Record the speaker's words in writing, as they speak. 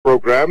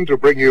program to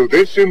bring you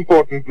this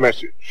important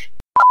message.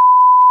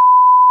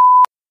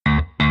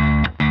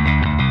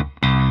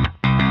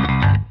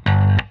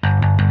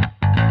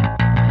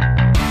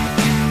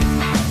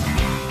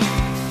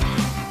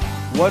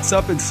 What's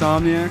up,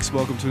 Insomniacs?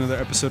 Welcome to another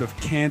episode of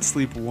Can't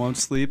Sleep, Won't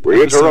Sleep.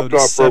 We interrupt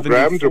our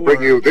program to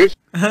bring you this.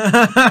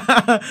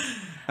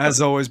 As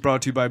always,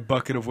 brought to you by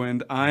Bucket of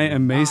Wind. I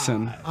am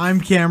Mason.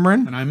 I'm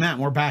Cameron. And I'm Matt,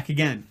 and we're back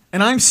again.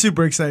 And I'm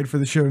super excited for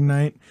the show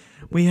tonight.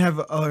 We have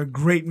a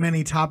great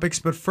many topics,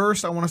 but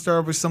first I want to start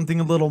off with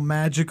something a little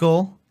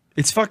magical.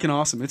 It's fucking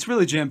awesome. It's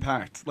really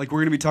jam-packed. Like, we're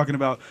going to be talking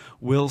about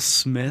Will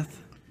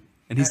Smith,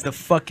 and he's the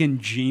fucking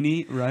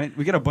genie, right?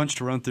 We got a bunch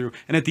to run through.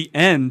 And at the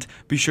end,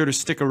 be sure to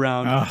stick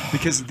around,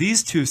 because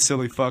these two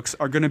silly fucks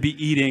are going to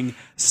be eating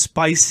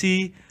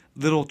spicy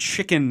little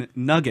chicken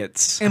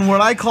nuggets. And what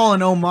I call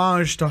an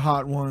homage to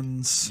Hot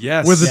Ones.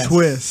 Yes. With a Yes.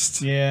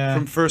 twist. Yeah.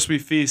 From First We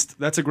Feast.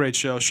 That's a great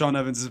show. Sean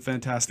Evans is a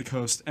fantastic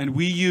host. And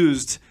we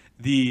used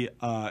the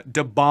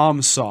Da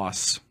Bomb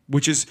sauce,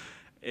 which is,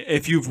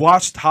 if you've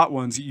watched Hot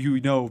Ones, you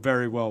know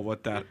very well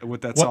what that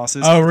sauce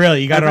is. Oh,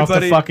 really? You got it off the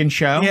Everybody- fucking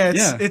show? Yeah,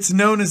 it's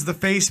known as the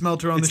face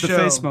melter on It's the the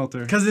show. face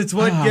melter. Because it's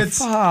what gets...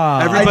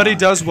 Everybody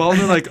does well.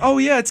 They're like, oh,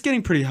 yeah, it's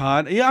getting pretty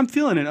hot. Yeah, I'm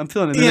feeling it. And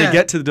then Yeah. they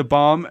get to the Da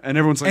Bomb, and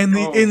everyone's like, And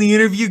oh. the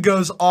interview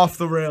goes off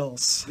the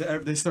rails.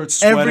 They start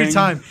sweating. Every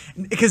time.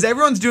 Because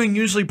everyone's doing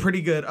usually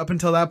pretty good up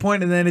until that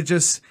point, and then it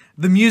just...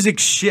 The music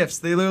shifts.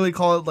 They literally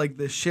call it like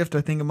the shift, I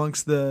think,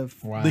 amongst the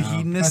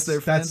hedonists, their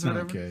fans, That's or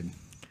not whatever. good.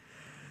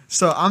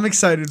 So I'm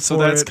excited for So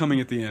that's it. coming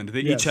at the end. They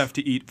Yes. each have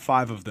to eat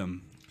 5 of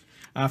them.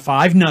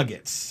 5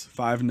 nuggets.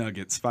 5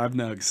 nuggets. 5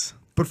 nugs.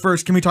 But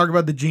first, can we talk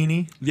about the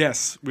genie?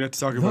 Yes, we have to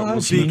talk about The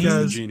Will Smith as the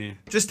because- genie.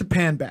 Just to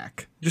pan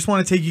back, just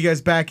want to take you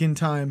guys back in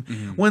time.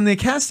 Mm-hmm. When the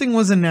casting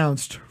was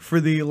announced for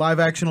the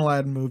live-action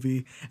Aladdin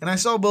movie, and I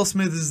saw Will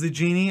Smith as the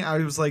genie, I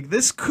was like,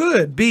 this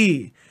could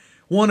be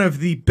one of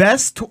the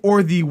best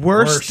or the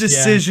worst Yeah.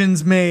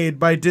 decisions made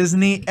by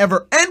Disney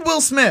ever. And Will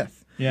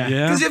Smith. Yeah.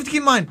 Yeah. Because you have to keep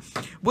in mind,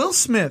 Will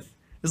Smith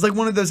is like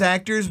one of those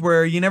actors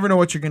where you never know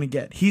what you're going to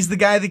get. He's the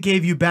guy that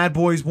gave you Bad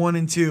Boys 1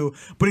 and 2,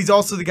 but he's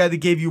also the guy that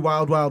gave you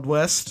Wild Wild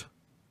West.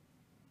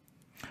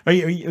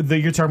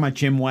 You're talking about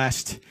Jim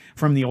West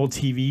from the old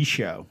TV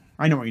show.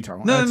 I know what you're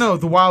talking about. No,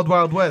 the Wild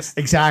Wild West.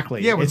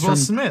 Exactly. Yeah, with It's Will from-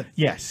 Smith.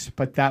 Yes,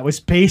 but that was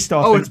based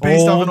off It's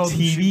based off an old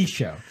TV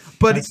show.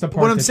 But That's the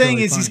part what I'm that's saying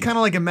really is he's funny. kind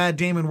of like a Matt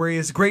Damon, where he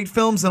has great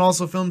films and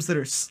also films that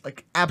are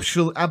like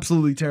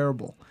absolutely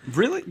terrible.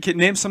 Really?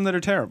 Name some that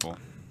are terrible.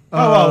 West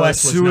was not that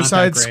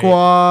Suicide great.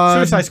 Squad.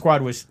 Suicide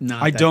Squad was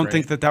not. I that don't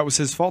great. think that was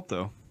his fault,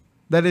 though.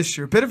 That is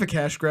true. Bit of a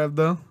cash grab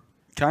though.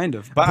 Kind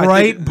of. But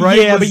Bright.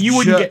 Yeah, was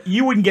but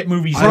you wouldn't get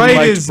movies. I Bright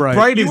liked is Bright.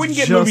 Bright You is wouldn't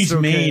get just movies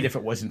okay. made if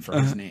it wasn't for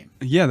his name.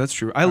 Yeah, that's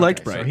true. I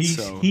liked Okay, Bright.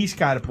 So he's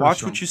got a personal.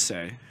 Watch what you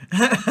say.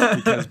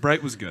 Because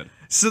Bright was good.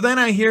 So then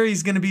I hear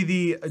he's going to be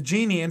the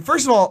genie. And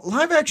first of all,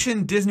 live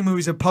action Disney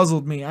movies have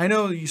puzzled me. I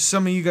know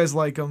some of you guys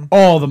like them.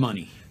 all the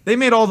money. They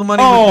made all the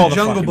money All with the the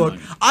Jungle fucking Book.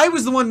 money. I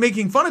was the one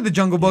making fun of the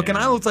Jungle Book, and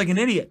I looked like an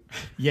idiot.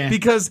 Yeah.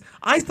 Because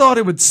I thought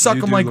it would suck.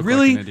 You I'm do like, look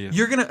really? like an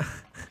idiot.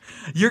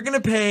 You're gonna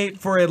pay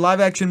for a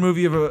live action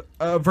movie of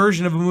a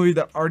version of a movie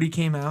that already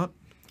came out?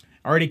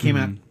 Already came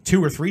out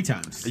 2 or 3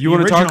 times. You The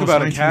wanna talk original's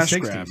about a cash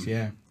 1960s, grab.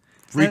 Yeah.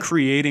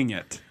 Recreating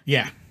it.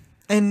 Yeah.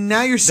 And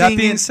now you're That seeing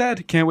being it.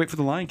 said, can't wait for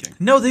The Lion King.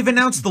 No, they've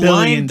announced The $1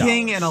 Lion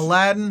billion. King and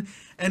Aladdin,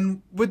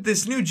 and with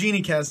this new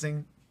genie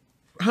casting,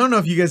 I don't know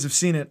if you guys have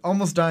seen it.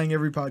 Almost dying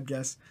every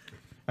podcast.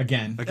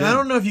 Again. And I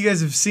don't know if you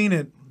guys have seen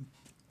it,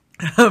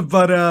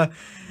 but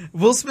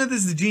Will Smith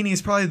as the genie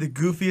is probably the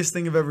goofiest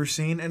thing I've ever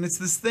seen, and it's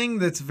this thing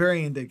that's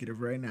very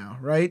indicative right now,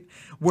 right?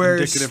 Where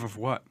Indicative of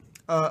what?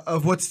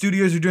 of what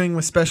studios are doing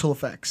with special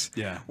effects.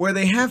 Yeah. Where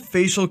they have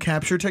facial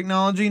capture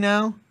technology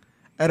now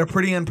at a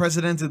pretty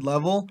unprecedented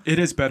level, It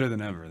is better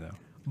than ever,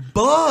 though.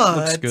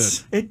 but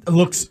Looks good. It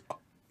looks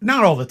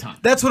not all the time.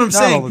 that's what I'm Not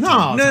saying. all the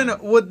time. No.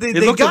 What they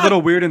It looked got, a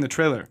little weird in the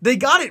trailer. They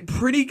got it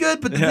pretty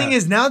good, but the Yeah. thing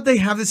is, now that they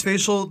have this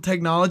facial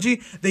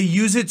technology, they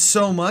use it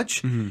so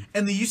much, Mm-hmm.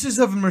 and the uses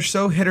of them are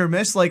so hit or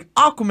miss. Like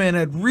Aquaman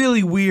had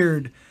really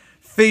weird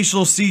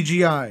facial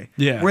CGI,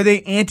 Yeah. where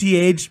they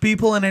anti-aged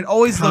people, and it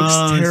always looks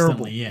terrible.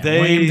 Constantly, yeah. They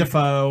William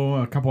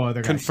Dafoe, a couple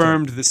other guys.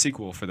 Confirmed the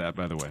sequel for that,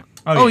 by the way. too.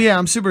 Oh yeah,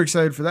 I'm super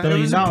excited for that. It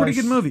was a pretty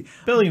good movie.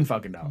 $1 billion.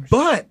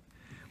 But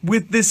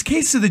with this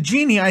case of the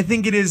genie, I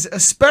think it is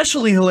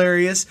especially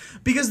hilarious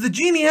because the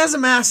genie has a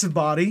massive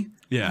body.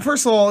 Yeah.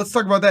 First of all, let's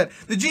talk about that.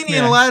 The genie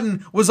in Yeah.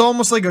 Aladdin was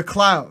almost like a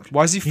cloud.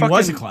 Why is he He fucking...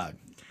 was a cloud.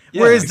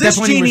 Yeah, Whereas like, this that's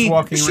when he was genie,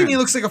 walking this genie around.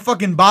 looks like a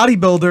fucking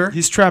bodybuilder.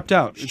 he's trapped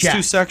out. It's Jacked.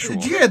 too sexual.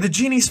 Yeah, the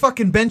genie's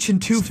fucking benching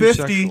It's too 250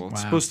 sexual. It's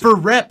Wow. supposed to... for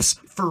reps.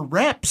 For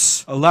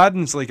reps.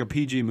 Aladdin's like a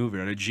PG movie,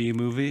 right? A G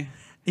movie.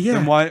 Yeah.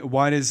 Then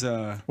why does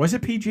Was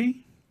it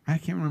PG? I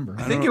can't remember.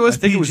 I think it was I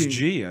think it was PG.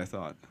 G. I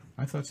thought.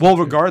 I thought so Well,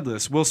 too.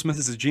 regardless, Will Smith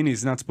as a genie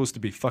is not supposed to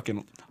be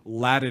fucking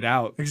latted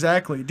out.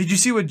 Exactly. Did you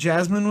see what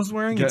Jasmine was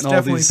wearing? Getting It's all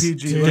definitely these-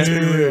 PG. Dude, Let's be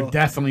real.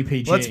 definitely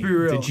PG. Let's be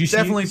real. Did you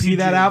Definitely see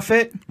that PG.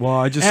 outfit? Well,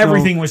 I just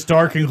Everything know, was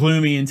dark and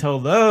gloomy until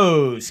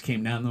those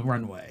came down the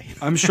runway.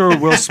 I'm sure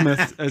Will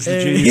Smith as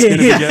the genie is going to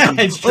be getting.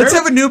 It's Let's true.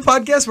 have a new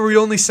podcast where we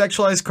only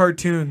sexualize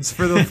cartoons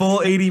for the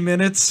full 80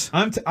 minutes.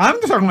 I'm talking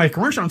about a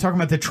commercial. I'm talking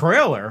about the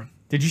trailer.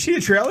 Did you see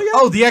the trailer yet?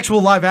 Oh, the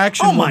actual live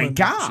action. Oh my woman.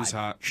 God. She's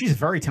hot. She's a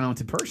very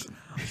talented person.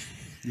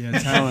 Yeah,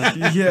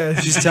 talent. Yeah.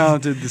 She's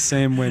talented the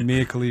same way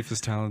Mia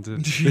Khalifa's talented.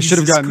 They Jesus should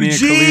have gotten Mia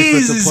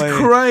Jesus Khalifa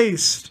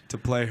Christ. to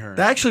play her.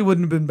 That actually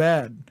wouldn't have been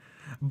bad.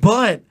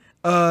 But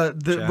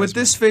with Jasmine.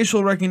 this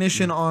facial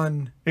recognition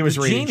on It was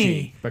the rated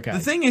genie, G, okay. the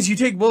thing is you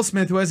take Will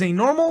Smith who has a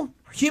normal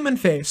human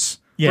face,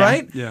 Yeah.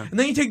 right? Yeah. And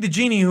then you take the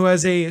genie who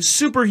has a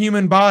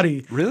superhuman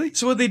body. Really?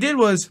 So what they did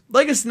was,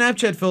 like a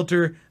Snapchat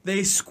filter,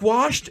 they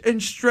squashed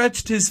and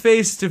stretched his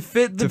face to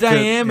fit the To fit,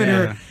 diameter,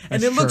 yeah,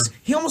 and that's it looks. true.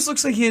 He almost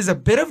looks like he has a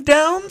bit of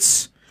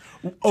Downs.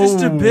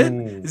 Just a bit.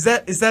 Is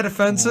that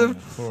offensive?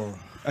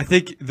 I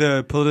think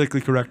the politically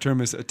correct term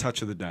is a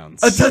touch of the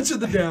downs. A touch of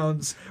the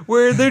Downs,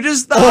 where they're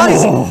just the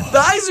eyes. The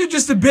eyes are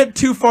just a bit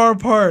too far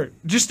apart.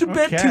 Just a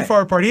bit Okay. too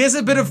far apart. He has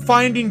a bit of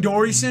Finding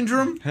Dory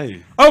syndrome.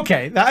 Hey,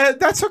 Okay,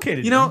 that's okay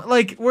to do. You know,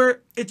 like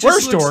where it just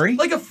Word looks story.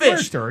 like a fish. Word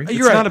story. You're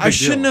It's right. not a big I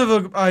shouldn't deal.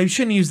 have. I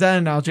shouldn't use that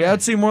analogy.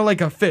 I'd say more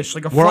like a fish,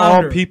 like a we're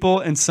flounder. all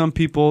people, and some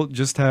people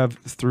just have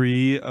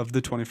 3 of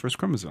the 21st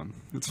chromosome.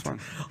 It's fine.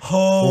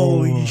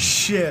 Holy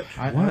shit!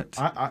 What?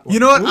 You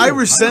know what? I Ooh,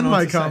 rescind don't know my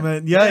what to say.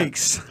 comment.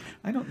 Yikes!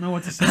 I don't know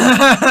what to say.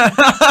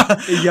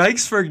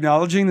 Yikes for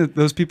acknowledging that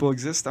those people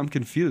exist. I'm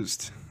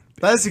confused.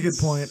 That's a good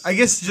point. I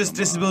guess just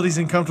disabilities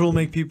and comfortable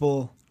make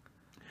people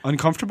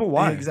Uncomfortable?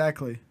 Why?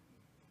 exactly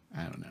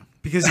I don't know.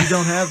 because you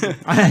don't have them.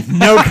 I have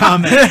no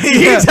comment. You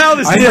Yeah. can tell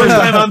this is the I first know.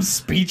 time I'm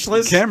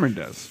speechless. Cameron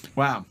does.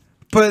 Wow.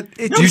 But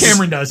it No, just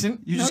Cameron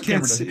doesn't. you No, just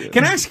Cameron can't see doesn't. it.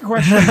 Can I ask a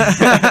question?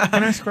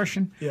 Can I ask a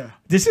question? yeah.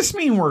 Does this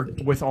mean we're,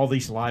 with all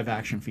these live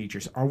action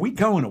features, are we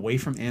going away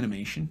from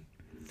animation?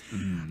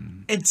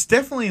 It's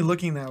definitely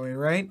looking that way,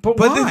 right? But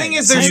the why? thing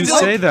is, So there's you still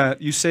say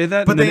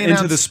that, But and they then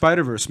Into the announced-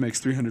 Spider-Verse makes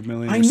 300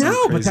 million. I or something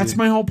know, but crazy. that's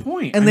my whole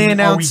point. And I they mean,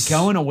 announced- are we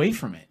going away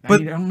from it?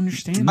 But I don't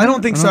understand. I that.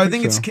 don't think so. I I don't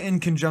think think it's in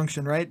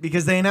conjunction, right?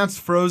 Because they announced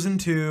Frozen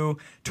 2,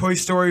 Toy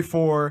Story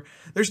 4.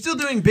 They're still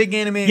doing big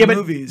animated Yeah, but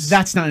movies.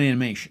 that's not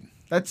animation.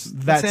 That's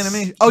That's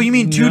animation. Oh, you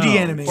mean 2D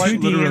animation? Quite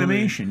 2D literally.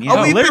 animation. Yeah,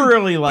 Oh, we've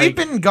literally been, like. we've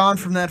been gone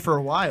from that for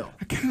a while.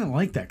 I kind of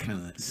like that kind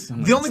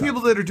of. The only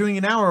people that are doing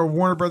it now are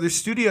Warner Brothers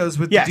Studios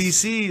with Yes. the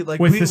DC, like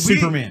with we, the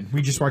Superman.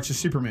 We just watched the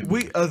Superman.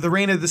 We the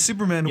Reign of the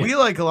Superman. Yeah. We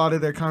like a lot of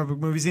their comic book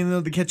movies, even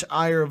though they catch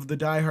ire of the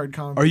diehard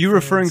comic. Are you book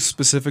referring fans.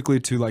 specifically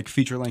to like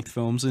feature-length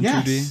films in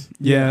Yes. 2D?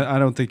 Yeah, I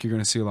don't think you're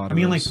going to see a lot of I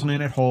mean, like those.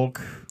 Planet Hulk.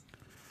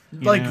 you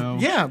like know,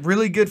 yeah,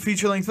 really good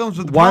feature length films?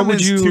 But the Why problem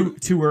would is you-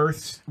 two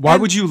Earths. Why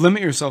and- would you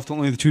limit yourself to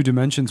only the 2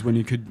 dimensions when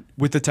you could,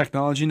 with the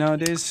technology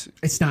nowadays?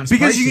 It's not as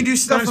Because pricey. you can do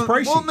It's not stuff as on-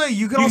 pricey. well, no,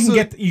 you can also-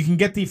 you can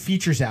get the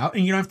features out,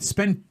 and you don't have to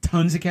spend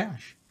tons of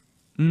cash.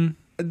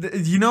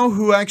 You know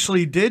who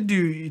actually did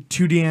do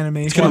 2D It's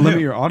animation? going to Well, limit who?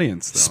 your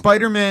audience, though.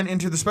 Spider-Man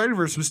Into the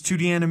Spider-Verse was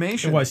 2D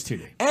animation. It was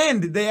 2D.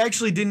 And they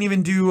actually didn't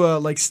even do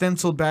like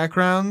stenciled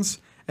backgrounds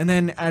and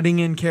then adding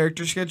in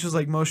character sketches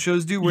like most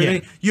shows do, where Yeah.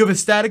 you have a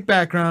static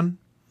background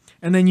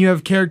and then you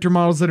have character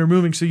models that are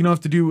moving, so you don't have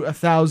to do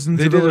thousands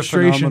They of did a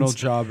illustrations. phenomenal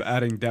job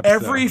adding depth.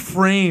 Every though.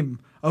 frame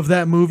of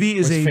that movie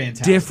is Was a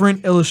fantastic.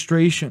 different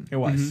illustration. It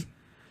was. Mm-hmm.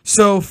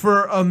 So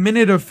for a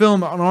minute of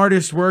film, an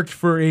artist worked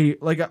for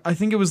I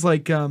think it was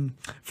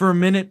for a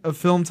minute of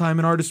film time,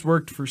 an artist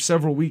worked for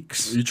several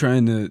weeks. Are you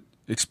trying to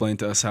explain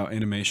to us how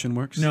animation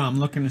works? No, I'm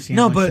looking to see.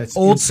 No, how much but that's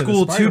old Into the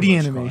school 2D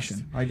Spider-Verse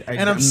animation. cost.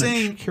 And I'm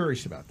saying-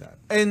 curious about that.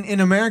 And in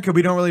America,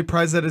 we don't really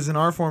prize that as an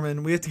art form,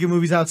 and we have to get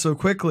movies out so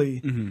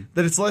quickly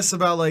that it's less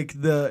about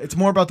it's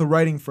more about the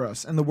writing for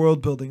us and the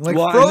world building. Like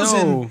Well, I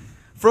Frozen, know.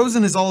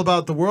 Frozen is all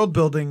about the world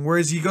building,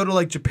 whereas you go to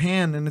like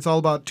Japan and it's all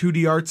about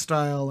 2D art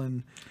style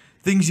and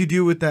things you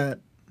do with that.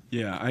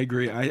 Yeah, I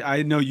agree.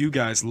 I know you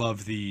guys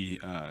love the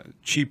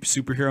cheap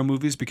superhero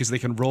movies because they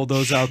can roll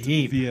those out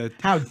Cheap. via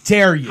How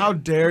dare you? How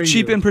dare you?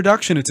 cheap in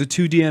production. It's a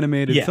 2D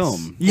animated Yes.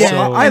 film. Yeah, So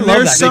I love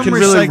there's that. they some can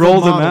really recycled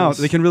roll them out. models.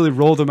 They can really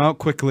roll them out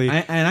quickly, I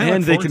look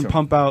they forward can to 'em.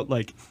 pump out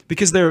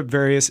because there are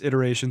various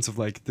iterations of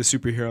like the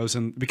superheroes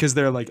and because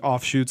they're like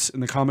offshoots in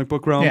the comic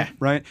book realm, Yeah.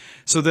 right?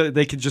 So that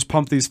they can just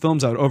pump these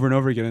films out over and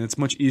over again, and it's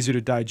much easier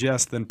to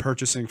digest than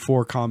purchasing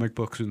 4 comic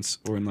books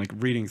or like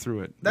reading through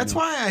it. That's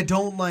why I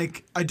don't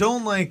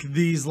like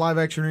these live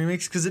action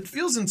remakes because it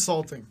feels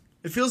insulting.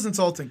 It feels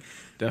insulting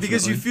because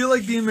Definitely. you feel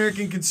like the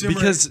American consumer.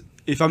 Because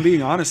if I'm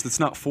being honest, it's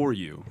not for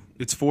you.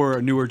 It's for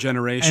a newer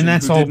generation And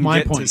that's who all didn't my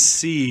get point. to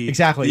see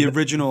Exactly. the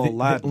original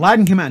Aladdin.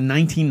 Aladdin came out in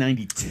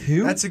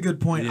 1992. that's a good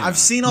point. Yeah. I've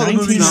seen all the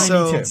movies,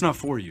 so 1992. It's not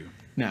for you.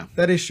 No.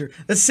 That is true.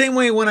 That's the same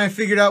way when I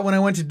figured out when I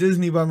went to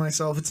Disney by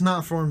myself, it's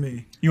not for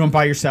me. You went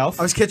by yourself?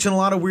 I was catching a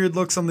lot of weird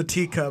looks on the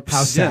teacups. How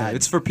Yeah, sad.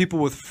 it's for people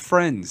with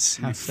friends.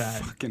 How You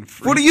sad. Fucking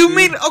freak, What do you dude.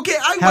 mean? Okay,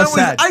 How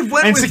sad. I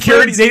went and with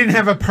security. friends. They didn't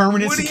have a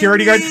permanent What do you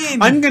security guard.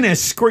 mean? I'm going to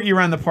escort you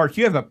around the park.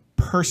 You have a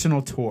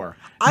personal tour.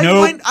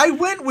 I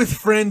went with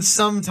friends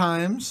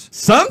sometimes.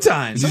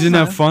 Sometimes. You didn't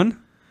have fun?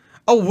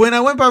 Oh, when I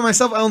went by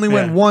myself, I only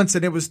went Yeah. once,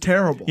 and it was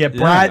terrible. Yeah,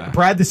 Yeah.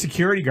 Brad, the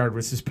security guard,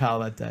 was his pal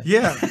that day.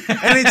 Yeah,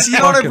 and it's you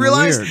know what I Fucking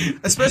realized, weird.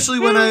 especially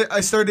when I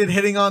started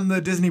hitting on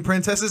the Disney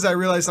princesses, I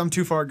realized I'm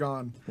too far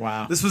gone.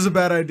 Wow. This was a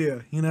bad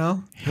idea, you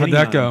know. How'd Hitting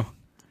that on go? him.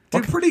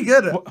 Did pretty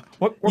good.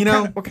 What You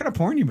know- what kind of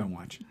porn you been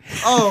watching?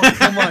 Oh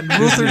come on,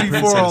 Rule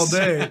 34 all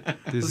day. I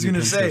was Disney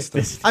gonna say.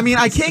 princess stuff. I mean,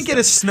 I can't get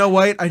a Snow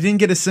White. I didn't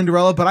get a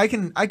Cinderella, but I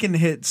can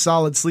hit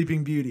solid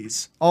Sleeping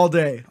Beauties all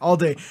day, all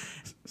day.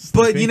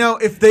 But you know,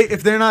 if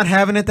they're not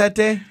having it that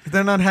day, if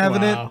they're not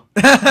having Wow.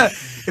 it,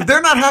 if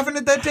they're not having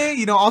it that day,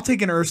 you know, I'll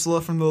take an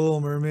Ursula from The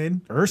Little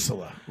Mermaid.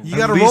 Ursula. You At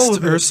got to least roll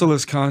with it.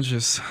 Ursula's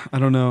conscious. I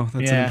don't know.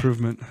 That's an Yeah.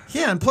 improvement.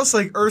 Yeah, and plus,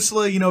 like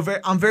Ursula, you know,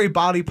 I'm very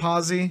body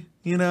posy.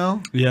 You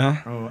know, Yeah.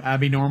 Oh,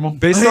 Abby Normal.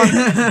 Based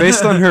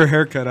on her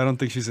haircut, I don't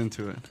think she's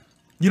into it.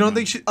 you don't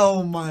think she?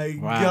 Oh my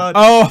Wow. god!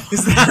 Oh,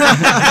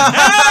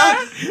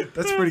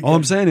 That's pretty. All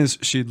I'm Good. saying is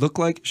she'd look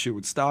like she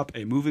would stop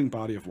a moving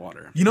body of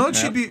water. You know what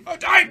she'd be?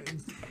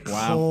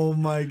 wow. Oh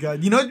my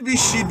god! You know what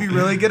she'd be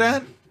really good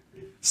at?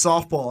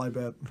 Softball, I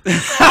bet.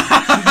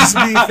 She'd just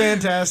be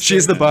fantastic. She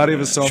has the body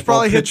of a She softball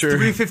probably hits pitcher.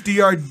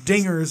 350-yard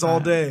dingers all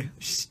day.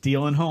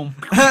 Stealing home.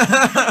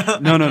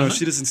 No.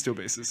 She doesn't steal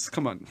bases.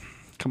 Come on,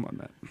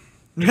 Matt.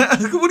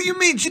 What do you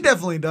mean? She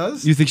definitely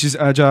does. You think she's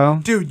agile?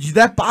 Dude,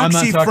 that I'm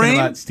not boxy talking frame.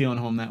 about stealing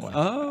home that way.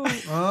 Oh.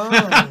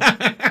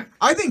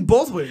 I think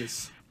both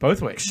ways.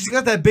 Both ways. She's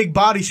got that big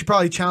body. She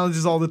probably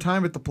challenges all the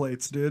time at the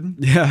plates, dude.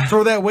 Yeah.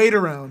 Throw that weight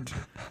around.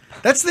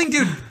 That's the thing,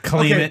 dude.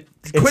 Claim Okay, it.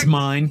 It's quick-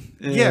 mine.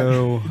 Yeah,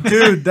 Ew.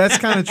 dude, that's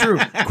kind of true.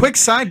 Quick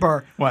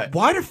sidebar. What?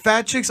 Why do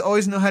fat chicks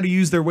always know how to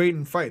use their weight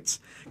in fights?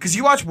 Because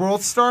you watch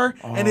World Star,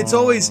 and it's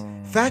always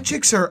fat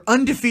chicks are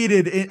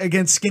undefeated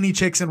against skinny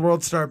chicks in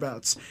World Star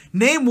bouts.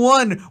 Name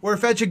one where a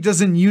fat chick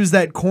doesn't use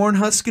that corn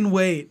husking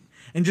weight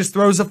and just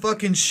throws a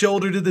fucking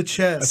shoulder to the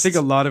chest. I think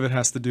a lot of it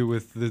has to do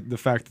with the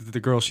fact that the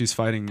girl she's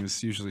fighting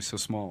is usually so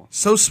small.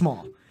 so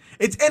small.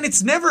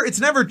 It's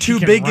never two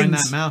Can big run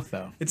uns. that mouth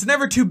though. It's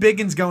never two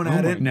big uns going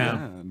at my it. No.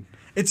 God.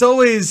 It's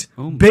always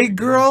Oh my big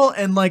girl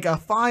and like a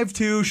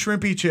 5'2"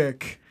 shrimpy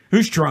chick.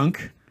 Who's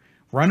drunk?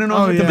 Running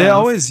off Oh, with yeah. the They mouth.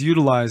 always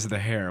utilize the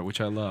hair,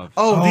 which I love.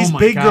 Oh, Oh these my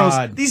big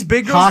God. girls. These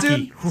big girls,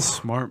 Hockey. dude.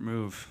 Smart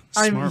move.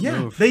 Yeah,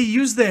 Move. they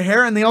use their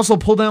hair and they also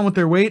pull down with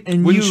their weight.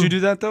 And Wouldn't you do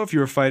that though if you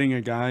were fighting a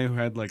guy who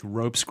had like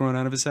ropes growing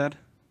out of his head?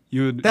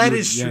 You would. That you would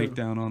is yank true.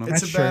 down on him.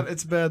 It's That's a bad. true.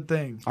 It's a bad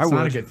thing. I It's would.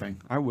 not a good thing.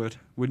 I would.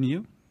 Wouldn't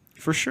you?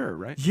 For sure,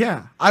 right?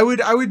 Yeah, I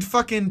would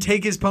fucking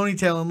take his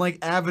ponytail and like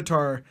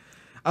Avatar.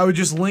 I would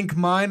just link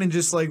mine and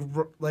just like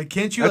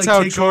can't you That's like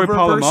how take Troy over a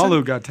Polamalu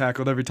person? got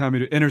tackled every time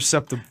he'd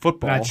intercept the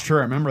football. That's true.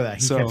 I remember that.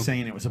 He So, kept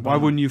saying it was a Why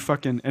bomb. wouldn't you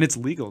fucking? And it's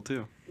legal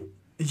too.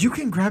 You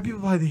can grab people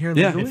by the hair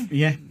Yeah. legally.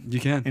 Yeah.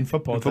 You can. In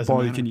football, In it doesn't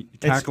football, you matter. can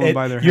tackle them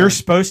by their hair. You're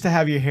supposed to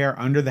have your hair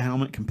under the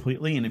helmet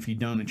completely, and if you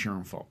don't, it's your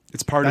own fault.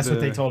 It's part That's of what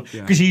the. they told.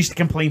 yeah. Because you used to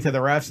complain to the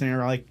refs, and they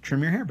were like,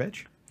 "Trim your hair,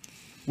 bitch."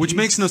 Which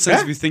makes no sense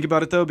Yeah. if you think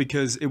about it though,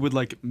 because it would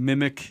like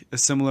mimic a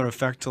similar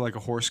effect to like a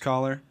horse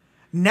collar.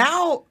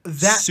 Now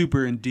that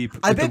Super in deep.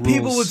 I with the bet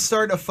people rules. would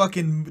start a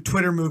fucking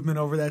Twitter movement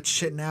over that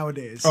shit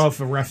nowadays. Oh,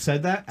 if a ref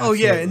said that? Oh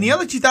yeah, in the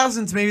Absolutely. early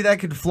 2000s maybe that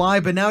could fly,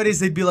 but nowadays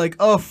they'd be like,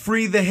 "Oh,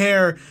 free the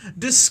hair."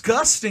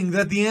 Disgusting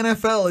that the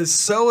NFL is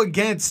so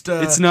against.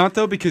 It's not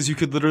though because you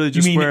could literally You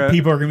just mean wear.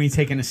 people are going to be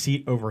taking a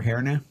seat over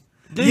hair now?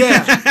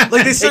 Yeah,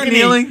 like they start Taking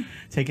a- kneeling.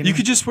 Taking You a-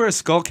 could just wear a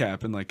skull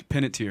cap and like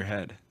pin it to your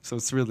head, so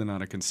it's really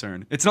not a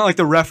concern. It's not like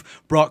the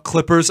ref brought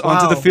clippers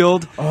onto the Wow.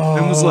 field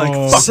and was like,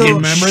 Oh, "Fuck So- it."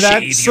 remember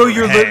that? shade So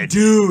your you're head.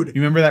 dude. You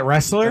remember that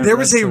wrestler? There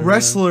was a Wrestler,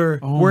 wrestler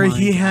Oh where my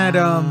he had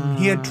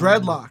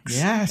dreadlocks.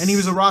 Yes. And he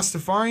was a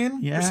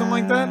Rastafarian or something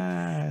like that.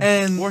 Yes.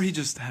 And Or he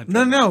just had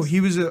no, dreadlocks. he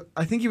was a.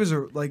 I think he was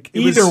a like. It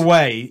Either was,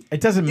 way, it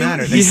doesn't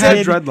matter. he He They had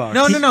said- dreadlocks.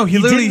 No. He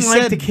literally didn't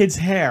like said the kid's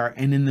hair,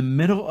 and in the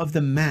middle of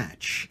the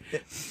match,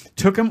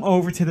 took him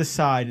over to the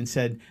side and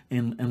said,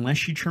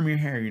 "Unless you trim your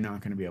hair, you're not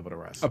going to be able to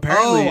wrestle."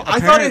 Apparently, Oh, I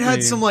thought it had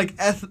apparently- some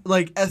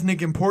like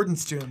ethnic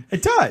importance to him.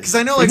 It does 'Cause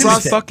I know, like, It's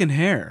Ross- his fucking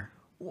hair.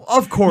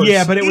 Of course.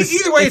 Yeah, but it was-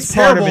 either way. it's It's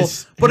part of terrible,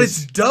 his- but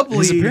his- it's doubly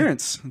His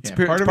appearance. It's Yeah,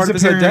 par- part of it's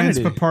his appearance,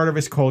 identity. but part of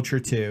his culture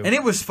too. And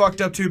it was fucked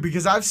up too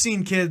because I've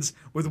seen kids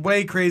with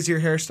way crazier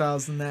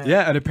hairstyles than that.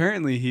 Yeah, and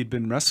apparently he'd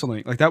been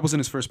wrestling. Like that wasn't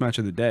his first match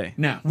of the day.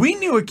 no, We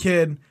knew a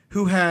kid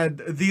who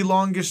had the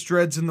longest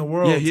dreads in the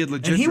world. Yeah, he had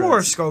legit and he wore a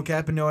dreads. skull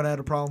cap, and no one had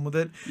a problem with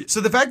it.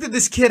 So the fact that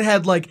this kid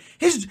had like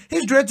his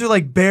dreads are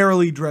like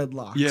barely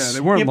dreadlocks. Yeah,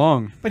 they weren't Yeah,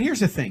 long. But here's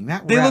the thing: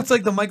 that They ref, looked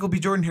like the Michael B.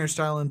 Jordan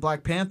hairstyle in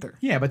Black Panther.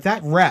 yeah, but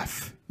that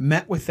ref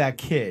met with that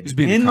kid He's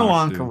being a in the cock,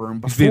 locker dude.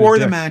 room He's being a before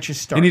the dick.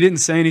 matches started, And he didn't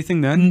say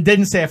anything then.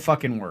 Didn't say a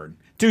fucking word.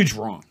 Dude's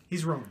wrong.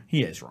 He's wrong.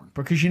 He is wrong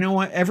because you know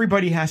what?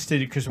 Everybody has to.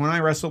 Because when I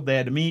wrestled, they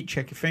had to meet,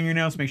 check your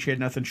fingernails, make sure you had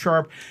nothing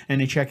sharp, and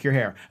they check your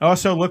hair.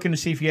 Also, looking to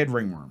see if you had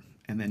ringworm,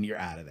 and then you're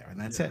out of there, and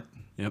that's it.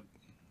 Yep.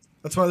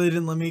 That's why they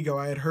didn't let me go.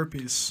 I had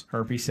herpes.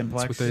 Herpes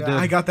simplex. That's what they Yeah,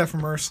 did. I got that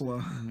from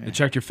Ursula. They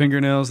checked your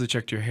fingernails. They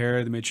checked your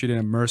hair. They made sure you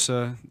didn't have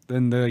MRSA.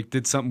 Then they like,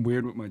 did something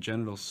weird with my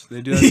genitals.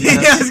 They do that.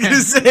 Yeah, I was gonna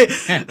say.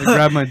 They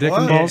grabbed my dick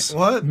and What? balls.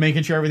 What?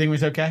 Making sure everything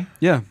was okay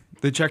Yeah.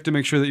 They checked to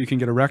make sure that you can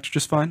get erect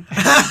just fine.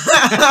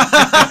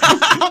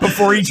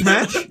 before each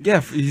match.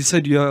 Yeah. He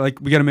said, like,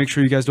 we got to make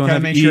sure you guys don't Gotta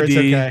have make ED. sure it's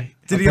okay.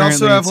 Did he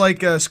also Apparently have it's-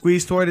 like a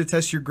squeeze toy to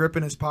test your grip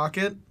in his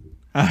pocket?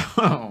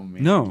 Oh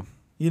man. No.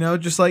 You know,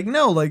 just like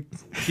like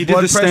He did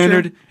blood the pressure.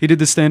 standard. He did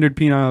the standard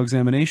penile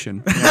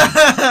examination.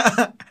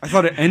 I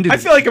thought it ended. I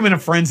feel like I'm in a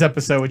Friends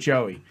episode with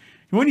Joey.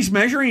 When he's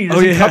measuring, he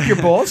doesn't yeah. cup your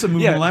balls and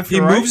move them yeah. left He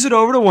or right. moves it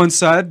over to one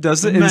side,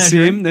 does the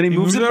Measuring. inseam, then he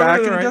moves it over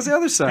back to and the he does right. the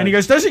other side. And he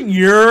goes, "Doesn't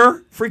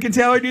your freaking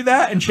Taylor do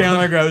that?" And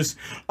Chandler goes,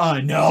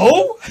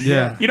 "No."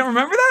 yeah. You don't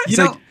remember that? It's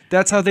You like, know-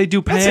 that's how they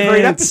do pants. That's a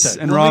great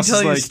episode. And Let me Ross tell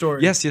is you a like,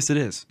 story. yes, it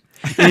is.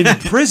 In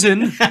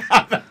prison.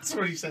 That's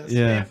what he says.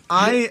 Yeah.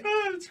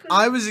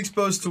 I was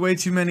exposed to way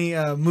too many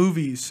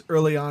movies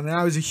early on, and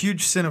I was a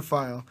huge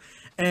cinephile.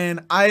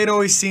 And I had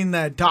always seen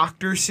that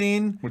doctor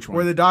scene Which one?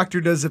 where the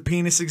doctor does a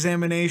penis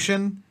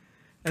examination,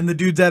 and the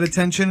dude's at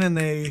attention, and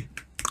they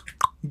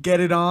get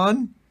it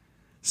on.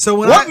 So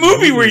when What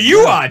movie were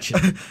you watching?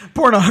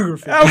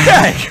 Pornography.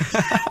 Okay.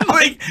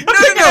 Like,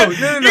 no.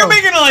 You're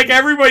making it like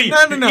everybody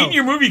No. in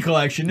your movie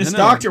collection. This No.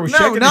 doctor was No,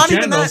 checking not the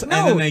even genitals, that,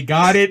 and no. then they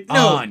got it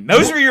No. on.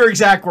 Those were your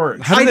exact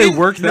words. How I did they didn't-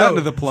 work that no.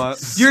 into the plot?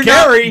 You're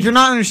Scary. You're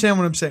not understanding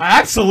what I'm saying.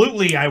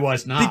 Absolutely, I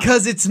was not.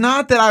 Because it's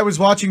not that I was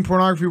watching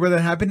pornography where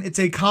that happened. It's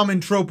a common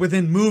trope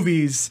within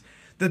movies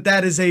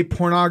that is a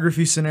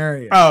pornography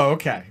scenario. Oh,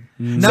 okay.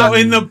 No. So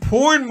in the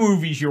porn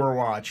movies you were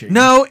watching.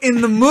 No,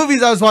 in the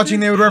movies I was watching,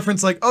 they would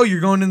reference like, "Oh, you're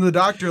going into the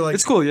doctor." Like,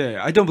 It's cool.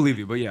 Yeah. I don't believe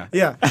you, but yeah.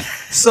 yeah.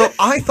 So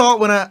I thought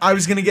when I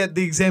was gonna get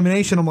the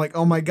examination, I'm like,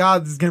 "Oh my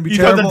god, this is gonna be You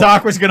terrible." thought the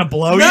doc was gonna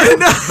blow No, you?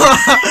 no.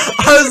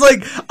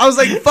 I was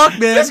like, "Fuck,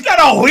 man." This got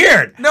all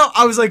weird. No,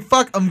 I was like,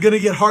 "Fuck, I'm gonna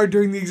get hard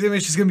during the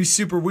examination. It's gonna be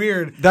super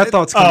weird." That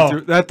thought's come Oh.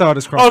 through. That thought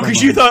is crossed Oh, my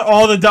because you mind. thought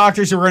all the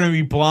doctors were gonna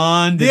be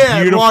blonde and Yeah,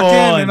 I beautiful. walked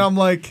in and I'm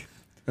like,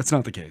 That's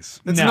not the case.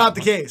 "That's No. not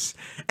the case."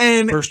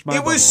 And Burst my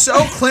it was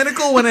bubble. so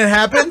clinical when it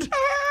happened.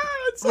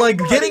 It's so Like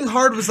funny. getting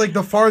hard was like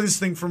the farthest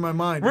thing from my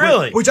mind.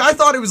 Really? Which I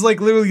thought it was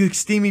like literally like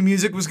steamy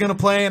music was gonna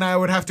play, and I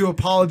would have to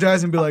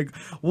apologize and be like,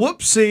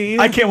 "Whoopsie."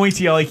 I can't wait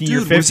till you're like in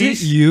your Dude, was it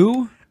 50s.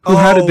 you who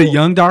had the Oh.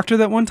 young doctor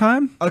that one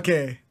time?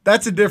 Okay,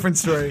 that's a different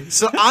story.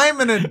 So I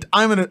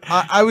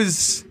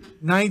was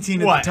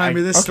 19 at What? the time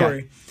of this Okay.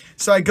 story.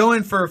 So I go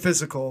in for a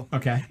physical.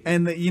 Okay.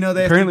 And they have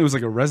Apparently, it was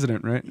like a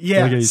resident, right?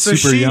 yeah, Like a so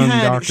super she young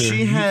had doctor.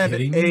 she had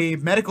kidding a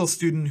medical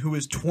student who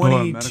was Oh, a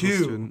medical 22,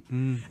 student.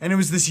 Mm. and it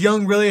was this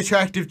young, really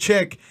attractive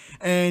chick,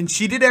 and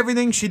she did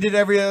everything. She did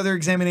every other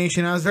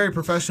examination. I was very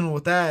professional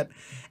with that,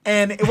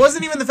 and it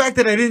wasn't even the fact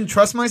that I didn't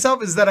trust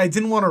myself; is that I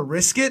didn't want to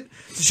risk it.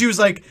 So she was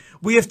like,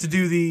 "We have to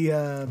do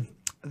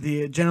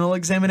the general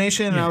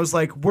examination," and I was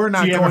like, "We're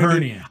not Do you have a going to."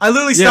 hernia? I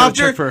literally Yeah, stopped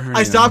check for a her. hernia.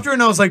 I stopped her,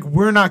 and I was like,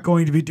 "We're not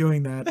going to be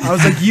doing that." I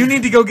was like, "You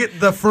need to go get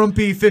the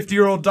frumpy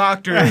 50-year-old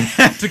doctor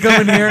to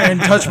come in here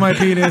and touch my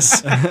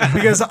penis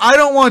because I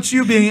don't want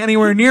you being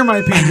anywhere near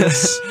my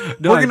penis."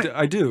 No, We're gonna-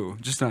 I do,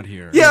 just not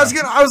here. Yeah,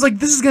 I was like,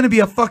 "This is gonna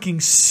be a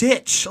fucking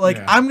sitch. Like,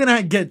 Yeah. I'm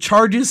gonna get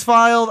charges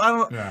filed. I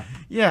don't. Yeah.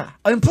 Yeah,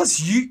 and plus,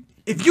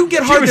 if you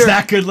get She hard was there,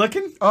 that good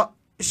looking?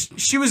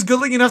 she was good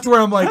looking enough to where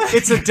I'm like,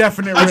 it's a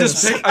definite I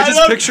risk.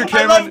 just picture I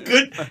Cameron. love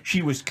good.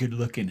 She was good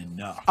looking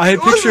enough. I It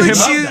wasn't picture him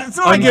like it's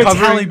not like it's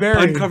Halle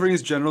Berry. uncovering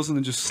his genitals and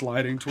then just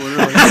sliding toward her.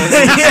 Like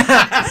this.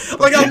 Yeah,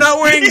 like I'm not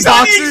wearing He's on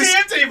the boxers.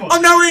 exam table.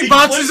 I'm not wearing He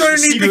boxers flips-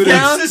 underneath he the flips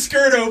gown. the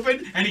skirt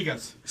open and he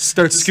goes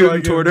Start scooting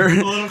like toward a her. a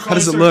little closer. How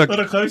does it look? A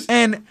little closer.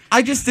 And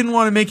I just didn't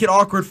want to make it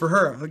awkward for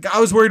her. Like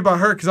I was worried about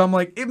her because I'm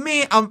like, I'm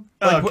like,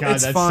 Oh god,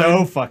 it's that's fine.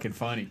 so fucking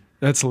funny.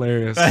 That's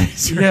hilarious.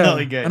 That's Yeah,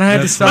 really good. and I had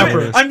to That's stop her.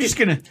 hilarious. I'm just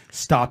gonna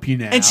stop you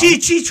now. And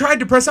she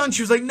tried to press on.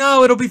 She was like,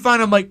 "No, it'll be fine."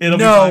 I'm like, It'll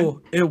be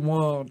 "No, it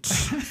won't.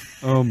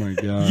 Oh my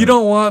god. You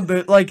don't want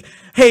the like.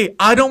 Hey,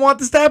 I don't want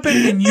this to happen,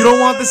 and you don't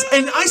want this."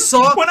 And I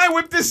saw. when I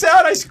whipped this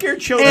out, I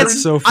scared children. And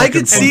That's so I fucking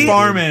could funny. see.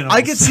 farm animals.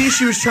 I could see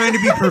she was trying to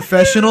be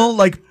professional,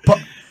 like.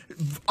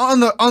 On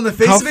the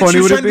face How of it, funny she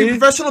was would it trying to be be?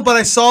 professional, but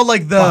I saw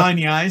like Behind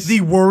the eyes? the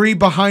worry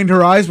behind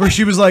her eyes, where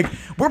she was like,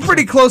 "We're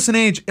pretty close in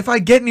age. If I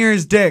get near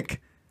his dick,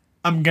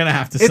 I'm gonna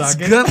have to it's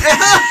suck it. gonna."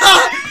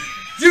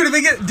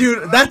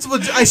 Dude, that's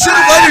what I should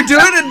have let her do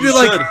it and be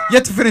like, should. "You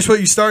have to finish what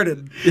you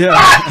started." Yeah.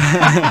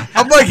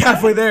 I'm like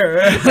halfway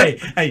there.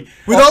 hey,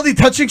 With all the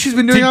touching she's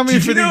been doing on me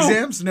did for you the know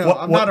exams, no, what,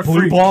 I'm not a blue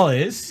freak. ball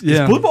is?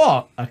 Yeah. Is blue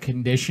ball a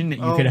condition that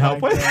you Oh could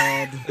help my with?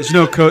 God. There's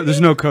no code.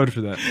 There's no code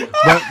for that.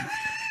 But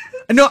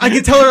No, I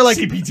could tell her like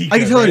CPT I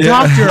could tell her,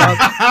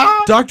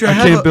 code, doctor, I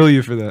can't bill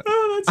you for that.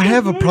 I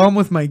have a problem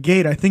with my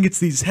gait. I think it's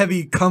these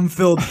heavy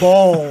cum-filled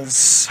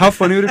balls. How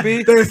funny would it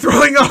be? They're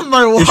throwing off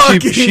my If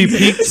walking. she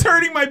peeks. It's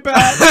hurting my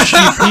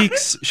back.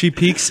 She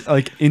peeks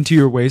like into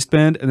your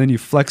waistband, and then you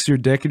flex your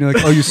dick, and you're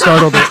like, "Oh, you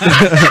startled it."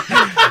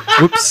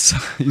 Oops,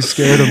 you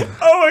scared him.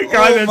 Oh my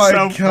god, Oh that's my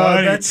so God,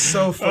 funny. that's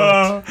so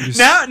fucked.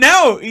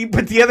 Now,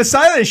 but the other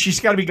side of this, she's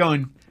got to be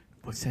going,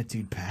 what's that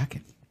dude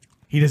packing?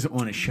 He doesn't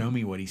want to show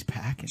me what he's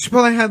packing. She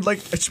probably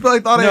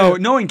thought I No,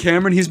 had, knowing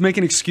Cameron, he's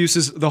making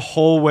excuses the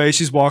whole way.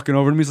 She's walking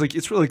over to him. He's like,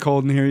 "It's really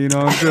cold in here, you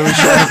know. I'm really,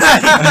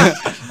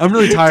 I'm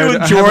really tired."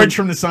 Doing I George haven't-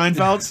 from the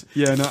Seinfelds.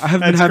 Yeah, no, I haven't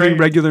been That's having great.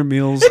 regular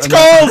meals. It's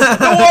I'm- cold.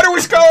 The water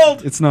was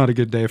cold. It's not a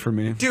good day for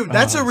me. dude,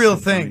 that's a real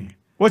thing.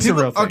 What's People,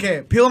 the real thing?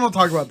 Okay, people don't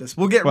talk about this.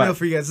 We'll get What? real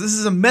for you guys. This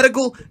is a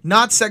medical,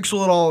 not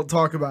sexual at all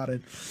talk about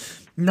it.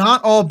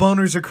 Not all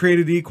boners are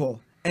created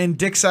equal, and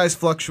dick size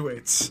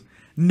fluctuates.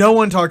 No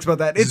one talks about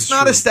that. It's is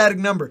not a true. static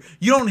number.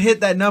 You don't hit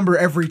that number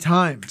every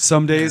time.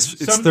 Some days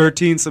it's Some-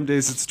 13, some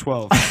days it's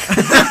 12.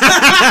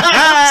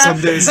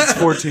 Some days it's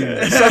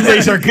 14. Some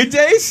days are good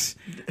days,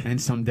 and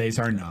some days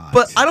are not.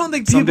 But I don't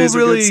think Some people days are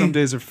really good, some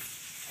days are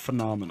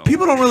phenomenal.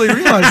 people don't really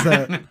realize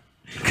that.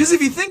 Because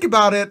if you think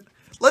about it,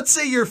 let's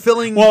say you're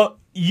filling. well,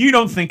 you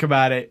don't think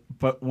about it,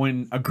 but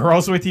when a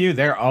girl's with you,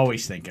 they're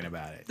always thinking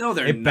about it. No,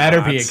 they're It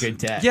better be a not. good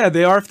day. Yeah,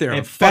 they are if they're a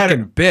It better-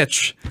 fucking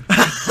bitch.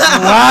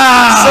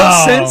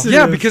 Wow. So sensitive.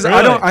 Yeah, because Really?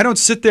 I don't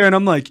sit there and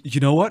I'm like, you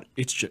know what?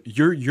 It's just,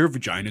 your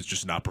vagina's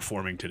just not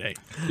performing today.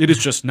 It is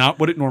just not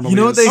what it normally you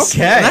know what is. they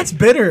say? Okay. That's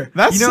bitter.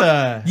 That's, you know,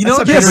 that's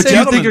what a they Yeah, bitter but do say? you think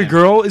gentleman a there.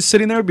 girl is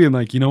sitting there being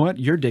like, you know what?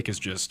 Your dick is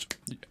just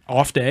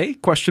off day?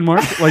 Question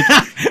mark. Like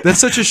that's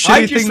such a I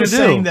shitty just thing to was do.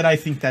 saying that I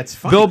think that's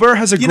funny. Bill Burr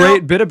has a You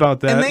great know, bit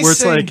about that, and they where it's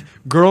say- like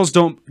girls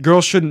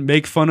shouldn't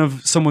make fun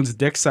of someone's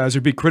dick size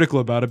or be critical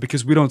about it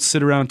because we don't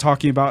sit around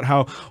talking about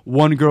how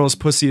one girl's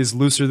pussy is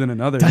looser than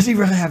another. Does he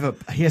really have a?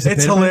 He has a.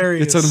 It's bit of it?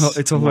 hilarious.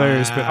 It's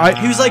hilarious, but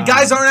He was like,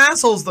 "Guys aren't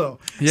assholes, though."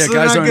 Yeah, so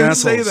guys they're not aren't gonna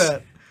assholes. Say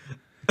that.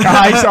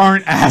 Guys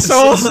aren't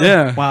assholes.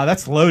 Yeah. Wow,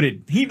 that's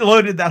loaded. He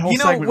loaded that whole You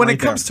know, segment. when right it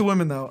comes to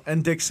women though,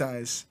 and dick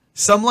size,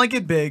 some like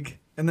it big,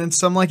 and then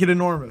some like it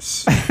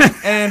enormous.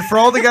 And for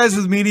all the guys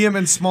with medium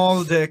and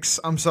small dicks,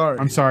 I'm sorry.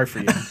 I'm sorry for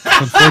you.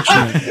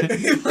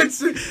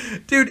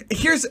 unfortunate. Dude,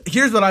 here's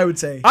what I would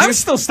say. I'm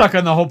still stuck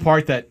on the whole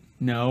part that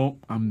no,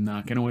 I'm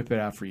not gonna whip it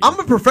out for you. I'm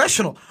a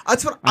professional.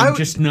 That's what I'm would-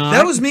 just not.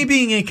 That was me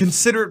being a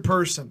considerate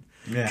person.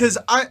 Yeah. Because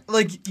I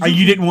like.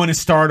 You didn't want to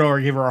start or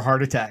give her a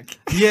heart attack.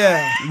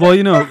 Yeah. Well,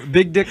 you know,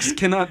 big dicks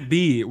cannot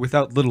be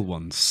without little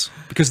ones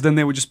because then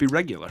they would just be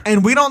regular.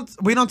 And we don't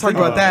talk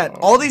about that.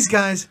 All these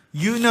guys,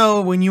 you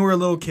know, when you were a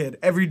little kid,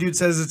 every dude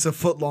says it's a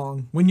foot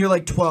long. When you're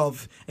like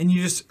 12, and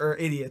you just are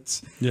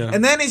idiots. Yeah.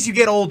 And then as you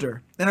get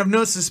older, and I've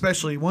noticed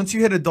especially once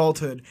you hit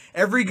adulthood,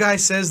 every guy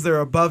says they're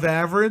above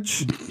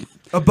average.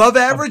 Above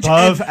average.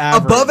 Above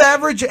average. Above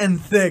average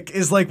and thick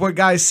is like what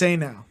guys say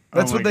now.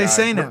 That's Oh what my they God.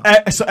 say now.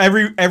 So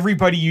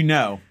everybody you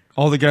know.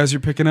 All the guys you're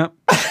picking up,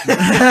 all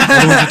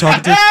the ones you're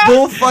talking to.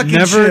 Bull fucking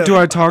Never shit. do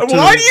I talk to.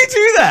 Why do you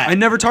do that? I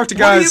never talk to What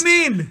guys. do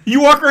you mean?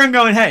 You walk around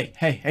going,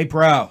 hey,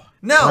 bro.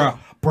 No.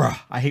 Bro.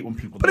 I hate when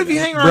people. But do if you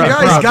that. hang around Bruh,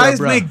 guys, bruh, guys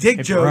bruh, make dick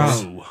Hey,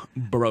 jokes.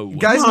 Bro.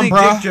 Guys Come on, make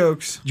bruh. dick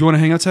jokes. Do you want to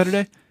hang out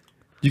Saturday?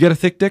 You got a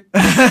thick dick?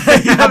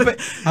 How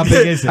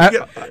big is it?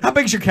 I- How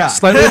big's your cock?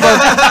 slightly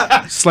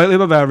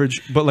above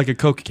average, but like a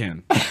Coke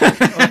can.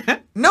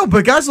 No,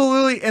 but guys will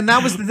literally, and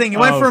that was the thing. It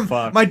went Oh, from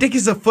fuck. my dick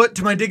is a foot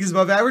to my dick is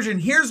above average.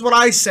 And here's what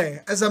I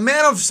say, as a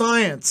man of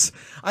science,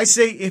 I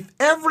say if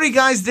every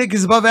guy's dick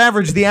is above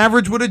average, the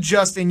average would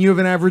adjust, and you have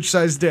an average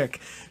sized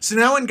dick. So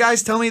now when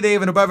guys tell me they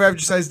have an above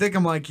average sized dick,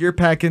 I'm like, you're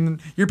packing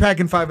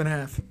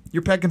 5.5.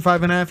 You're packing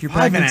 5.5. You're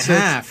Five packing and a 6.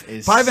 half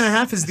is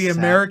 5.5 is the sad.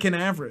 American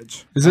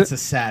average. Is That's it? a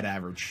sad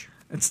average.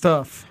 It's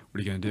tough. What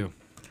are you gonna do?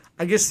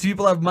 I guess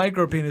people have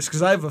micro penis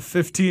because I have a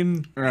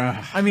 15.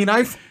 Ugh. I mean,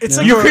 it's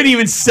like You a- couldn't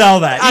even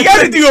sell that. I You got to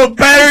couldn't- do a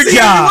better See,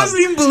 job. It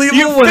wasn't even believable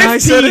You're when I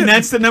said 15. it.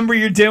 That's the number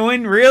you're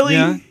doing. Really?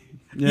 Yeah.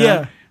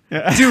 Yeah.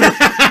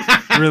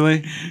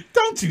 Really?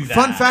 Don't do that.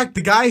 Fun fact: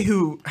 the guy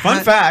who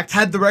Fun fact.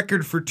 had the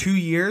record for 2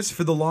 years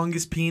for the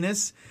longest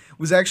penis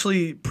was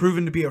actually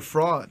proven to be a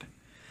fraud.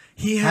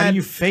 He How had do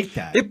you fake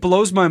that? It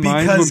blows my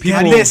mind when because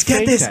people. get this, fake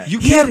get this. that. You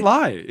He can't had-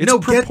 lie. It's No,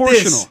 get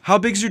proportional. this. How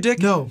big's your dick?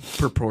 No.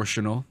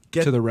 Proportional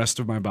Get- to the rest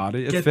of my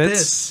body. It Get fits.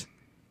 this.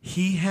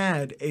 He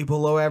had a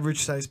below average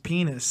size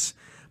penis,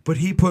 but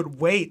he put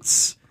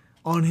weights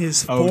on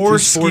his Oh,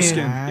 his foreskin.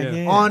 foreskin,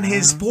 yeah. On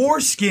his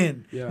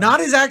foreskin, Yeah. not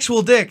his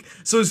actual dick.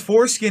 So his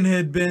foreskin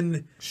had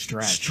been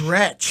Stretched.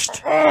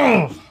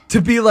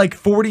 to be like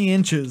 40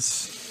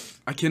 inches.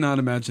 I cannot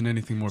imagine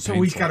anything more So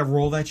painful. he's got to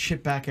roll that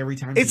shit back every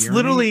time. he It's urinates?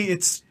 literally,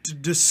 it's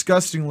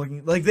disgusting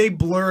looking. Like they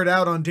blur it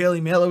out on Daily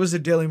Mail. It was a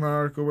Daily Mail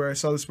article where I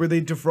saw this, where they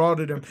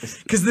defrauded him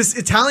because this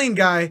Italian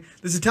guy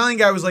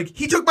was like,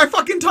 he took my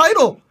fucking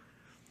title.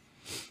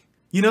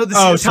 You know, this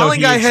Oh, so Italian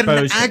he guy had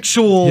an exposed it.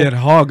 actual. He had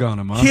hog on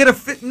him, huh? He had a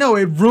fit. No,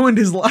 it ruined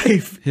his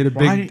life. He had a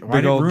Why big, did- why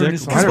did big it old ruin dick.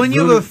 his life? Because Why when did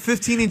you it have a ruin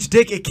 15-inch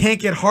dick, it can't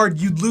get hard.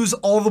 You'd lose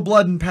all the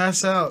blood and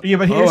pass out. Yeah,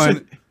 but it? here's Oh,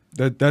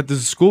 the, and that the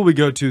school we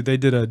go to, they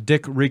did a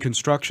dick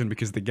reconstruction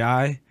because the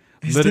guy,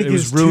 His literally, dick it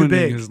was is too ruining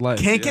big. his life.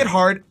 Can't Yeah. get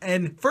hard.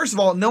 And first of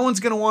all, no one's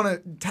gonna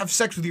want to have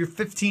sex with your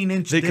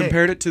 15-inch They dick.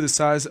 compared it to the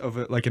size of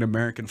like an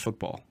American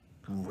football.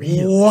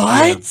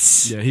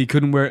 What? Yeah, he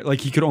couldn't wear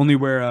he could only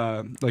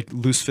wear like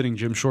loose fitting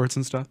gym shorts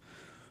and stuff.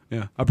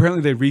 Yeah.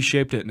 Apparently they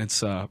reshaped it and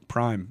it's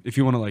Prime. If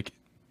you want to like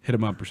hit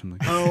him up or something.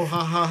 Oh,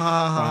 ha ha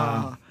ha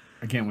ha.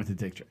 Again with the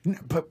dick joke. No,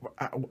 but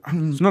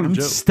I'm not a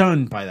joke.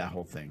 stunned by that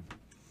whole thing.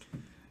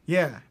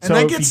 Yeah, and So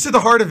that if gets he- to the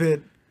heart of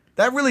it.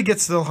 That really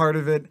gets to the heart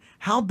of it.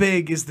 How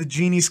big is the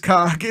genie's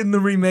cock in the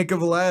remake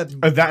of Aladdin?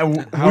 We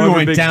However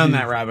went big down he-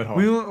 that rabbit hole.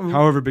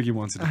 However big he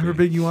wants it to However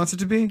be. big you want it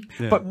to be?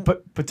 Yeah.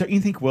 But don't you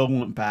think Will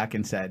went back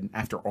and said,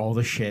 after all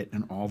the shit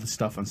and all the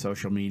stuff on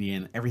social media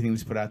and everything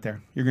that's put out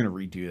there, you're going to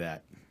redo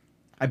that?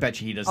 I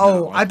bet you he doesn't.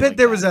 Oh, I bet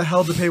there was a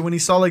hell to pay when he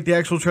saw like the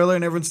actual trailer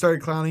and everyone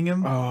started clowning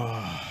him.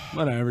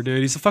 Whatever, dude.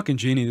 He's a fucking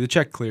genie. The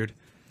check cleared.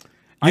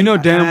 You know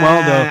damn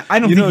well though. I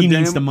don't you think know he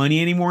damn, needs the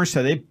money anymore,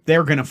 so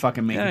they're going to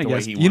fucking make Yeah, it I the way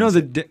guess. he You know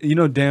wants it. you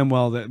know damn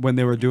well that when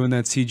they were doing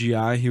that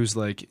CGI, he was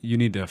like, "You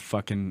need to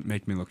fucking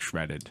make me look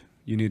shredded.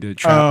 You need to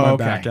trap my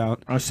back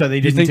out." Oh, so they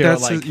You didn't think do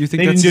that's it like his- you think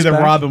they that's didn't do his the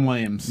back? Robin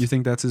Williams. You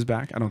think that's his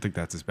back? I don't think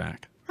that's his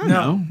back. I don't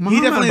know. No, he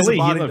Muhammad definitely has a Ali,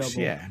 body looks,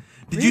 double. Yeah.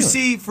 Did you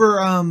see for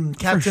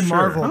Captain sure.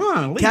 Marvel?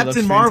 Ah, Lee looks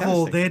Captain Marvel,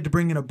 fantastic. they had to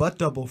bring in a butt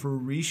double for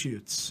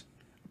reshoots.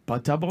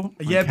 Butt double?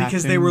 Yeah,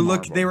 because they were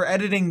they were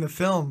editing the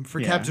film for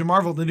Yeah. Captain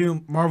Marvel, the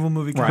new Marvel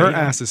movie. Right. Her coming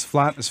out. ass is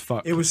flat as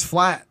fuck. It was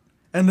flat.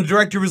 And the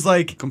director was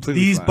like,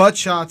 Completely these flat. butt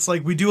shots,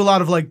 like we do a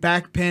lot of like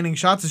back panning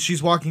shots as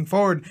she's walking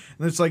forward,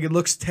 and it's like it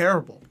looks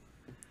terrible.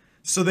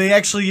 So they're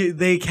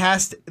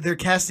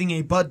casting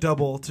a butt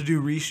double to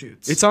do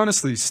reshoots. It's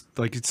honestly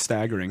like it's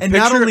staggering. And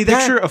not only that,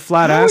 picture a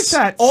flat How ass. is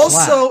that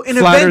also in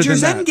flatter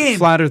Avengers than that. Endgame.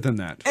 Flatter than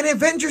that. In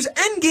Avengers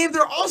Endgame,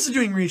 they're also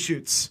doing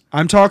reshoots.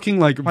 I'm talking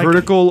like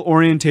vertical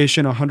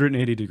orientation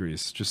 180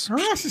 degrees. Just Her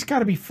ass has got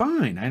to be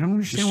fine. I don't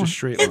understand. just a why-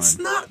 straight line. It's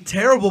not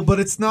terrible, but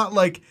it's not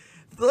like.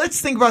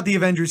 Let's think about the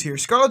Avengers here.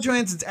 Scarlett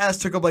Johansson's ass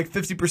took up like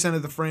 50%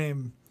 of the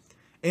frame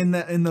in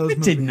those It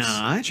movies. did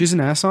not. She's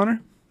an ass on her?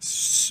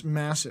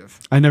 Massive.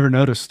 I never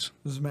noticed.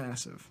 It was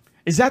massive.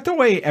 Is that the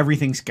way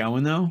everything's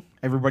going though?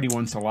 Everybody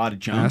wants a lot of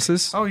junk.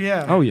 Asses? Oh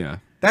yeah. Oh yeah.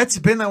 That's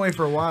been that way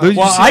for a while. Those-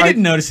 Well, You see, I I-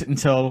 didn't notice it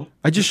until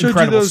I just showed you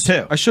Incredibles those.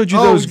 2. I showed you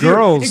Oh, those dude,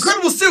 girls.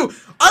 Incredibles 2.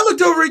 I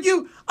looked over at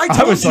you. I I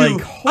told was you.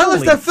 like, I left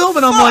holy that film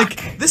and I'm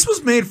fuck. like, this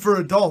was made for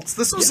adults.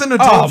 This was an Oh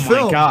adult my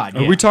film. god!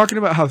 Are yeah. we talking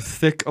about how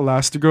thick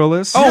Elastigirl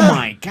is? Oh Yeah.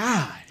 my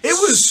god! It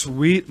was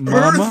Sweet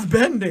mama. earth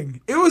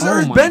bending. It was Oh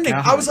earth my bending.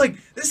 God. I was like,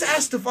 this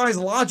ass defies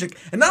logic.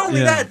 And not only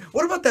Yeah. that,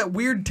 what about that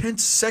weird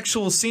tense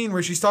sexual scene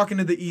where she's talking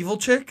to the evil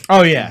chick?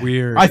 Oh yeah,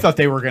 Weird. I thought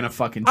they were gonna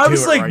fucking. I do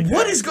was it like, right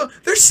what there. is going?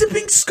 They're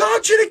sipping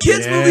scotch in a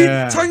kids Yeah.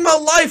 movie, talking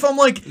about life. I'm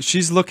like,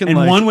 She's looking And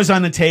like one was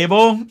on the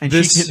table, and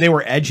This- they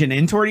were edging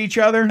in toward each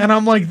other. and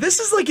I'm like, this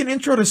is like an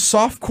intro to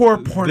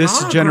softcore pornography.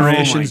 this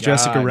generation's Oh my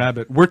Jessica God.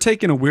 Rabbit. We're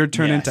taking a weird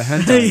turn Yes. into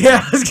hentai.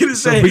 Yeah, I was gonna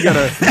So say. we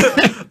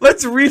gotta.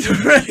 Let's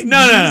redirect.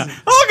 No.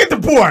 Look at the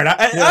board.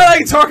 I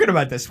like talking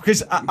about this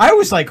because I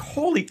was like,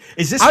 holy,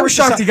 is this? I was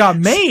versus- shocked it got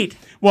made.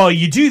 Well,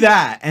 you do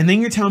that, and then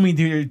you're telling me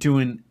you're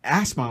doing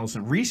ass models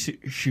and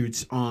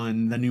reshoots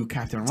on the new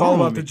Captain Marvel. It's all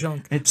about movie. the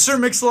junk. It's Sir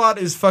Mix-a-Lot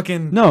is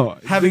fucking No,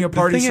 having a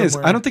party The thing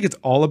somewhere. is, I don't think it's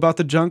all about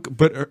the junk.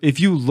 But if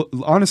you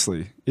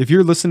honestly, if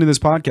you're listening to this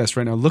podcast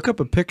right now, look up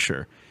a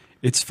picture.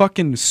 It's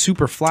fucking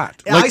super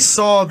flat. I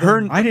saw the-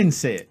 her. I didn't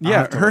see it. I'll Yeah,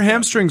 have to her look it up.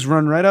 hamstrings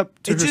run right up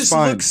to It her just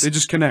spine. looks- They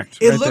just connect.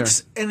 It right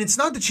looks, and it's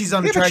not that she's but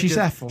unattractive. she's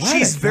athletic. She's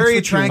That's very what you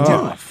attractive.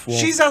 want. Oh, well.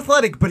 She's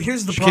athletic, but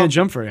here's the there. She problem. can't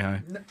jump very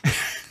high.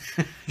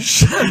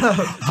 Shut up.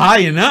 High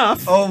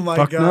enough. Oh my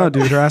Fuck god. no,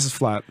 dude. Her ass is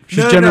flat. She's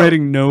No.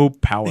 generating no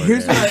power.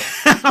 Here's there.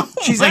 what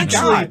she's my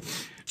actually God.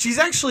 she's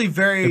actually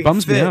very It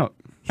bums me fit. out.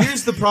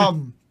 Here's the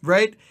problem,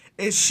 right?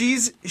 Is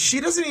she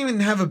doesn't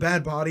even have a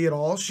bad body at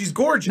all. She's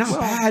gorgeous.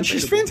 Not bad.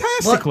 She's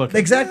fantastic What- looking.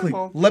 Exactly.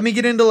 Let me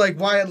get into like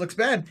why it looks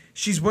bad.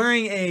 She's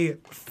wearing a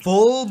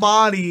full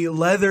body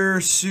leather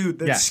suit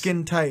that's Yes.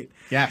 skin tight.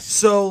 Yes.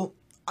 So,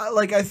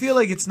 I feel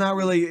like it's not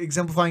really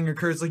exemplifying her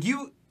curves. Like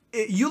you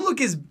look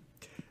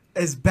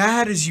as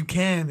bad as you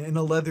can in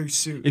a leather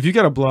suit. If you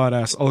got a blowout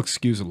ass, I'll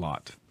excuse a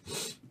lot.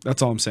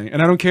 That's all I'm saying.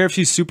 And I don't care if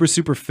she's super,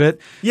 super fit.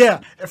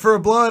 Yeah, for a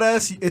blowout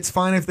ass, it's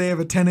fine if they have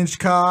a 10-inch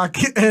cock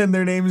and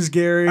their name is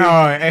Gary.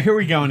 Oh, here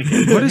we go. What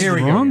is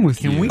wrong with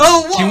Can you? We,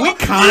 Oh, can we You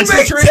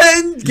concentrate? make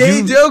 10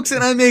 gay jokes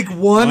and I make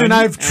one, and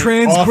I've and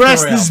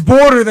transgressed off the this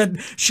border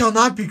that shall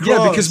not be crossed.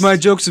 Yeah, because my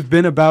jokes have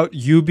been about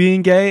you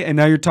being gay, and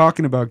now you're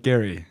talking about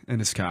Gary and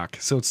his cock.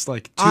 So it's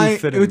like too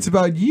fitting. it's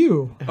about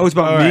you. Oh, it's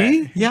about All me?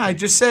 right. Yeah, I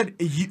just said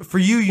We'll for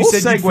you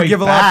said you'd segue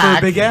forgive a lot for a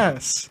back. big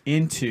ass.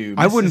 Into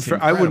I wouldn't. Mrs.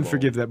 I wouldn't Incredible.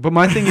 forgive that. But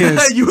my thing is,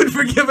 You would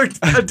forgive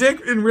a dick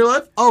in real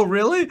life? Oh,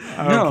 really?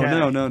 no. Okay.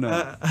 We'll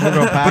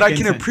go back but I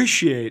can into-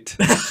 appreciate.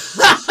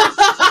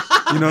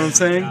 You know what I'm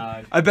saying?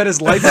 I bet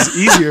his life is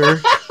easier. You know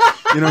what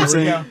I'm There we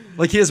saying? go.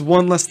 Like he has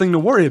one less thing to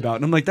worry about,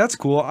 and I'm like, that's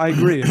cool. I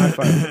agree. High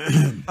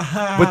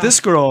five. But this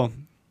girl,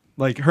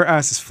 like her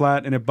ass is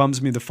flat, and it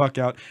bums me the fuck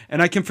out.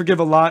 And I can forgive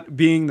a lot,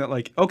 being that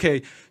like,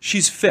 okay,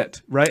 she's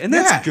fit, right? And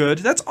that's Yeah. good.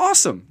 That's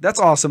awesome. That's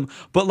awesome.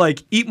 But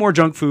like, eat more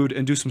junk food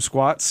and do some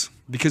squats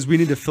because we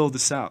need to fill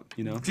this out.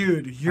 You know,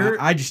 Dude, you're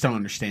I just don't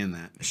understand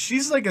that.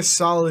 she's like a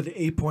solid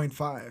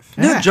 8.5.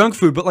 Yeah. not junk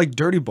food, but like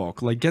dirty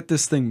bulk. Like get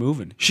this thing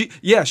moving. She's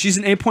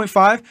an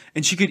 8.5,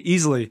 and she could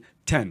easily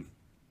 10.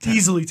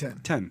 Easily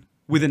 10. 10.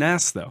 with an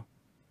ass though.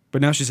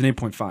 But now she's an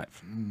 8.5.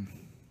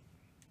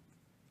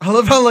 I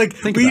love how like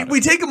Think about we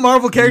it. take a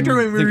Marvel character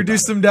and we Think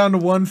reduce about them down to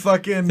one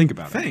fucking Think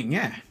about it. thing.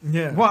 Yeah.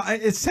 Yeah. Well,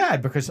 it's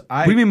sad because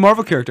What do you mean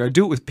Marvel character? I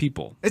do it with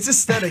people. It's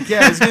aesthetic.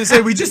 Yeah, I was gonna say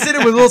we just did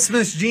it with Will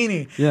Smith's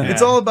genie. Yeah.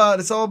 It's all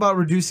about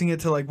reducing it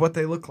to like what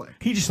they look like.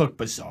 he just looked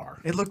bizarre.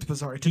 It looked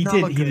bizarre. It He did not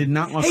did- look he good. did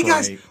not look Hey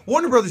guys, right.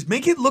 Warner Brothers,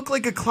 make it look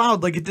like a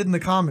cloud like it did in the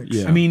comics.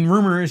 Yeah. I mean,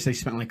 rumor is they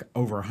spent like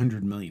over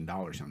 $100 million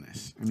on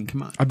this. I mean,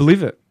 come on. I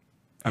believe it.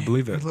 I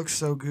believe it. It looks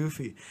so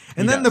goofy.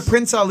 And then the does.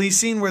 Prince Ali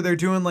scene where they're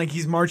doing like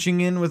he's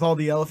marching in with all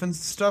the elephants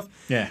and stuff.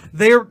 Yeah.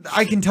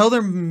 I can tell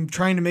they're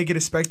trying to make it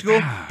a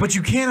spectacle, but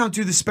you can't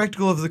outdo the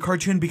spectacle of the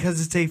cartoon because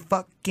it's a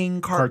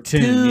fucking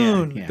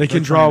cartoon. Yeah. They can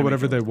They're draw trying to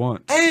whatever make they it-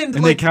 want. And, they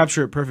like,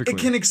 capture it perfectly. It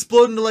can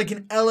explode into like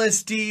an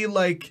LSD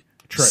like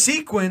Trip.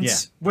 sequence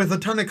Yeah. with a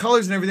ton of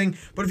colors and everything.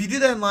 But if you do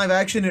that in live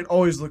action, it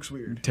always looks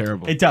weird.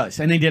 Terrible. It does.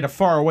 And they did a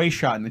far away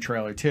shot in the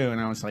trailer too. And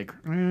I was like,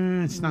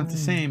 it's not the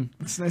same.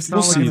 It's not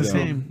We'll see, looking though. the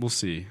same. We'll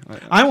see.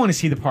 I want to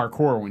see the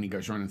parkour when he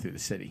goes running through the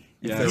city.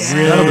 Yes. If Yes.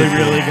 they're That'll really, be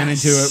really cool. going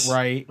to do it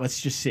right,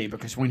 let's just see.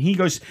 Because when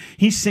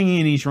he's singing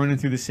and he's running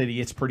through the city,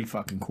 it's pretty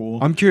fucking cool.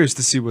 I'm curious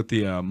to see what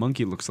the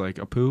monkey looks like.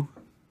 Apu?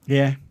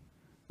 Yeah.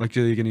 Like,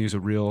 are they going to use a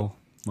real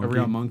monkey? A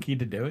real monkey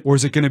to do it. Or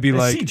is it going to be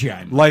like CGI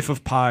monkey. Life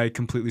of Pi,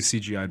 completely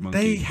CGI'd monkey?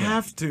 They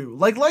have to.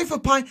 Like Life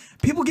of Pi,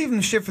 people gave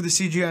him shit for the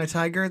CGI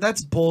tiger.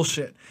 That's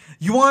bullshit.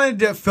 You wanted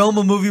to film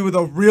a movie with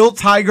a real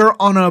tiger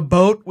on a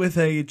boat with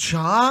a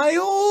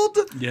child?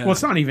 Yeah. Well,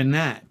 it's not even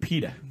that.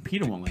 PETA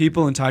won't let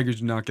People and tigers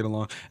do not get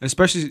along, and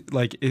especially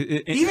like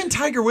Even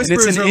Tiger and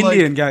Whisperers it's an are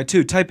Indian like guy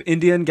too. Type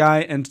Indian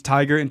guy and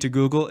tiger into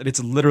Google, and it's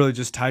literally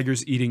just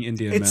tigers eating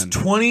Indian it's men.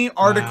 20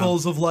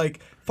 articles of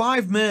like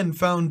 5 men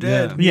found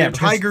dead Yeah. near Yeah, because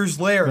tiger's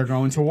lair. They're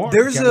going to war.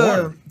 There's Get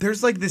water.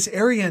 there's like this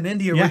area in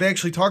India Yeah. where they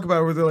actually talk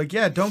about it, where they're like,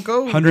 yeah, don't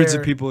go Hundreds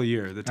there. of people a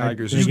year. The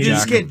tigers You You just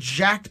just jack 'em. get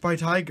jacked by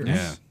tigers.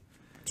 Yeah.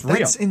 It's real.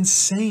 That's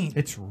insane.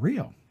 It's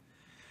real.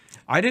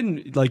 I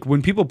didn't like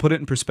when people put it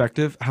in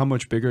perspective how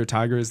much bigger a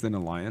tiger is than a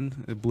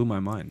lion. It blew my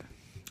mind.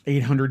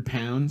 800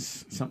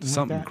 pounds, something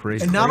like that.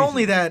 crazy. And not crazy.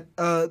 only that,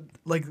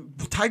 like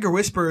Tiger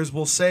Whisperers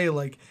will say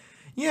like,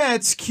 yeah,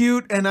 it's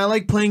cute, and I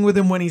like playing with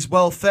him when he's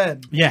well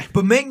fed. Yeah.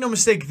 But make no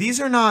mistake,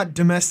 these are not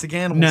domestic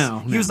animals. No,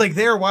 He no. was like,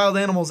 they're wild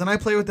animals, and I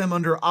play with them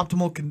under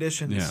optimal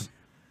conditions. Yeah.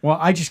 Well,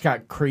 I just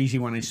got crazy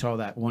when I saw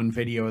that one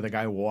video of the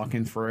guy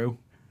walking through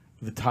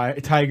the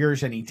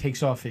tigers, and he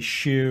takes off his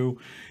shoe,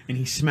 and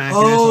he's smacking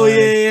Oh, his leg.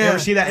 yeah, yeah. You ever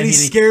see that? And he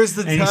scares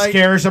the and he tiger.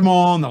 scares them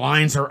all, and the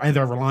lions are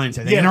they're lions,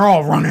 I think, Yeah. and they're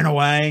all running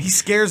away. He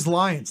scares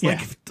lions,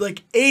 Yeah.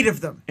 like 8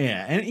 of them.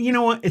 Yeah, and you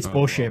know what? It's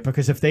bullshit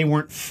because if they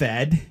weren't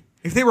fed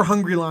If they were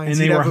hungry lions, and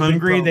they he'd were have a big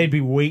hungry, problem. they'd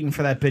be waiting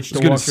for that bitch to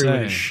gonna walk through with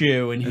say. his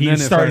shoe, and And he then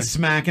if started I-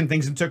 smacking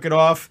things and took it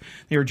off.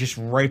 They were just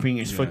ripening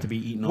his foot to be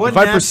eaten. What If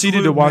I an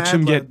proceeded to absolute watch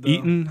him mad get lad, though.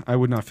 eaten, I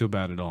would not feel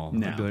bad at all.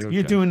 No, I'd be like, you're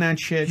okay. doing that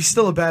shit. He's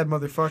still a bad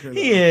motherfucker.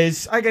 He though.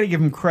 is. I got to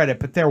give him credit,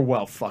 but they're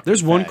well fucking.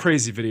 There's one fed.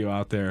 crazy video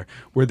out there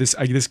where this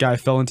guy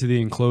fell into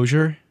the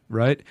enclosure,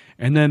 right?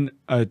 And then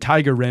a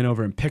tiger ran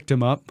over and picked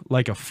him up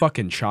like a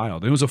fucking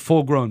child. It was a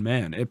full-grown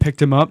man. It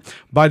picked him up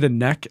by the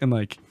neck and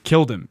like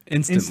killed him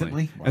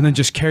instantly. Wow. And then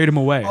just carried him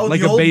away Oh, like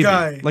the a old baby,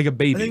 guy. like a I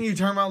think baby. you're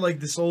talking about like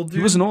this old dude.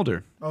 He wasn't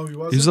older. Oh, he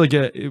wasn't. He was like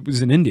it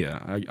was in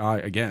India.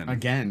 Again.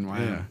 Again, wow.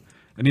 Yeah.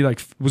 And he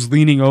like was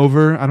leaning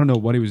over. I don't know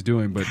what he was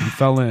doing, but he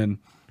fell in.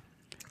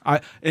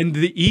 And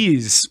the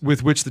ease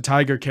with which the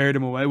tiger carried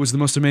him away was the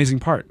most amazing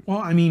part. Well,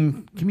 I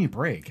mean, give me a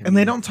break. I And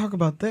they mean, don't talk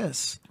about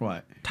this.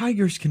 what?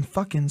 Tigers can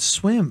fucking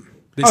swim.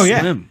 They Oh, yeah.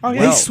 swim. Oh, yeah.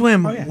 They well.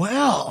 swim Oh, yeah.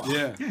 well.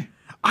 Yeah.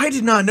 I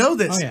did not know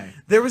this. Oh yeah.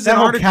 There was that an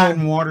whole article. cat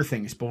and water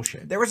thing is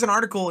bullshit. There was an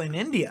article in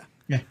India.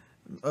 Yeah.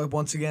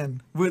 Once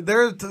again,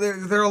 there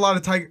are a lot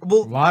of tigers. A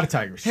Well, lot of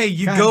tigers. hey,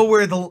 you Go go ahead.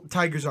 where the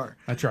tigers are.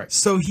 That's right.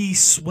 So he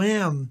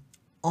swam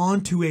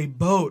onto a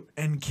boat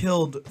and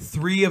killed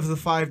 3 of the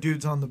 5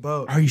 dudes on the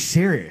boat. Are you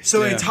serious?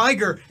 So Yeah.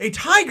 a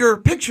tiger,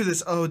 picture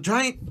this, a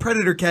giant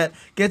predator cat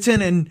gets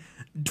in and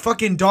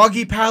fucking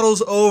doggy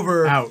paddles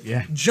over, Out,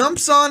 yeah.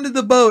 jumps onto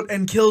the boat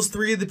and kills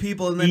 3 of the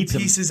people and then Eats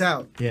 'em. pieces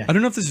out. Yeah. I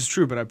don't know if this is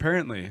true, but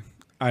apparently,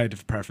 I had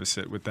to preface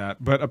it with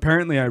that. But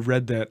apparently, I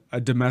read that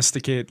a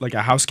domesticate, like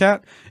a house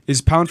cat,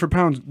 is pound for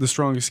pound the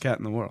strongest cat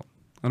in the world.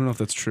 I don't know if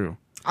that's true.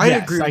 I'd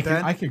Yes, agree with I can,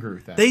 that. I can agree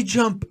with that. They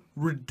jump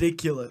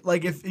ridiculous.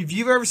 Like if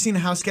you've ever seen a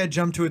house cat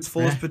jump to its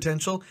fullest Yeah.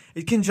 potential,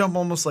 it can jump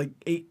almost like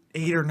 8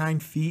 or 9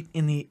 feet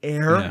in the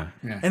air, Yeah.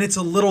 Yeah. and it's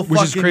a little Which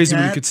fucking is crazy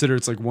when you cat. consider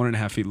it's like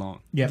 1.5 feet long.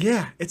 Yep.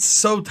 Yeah, it's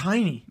so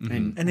tiny,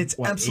 Mm-hmm. and it's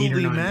what, 8 or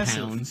absolutely 9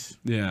 massive. pounds,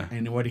 Yeah.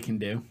 and what it can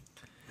do.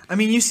 I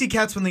mean, you see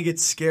cats when they get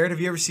scared.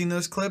 Have you ever seen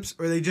those clips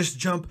where they just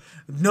jump?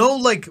 No,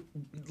 like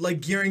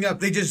gearing up.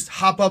 They just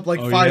hop up like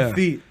Oh, 5 yeah.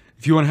 feet.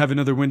 If you want to have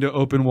another window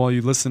open while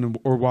you listen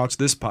or watch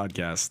this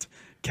podcast,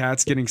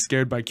 cats getting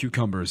scared by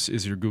cucumbers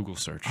is your Google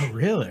search. Oh,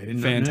 really? I didn't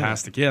know that.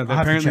 Fantastic. Yeah, I'll have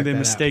to apparently check they that out.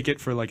 mistake it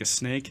for like a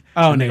snake.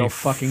 Oh, and they they go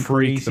fucking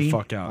freak crazy? the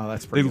fuck out. Oh,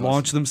 that's They pretty awesome.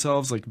 launch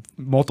themselves like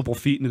multiple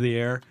feet into the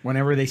air.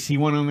 Whenever they see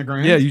one on the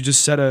ground? Yeah, you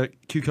just set a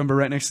cucumber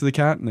right next to the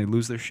cat and they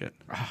lose their shit.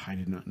 Oh, I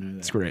did not know that.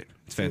 It's great.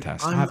 It's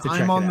fantastic. I'm, have to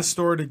check I'm it on the out.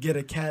 store to get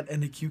a cat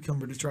and a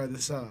cucumber to try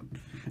this out.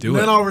 Do and it.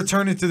 then I'll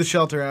return it to the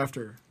shelter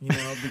after,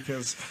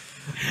 because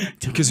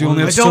Because you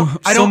only I have don't, so,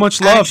 I so don't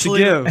much love actually,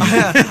 to give.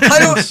 I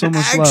don't So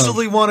much love.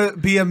 actually want to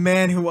be a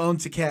man who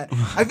owns a cat.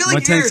 I feel like My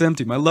tank's you're-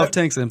 empty. My love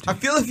tank's empty. I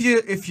feel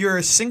if you're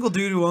a single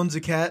dude who owns a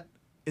cat,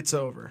 it's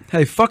over.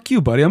 Hey, fuck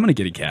you, buddy. I'm gonna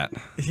get a cat.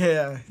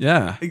 Yeah.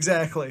 Yeah,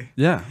 Exactly.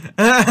 yeah.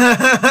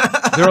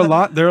 There are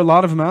a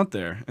lot of them out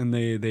there, and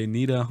they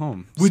need a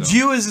home. Would so.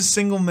 you, as a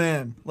single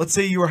man, let's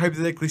say you were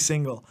hypothetically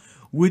single,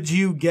 would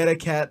you get a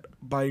cat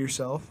by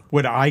yourself?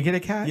 Would I get a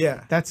cat?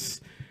 Yeah.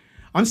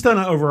 I'm still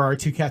not over our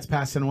 2 cats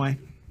passing away.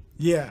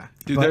 Yeah.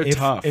 Dude, But they're if,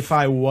 tough. If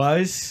I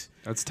was,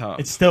 That's tough.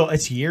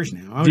 it's years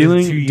now. I was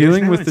Dealing- 2 years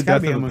dealing now. with It's the gotta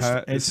death be of a almost-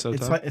 pet is it's, so it's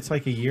tough. like, it's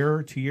like a year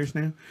or 2 years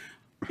now.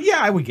 Yeah,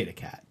 I would get a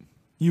cat.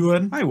 You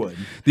would? I would.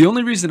 The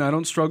only reason I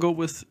don't struggle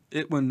with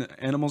it when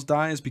animals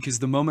die is because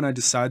the moment I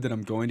decide that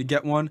I'm going to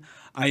get one,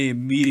 I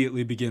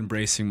immediately begin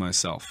bracing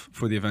myself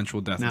for the eventual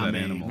death Not of that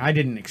me. animal. I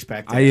didn't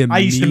expect it. I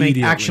used to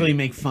immediately- actually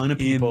make fun of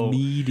people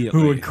Immediately.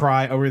 who would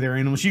cry over their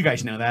animals. You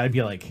guys know that. I'd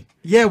be like,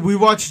 Yeah, we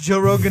watched Joe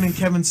Rogan and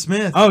Kevin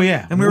Smith. oh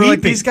yeah, And we were like,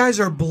 Weeping. these guys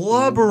are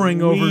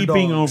blubbering over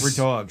weeping dogs. over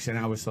dogs, and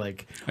I was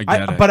like, I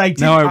get it. But I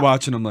did. Now I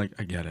watch and I'm like,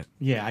 I get it.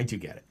 Yeah, I do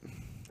get it.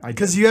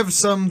 Because you have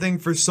something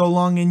for so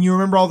long, and you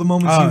remember all the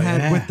moments you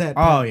had with that.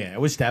 Oh pet. yeah, it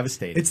was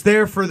devastating. It's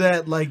there for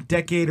that like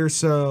decade or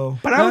so.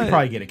 but I would That-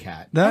 probably get a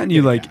cat. I That would and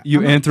you get a like cat. you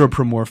I'm not-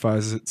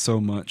 anthropomorphize it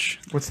so much.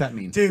 What's that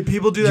mean? Dude,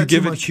 people do that You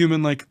give too it much.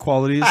 human-like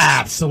qualities.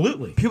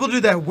 Absolutely. People do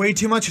that way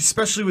too much,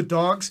 especially with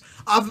dogs.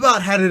 I've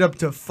about had it up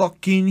to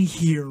fucking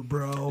here,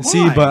 bro. See,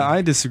 Why? but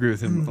I disagree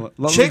with him.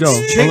 Let Chicks- him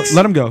go. chicks-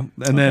 Let him go,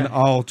 and then Okay.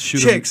 I'll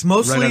shoot Chicks, him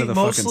mostly right out of the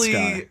fucking mostly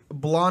sky.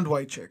 blonde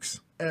white chicks.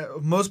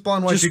 Most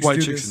blonde white Just chicks white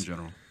do chicks this, in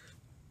general.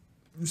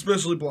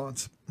 especially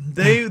blondes.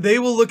 They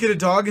will look at a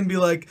dog and be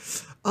like,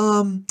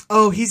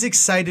 oh, he's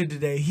excited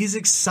today. He's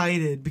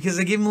excited because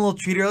I gave him a little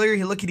treat earlier.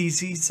 He look at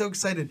he's so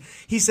excited.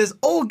 He says,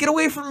 "Oh, get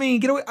away from me.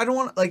 Get away. I don't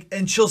want like,"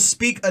 and she'll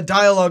speak a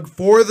dialogue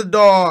for the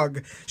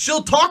dog.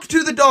 She'll talk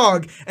to the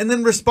dog and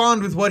then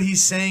respond with what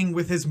he's saying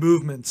with his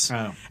movements.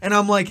 Oh. And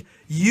I'm like,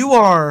 "You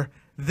are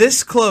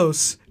this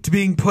close to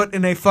being put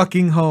in a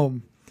fucking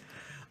home.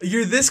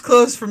 You're this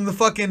close from the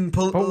fucking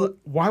But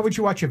why would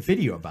you watch a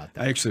video about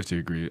that? I actually have to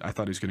agree. I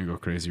thought he was going to go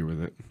crazier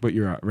with it, but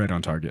you're right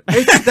on target.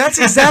 That's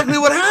exactly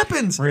what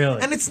happens.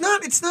 Really? And it's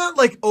not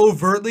like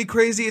overtly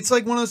crazy. It's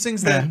like one of those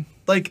things that Yeah.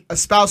 like a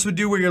spouse would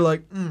do where you're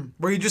like,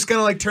 where you just kind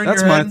of like turn That's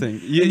your my head. thing.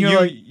 and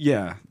you're like,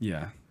 Yeah,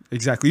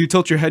 exactly. You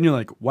tilt your head and you're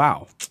like,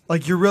 wow.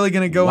 like you're really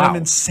gonna go Wow. in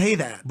and say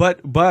that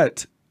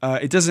But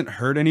it doesn't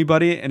hurt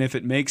anybody, and if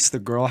it makes the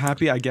girl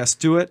happy, I guess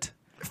do it.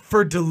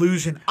 for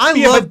delusion. I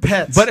Yeah, love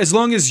pets. But as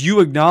long as you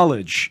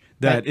acknowledge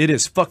that it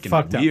is fucking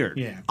Fucked weird. up.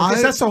 Yeah. Because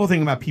I- that's the whole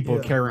thing about people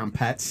who Yeah. carry around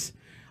pets.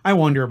 I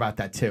wonder about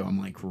that too. I'm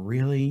like,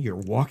 really? You're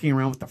walking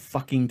around with a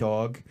fucking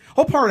dog?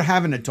 Whole part of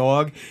having a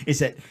dog is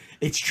that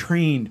it's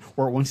trained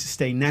or it wants to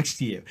stay next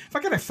to you. If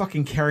I gotta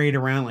fucking carry it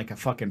around like a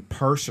fucking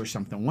purse or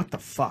something, what the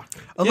fuck?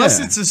 unless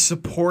Yeah. it's a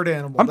support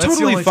animal, I'm That's the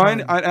totally only fine.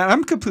 time.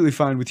 I'm completely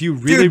fine with you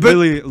really, but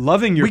really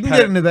loving your we can pet.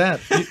 get into that.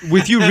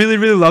 With you really,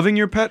 really loving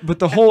your pet, but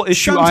the whole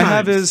issue I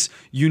have Sometimes. is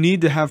you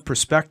need to have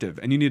perspective,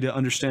 and you need to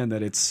understand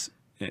that it's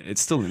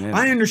still an animal.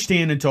 I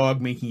understand a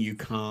dog making you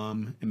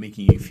calm and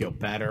making you feel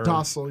better.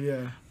 Docile,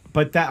 yeah.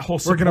 But that whole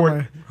Working on support,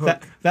 my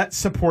that hook. that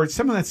support,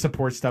 some of that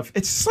support stuff,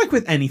 it's just like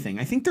with anything.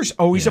 I think there's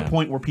always Yeah. a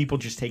point where people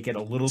just take it a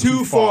little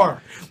Too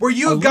far. Where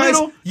you A have guys,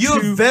 little you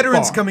have too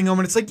veterans far. coming home,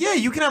 and it's like, yeah,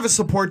 you can have a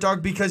support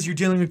dog because you're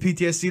dealing with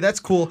PTSD.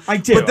 That's cool. I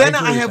do, But then I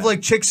agree I with have that.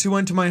 like chicks who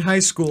went to my high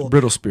school,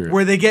 Brittle spirit.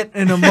 where they get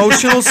an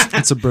emotional.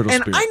 It's a brittle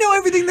and spirit. I know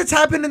everything that's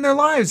happened in their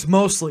lives.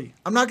 Mostly,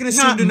 I'm not going to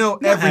assume Not- to know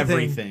not everything.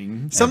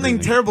 everything. Something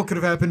Everything. terrible could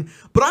have happened,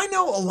 but I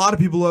know a lot of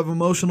people who have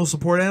emotional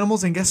support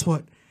animals, and guess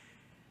what?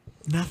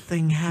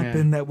 Nothing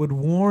happened that would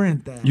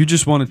warrant that. You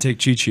just want to take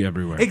Chi-Chi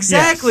everywhere.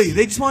 Exactly. Yes.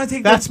 They just want to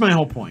take That's my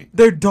whole point.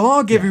 their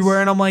dog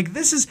everywhere, and I'm like,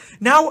 this is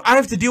now I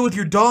have to deal with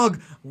your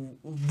dog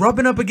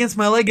rubbing up against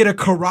my leg at a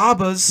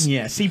Carrabba's.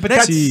 Yeah, see, but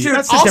That's, that's, dude,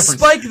 that's the I'll difference.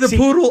 spike the See,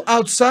 poodle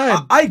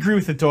outside. I agree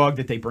with the dog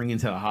that they bring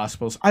into the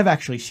hospitals. I've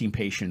actually seen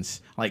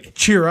patients like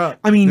Cheer up.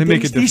 I mean, They make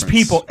a these difference.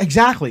 people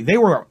exactly. They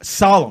were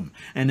solemn,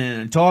 and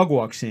then a dog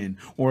walks in,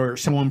 or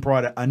someone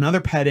brought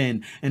another pet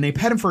in, and they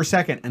pet him for a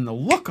second, and the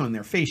look on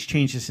their face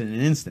changes in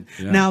an instant.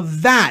 Yeah. Now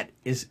that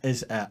is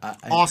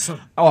Awesome.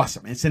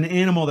 Awesome. It's an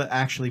animal that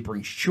actually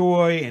brings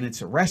joy, and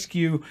it's a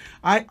rescue.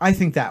 I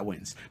think that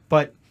wins,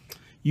 but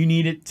you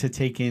need it to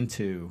take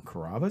into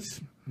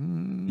Carrabba's.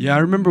 Yeah, I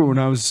remember when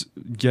I was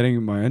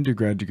getting my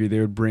undergrad degree, they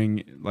would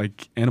bring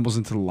like animals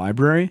into the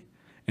library,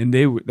 and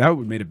that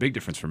would made a big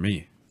difference for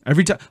me.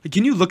 Every time, like,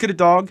 can you look at a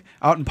dog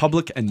out in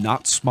public and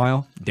not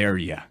smile? Dare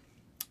ya?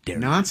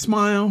 not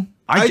smile.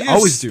 I just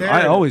always do. stare I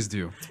at it. always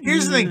do.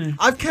 Here's the thing.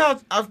 I've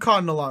caught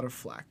a lot of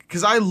flack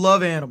because I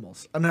love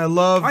animals and I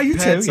love I do too,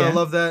 pets. I yeah.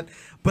 love that.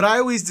 But I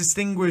always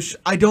distinguish.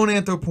 I don't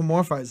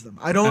anthropomorphize them.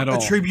 I don't At all.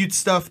 attribute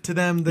stuff to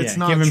them that's Yeah,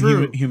 not give them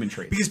true. human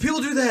traits. Because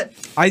people do that.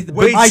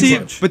 Way too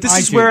much. But this I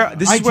is do, where though.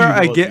 this I is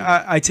where do both.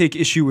 I take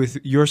issue with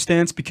your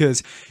stance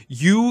because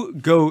you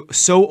go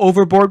so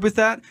overboard with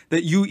that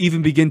you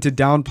even begin to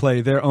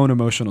downplay their own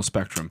emotional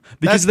spectrum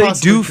because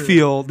That's they do possibly true.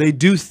 feel, they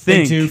do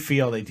think.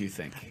 they do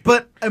think.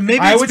 But maybe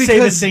I it's would because say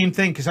the same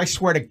thing because I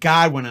swear to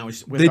God, when I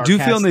was with They our do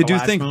cats feel and they the do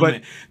last think, but-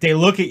 moment, they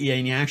look at you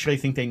and you actually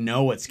think they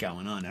know what's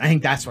going on. And I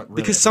think that's what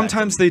really Because affected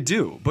sometimes me. they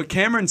do, but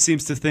Cameron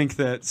seems to think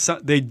that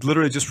they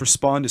literally just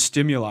respond to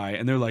stimuli,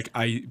 and they're like,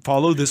 "I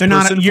follow this They're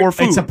person not. for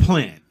food." It's a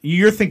plant.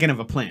 You're thinking of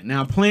a plant.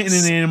 Now, a plant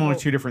and an animal are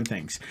two different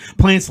things.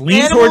 Plants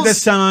lean Animals- toward the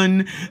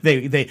sun.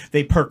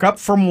 They perk up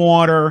from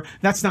water.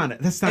 That's not a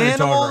dog or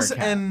animals a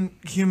cat. and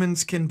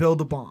humans can build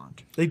a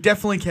bond. They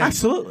definitely can.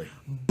 Absolutely.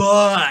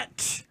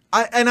 But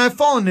I've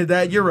fallen into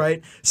that. You're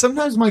right.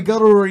 Sometimes my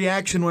guttural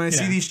reaction when I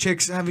see Yeah. these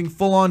chicks having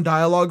full on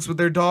dialogues with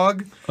their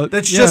dog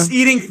that's yeah. just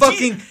eating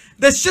fucking.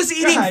 That's just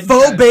eating ahead, faux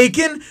go ahead.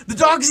 bacon. The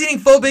dog's eating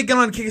faux bacon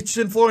on the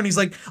kitchen floor, and he's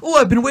like, "Oh,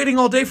 I've been waiting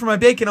all day for my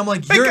bacon." I'm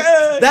like, Bacon!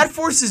 that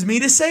forces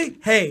me to say,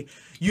 "Hey,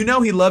 you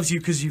know he loves you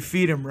because you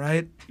feed him,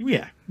 right?"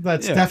 Yeah,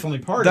 that's Yeah. definitely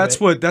part That's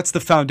of it. that's the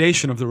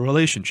foundation of the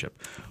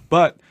relationship.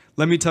 But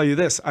let me tell you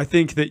this: I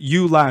think that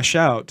you lash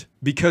out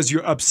because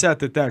you're upset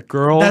that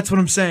girl. That's what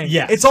I'm saying.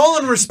 Yeah. It's all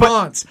in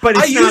response. But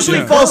it's I usually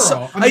not the fall.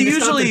 girl. I It's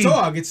usually not the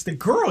dog. It's the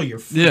girl you're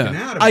freaking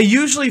Yeah. out about. I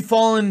usually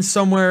fall in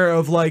somewhere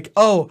of like,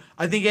 oh,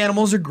 I think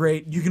animals are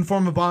great. You can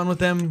form a bond with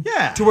them.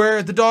 Yeah. To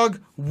where the dog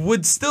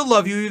would still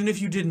love you even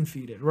if you didn't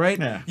feed it, right?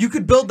 Yeah. You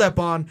could build that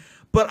bond,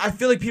 but I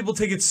feel like people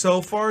take it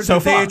so far So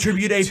that they far.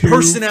 attribute a Too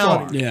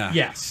personality. far. Yeah.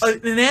 Yes.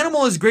 An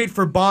animal is great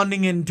for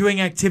bonding and doing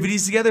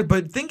activities together,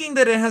 but thinking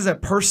that it has a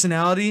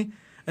personality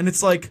and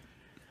it's like,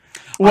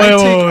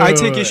 I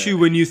take issue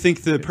when you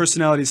think the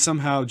personality is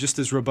somehow just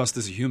as robust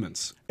as a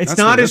human's. It's That's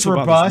not what- as that's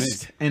what bothers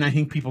robust, me. and I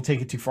think people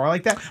take it too far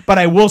like that. But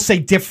I will say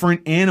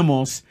different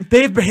animals.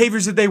 they have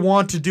behaviors that they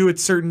want to do at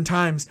certain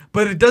times,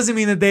 but it doesn't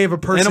mean that they have a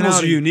personality.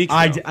 Animals are unique.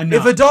 though.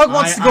 If a dog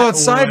wants to go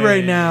outside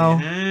right now,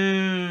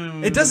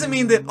 It doesn't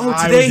mean that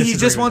today he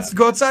just wants to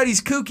go outside. He's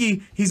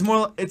kooky. He's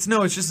more. It's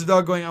just a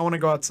dog going. I want to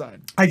go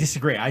outside. I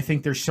disagree. I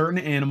think there's certain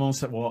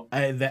animals that will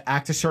that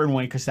act a certain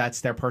way because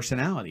that's their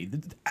personality.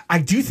 I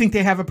do think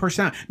they have a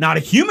personality, not a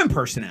human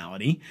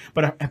personality,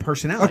 but a A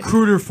personality.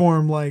 cruder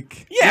form,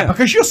 like Yeah,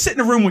 because you'll sit in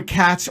a room with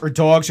cats or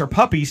dogs or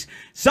puppies.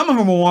 Some of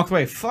them will walk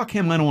away. Fuck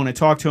him. I don't want to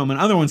talk to him. And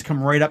other ones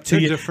come right up to They're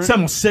you. different.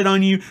 Some will sit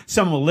on you.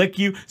 Some will lick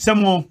you.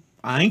 Some will.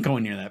 I ain't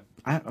going near that.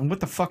 What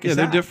the fuck is Yeah,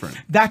 that? they're different.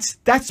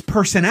 That's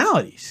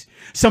personalities.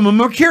 Some of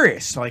them are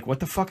curious. Like, what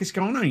the fuck is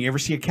going on? You ever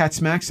see a cat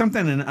smack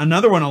something and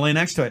another one will lay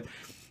next to it?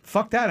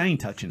 Fuck that. I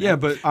ain't touching that. Yeah,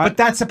 but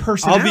that's a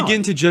personality. I'll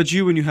begin to judge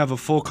you when you have a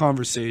full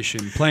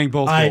conversation playing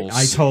both I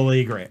roles.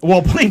 totally agree.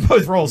 Well, playing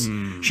both roles,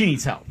 she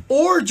needs help.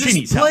 or needs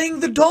just help. playing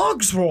the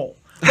dog's role.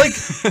 Like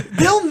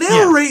they'll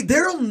narrate.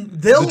 They'll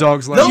The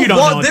dog's life. they'll You don't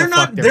know what they're the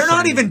not. fuck they're They're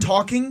not saying. even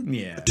talking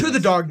Yeah. to the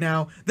dog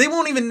now. They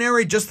won't even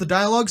narrate just the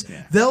dialogues.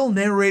 Yeah. They'll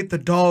narrate the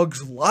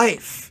dog's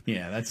life.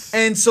 Yeah, that's.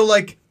 And so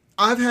like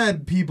I've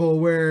had people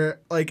where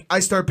like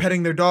I start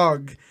petting their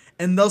dog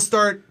and they'll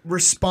start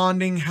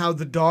responding how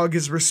the dog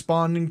is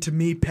responding to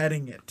me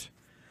petting it.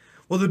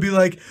 Well, they'll be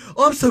like,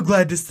 "Oh, I'm so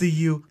glad to see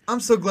you. I'm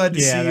so glad to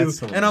Yeah, see you."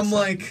 that's a little And I'm messed up.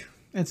 like,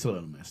 It's a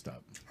little messed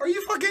up. "Are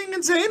you fucking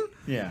insane?"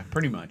 Yeah,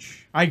 pretty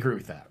much. I agree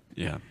with that.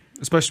 Yeah,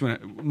 especially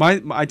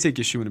when I take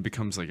issue when it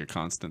becomes like a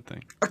constant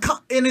thing.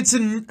 And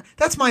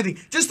that's my thing.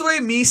 Just the way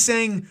me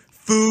saying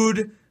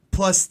food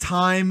plus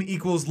time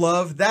equals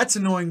love, that's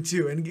annoying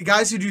too. And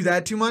guys who do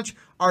that too much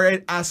are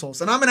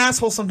assholes. And I'm an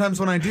asshole sometimes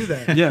when I do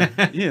that. Yeah,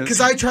 yeah.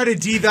 Because I try to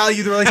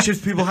devalue the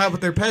relationships people have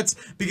with their pets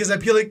because I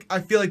feel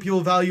like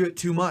people value it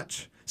too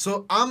much.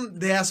 So I'm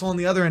the asshole on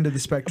the other end of the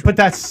spectrum. But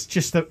that's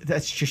just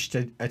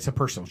it's a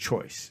personal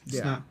choice. It's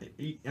Yeah. not.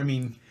 I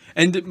mean,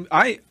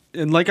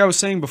 And like I was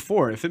saying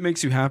before, if it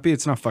makes you happy,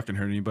 it's not fucking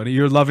hurting anybody.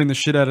 You're loving the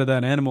shit out of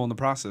that animal in the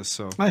process.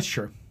 So that's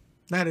true.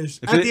 that is,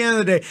 If at it- the end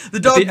of the day, the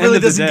dog the end really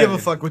of the doesn't day, give a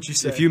fuck what you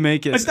say. if you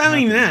make it, It's not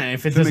even happy, that.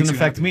 If it makes doesn't you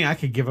affect happy. me, I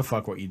could give a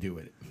fuck what you do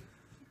with it.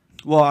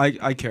 Well,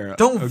 I care.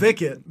 Don't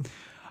Vic it.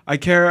 I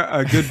care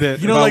a good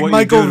bit. You know, about like what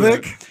Michael you do to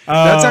it. Vick?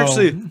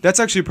 That's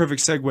actually a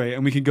perfect segue,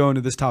 and we can go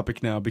into this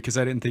topic now because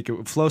I didn't think it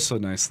would flow so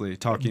nicely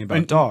talking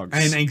about dogs.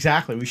 And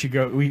exactly, we should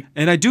go.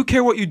 And I do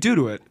care what you do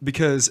to it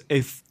because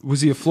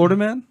was he a Florida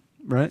man,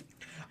 right?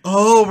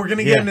 Oh, we're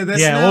gonna get into this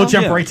yeah, now? we'll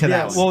jump Yeah. right to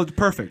that. Yes. one. Well,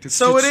 perfect. It's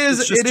So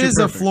just- it is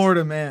a perfect.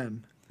 Florida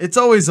man. It's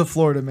always a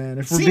Florida man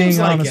if we're Seems being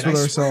like honest it, with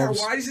I swear. ourselves.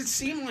 Why does it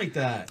seem like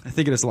that? I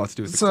think it has a lot to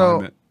do with the So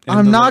climate. and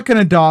I'm the- not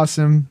gonna doss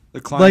him. The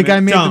climate. Like I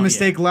made the Don't,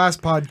 mistake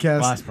last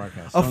podcast. Last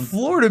podcast. A Don't-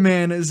 Florida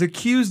man is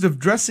accused of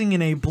dressing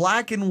in a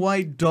black and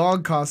white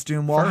dog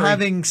costume while Furry.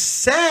 having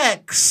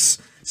sex.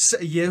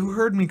 Yeah, who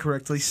heard me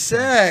correctly?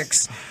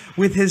 Sex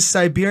with his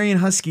Siberian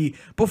Husky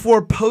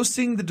before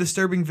posting the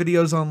disturbing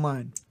videos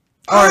online.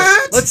 All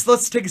right, What?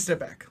 let's take a step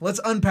back. Let's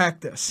unpack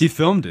this. He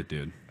filmed it,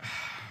 dude.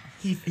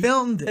 He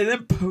filmed it. And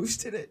then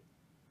posted it.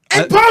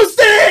 And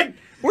posted it.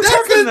 We're That's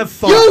talking the- the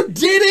thought. You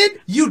did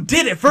it. You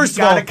did it. First of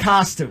got all, a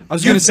costume. I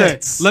was You gonna say,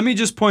 bits. let me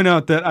just point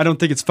out that I don't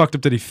think it's fucked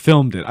up that he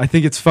filmed it. I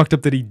think it's fucked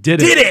up that he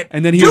did it.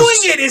 And then he doing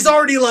was, it is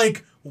already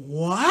like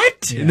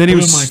what? And then he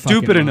Blew was my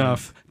stupid fucking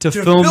enough to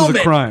film the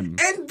it. crime.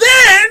 And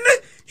then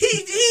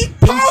he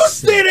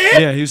posted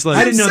it. Yeah, he was like,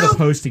 I didn't know the himself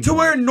posting to part.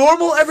 where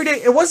normal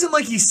everyday. It wasn't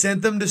like he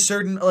sent them to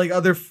certain like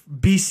other I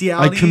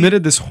bestiality.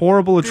 committed this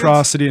horrible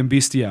atrocity and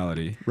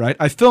bestiality, right?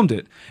 I filmed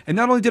it. And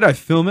not only did I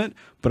film it,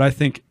 but I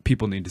think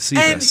people need to see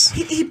and this.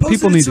 he posted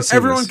People it need so to see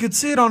everyone this. could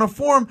see it on a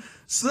forum.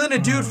 So then a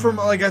dude from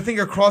like I think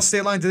across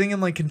state lines, I think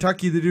in like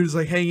Kentucky, the dude was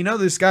like, "Hey, you know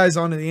this guy's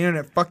on the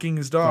internet fucking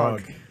his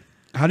dog."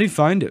 How do you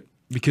find it?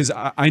 Because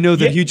I know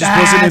that you just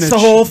That's wasn't in the a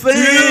whole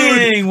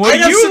thing. What I'd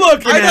are have you some-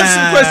 looking I'd at? have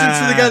some questions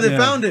for the guy that Yeah.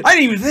 found it. I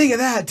didn't even think of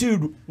that,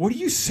 dude. What are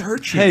you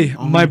searching? Hey,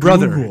 on my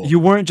brother, Google? you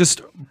weren't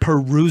just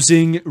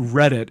perusing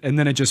Reddit and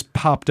then it just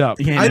popped up.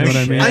 Yeah, You I know think,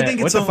 what I mean? I think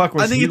What it's the fuck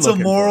was I think he it's a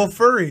looking moral for?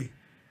 furry.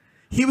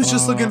 He was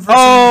just looking for.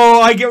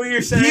 Oh, I get what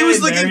you're saying. He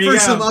was There looking you for go.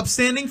 some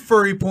upstanding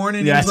furry porn,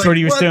 and Yeah, he was that's like, what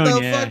he was doing,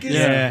 the yeah. fuck is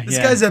Yeah, this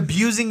yeah. guy's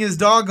abusing his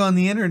dog on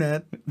the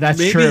internet." That's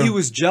Maybe true. he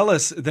was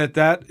jealous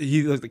that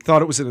he like,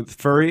 thought it was a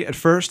furry at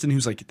first, and he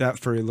was like, "That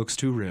furry looks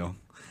too real."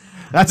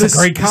 That's This- a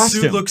great the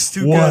suit costume. looks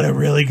too what good. a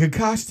really good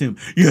costume.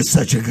 You're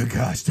such a good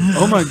costume.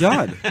 Oh my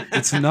god,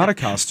 it's not a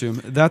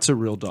costume. That's a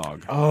real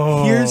dog.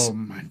 Oh Here's-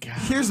 my god.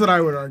 Here's what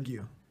I would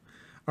argue.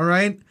 All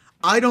right,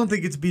 I don't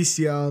think it's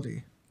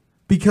bestiality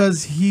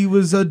because he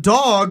was a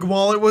dog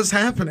while it was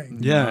happening.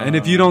 Yeah, and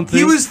if you don't think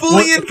He was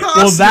fully in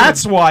costume. Well,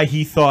 that's why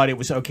he thought it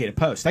was okay to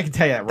post. I can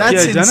tell you that right.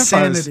 That's he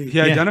identifies, insanity. he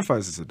Yeah.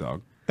 identifies as a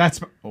dog. That's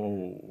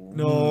oh.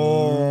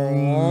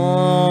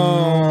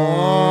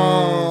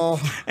 No.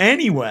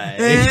 Anyway.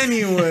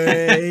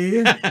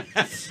 Anyway,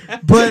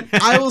 but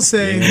I will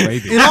say, Yeah,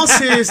 baby. in all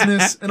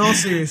seriousness,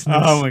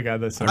 Oh my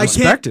god, that's so I funny.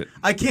 Respect can't, it.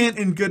 I can't,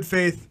 in good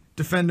faith,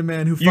 defend a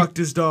man who fucked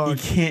his You dog.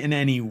 can't in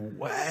any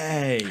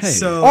way. Hey.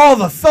 So All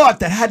the thought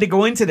that had to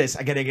go into this.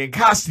 I gotta get a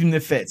costume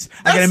that fits.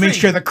 I That's gotta the make thing.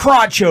 sure the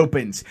crotch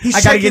opens. He's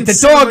I gotta get the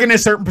checking dog similar- in a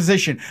certain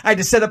position. I had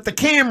to set up the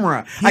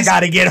camera. I He's-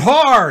 gotta get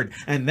hard,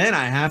 and then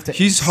I have to.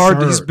 He's hard.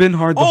 He's insert. been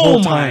hard the Oh whole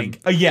my-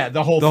 time. yeah,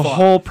 the whole The thought.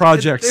 whole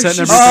project, There's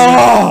setting just-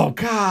 everything. Oh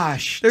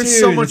gosh, There's dude,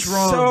 so much it's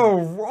wrong. So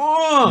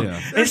wrong. Yeah.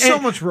 There's so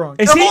much wrong.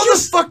 Is Of he all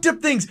just the fucked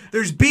up things,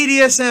 there's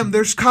BDSM,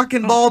 there's cock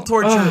and ball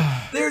torture,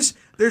 there's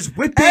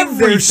whipping, Everything.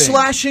 there's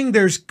slashing,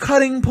 there's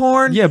cutting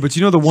porn. Yeah, but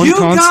you know the one you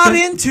constant. got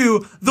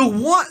into the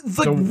one,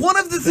 one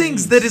of the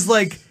things that is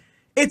like,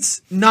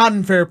 it's not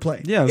in fair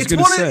play. Yeah, I was it's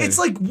gonna one say. it's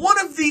like one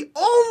of the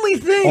only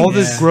things. all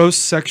this Yeah. gross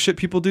sex shit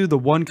people do. The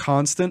one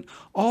constant.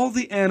 All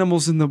the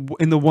animals in the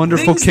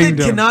wonderful Things that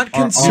kingdom cannot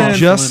are consent.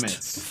 just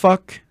Limits.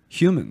 fuck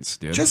humans,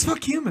 dude. just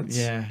fuck humans.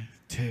 Yeah,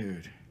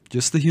 dude.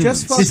 Just the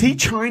humans. Just fuck- Is he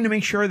trying to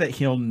make sure that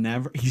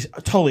he's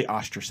totally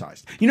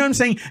ostracized? You know what I'm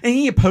saying? And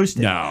he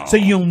posted. No. So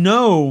you'll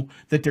know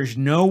that there's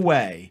no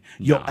way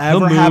you'll No.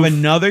 ever He'll have move.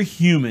 another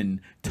human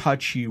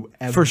touch you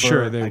ever For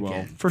sure they will.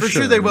 again. For, For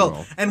sure they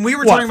will. And we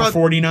were What, talking for about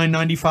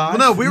 $49.95?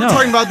 no, we were No.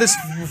 talking about this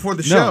before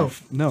the show.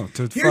 No,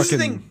 to Here's the fucking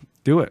thing.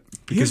 do it.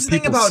 Because Here's the thing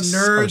people about are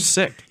nerds.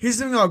 sick. Here's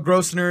the thing about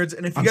gross nerds,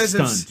 and if you I'm guys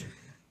have, stunned.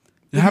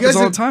 It happens guys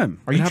all have- the time.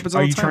 Are It you, happens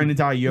are all you the time. trying to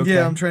die? You okay?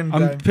 yeah, I'm trying to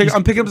die.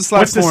 I'm picking up the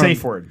Slack What's the forum.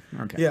 safe word?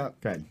 Okay. Yeah.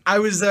 Go ahead. I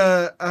was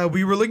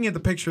we were looking at the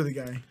picture of the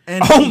guy,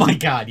 and Oh my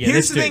god! Yeah.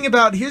 here's this the thing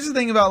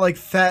dude. about like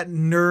fat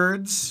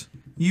nerds.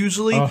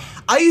 Usually, Ugh.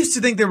 I used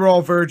to think they were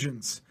all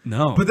virgins.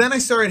 No. But then I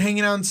started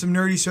hanging out in some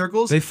nerdy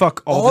circles. They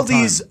fuck all the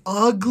time. these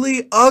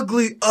ugly,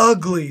 ugly,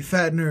 ugly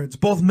fat nerds,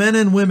 both men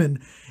and women.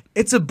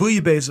 It's a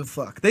bouillabaisse of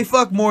fuck. They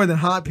fuck more than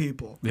hot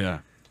people. Yeah.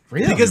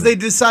 Really? Because they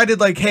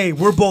decided like, hey,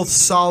 we're both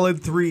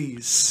solid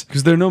threes.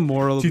 Because there are no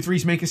moral 2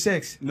 3s make a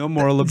 6. no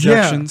moral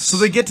objections. Yeah. So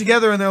they get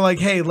together and they're like,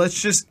 hey,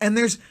 let's just and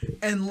Yeah,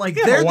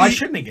 they're but why the-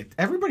 shouldn't they get?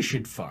 Everybody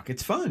should fuck.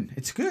 It's fun.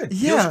 It's good.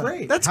 Yeah, Feels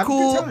great. that's Have a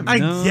cool. good time. I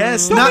No.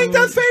 guess Don't not. make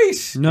that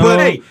face. No. But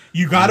hey,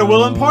 you got a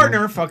willing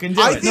partner. Fucking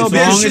do I it. think As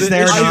there long should- as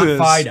they're the not issue is-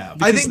 Fido. I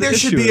Because think the there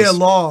should issue be a is-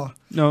 law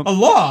no. A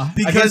law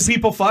Because- against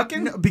people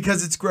fucking.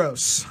 because it's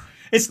gross.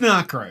 It's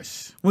not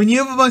gross, When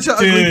you have a bunch of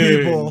ugly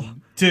dude. people,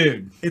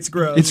 Dude, it's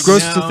gross. It's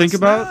gross No, to think it's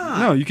about. not.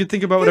 No, you can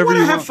think about they whatever want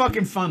you to have want.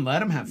 fucking fun. Let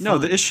them have fun. No,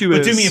 the issue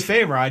but do is- me a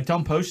favor. I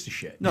don't post the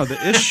shit. No, the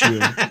issue.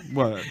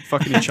 What?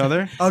 Fucking each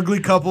other?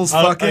 Ugly couples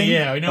fucking.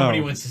 yeah, nobody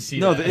Oh. wants to see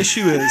No, that. the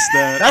issue is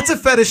that That's a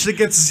fetish that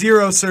gets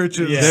 0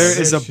 searches. Yeah. there is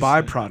a it's just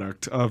like-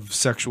 byproduct of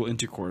sexual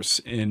intercourse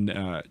in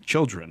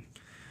children.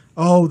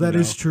 Oh, that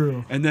is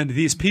true. And then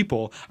these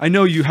people, I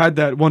know you had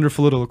that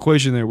wonderful little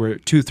equation there where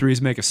 2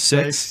 3s make a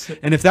 6.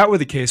 And if that were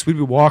the case, we'd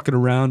be walking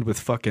around with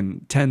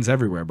fucking 10s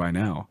everywhere by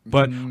now.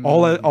 But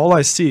all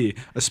I see,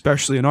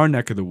 especially in our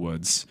neck of the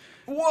woods,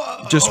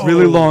 just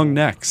really long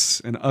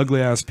necks and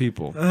ugly ass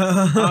people.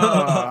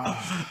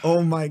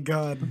 Oh my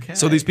god. Okay.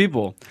 So these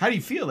people, How do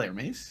you feel there,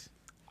 Mace?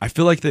 I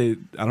feel like I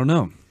don't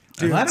know.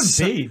 Dude, Let them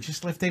so- be.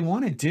 Just if they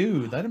want to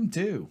do, let them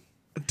do.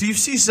 Do you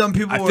see some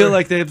people? I feel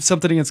like they have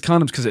something against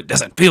condoms because it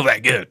doesn't feel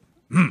that good.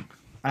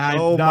 I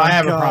my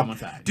have a God. problem with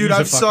that. Dude, He's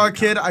I saw a fucking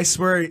kid. I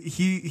swear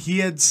he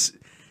had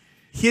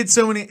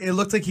so many. It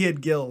looked like he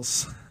had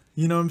gills.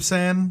 You know what I'm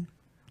saying?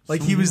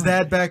 Like he was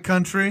that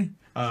backcountry.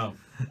 Oh.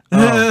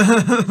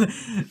 I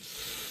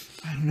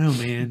don't know,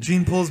 man.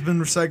 Gene pool's been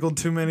recycled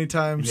too many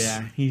times.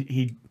 Yeah,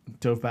 he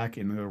dove back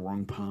into the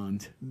wrong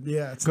pond.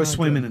 Yeah. It's Go not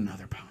swim good. in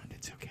another pond.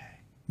 It's okay.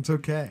 It's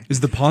okay. Is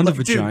the pond a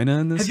Dude, vagina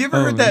in this? Have you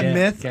ever heard that yeah,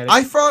 myth? get it.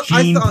 I thought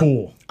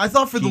Pool. I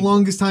thought for the Gene-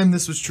 longest time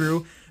this was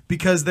true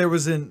because there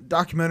was a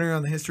documentary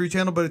on the History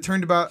Channel, but it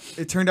turned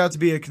out to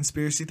be a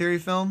conspiracy theory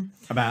film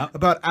About?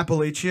 about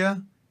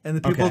Appalachia and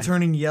the people Okay.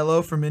 turning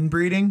yellow from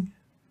inbreeding.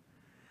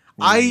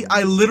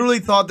 I literally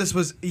thought this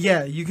was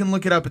you can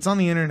look it up. It's on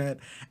the internet,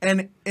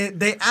 and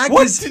they act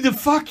What as the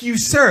fuck you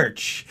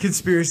search?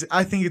 conspiracy.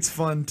 I think it's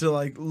fun to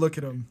like look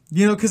at them,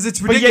 because it's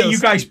But ridiculous. yet you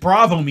guys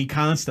bravo me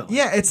constantly.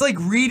 Yeah, it's like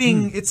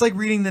reading. It's like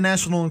reading the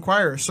National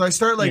Enquirer. So I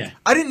start like Yeah.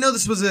 I didn't know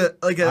this was a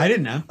I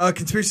didn't know. a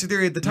conspiracy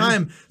theory at the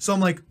time. So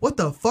I'm like, what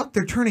the fuck?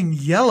 They're turning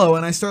yellow,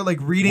 and I start like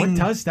reading. What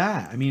does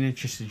that? I mean, it's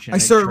just a genetic I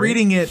started trait.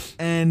 reading it,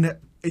 and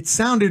it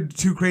sounded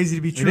too crazy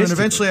to be true. is And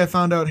too eventually, I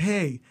found out,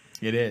 hey,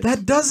 It is.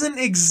 that doesn't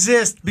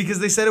exist because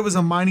they said it was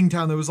a mining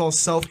town that was all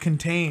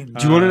self-contained.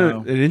 Do you want Oh.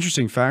 an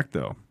interesting fact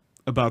though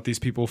about these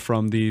people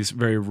from these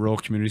very rural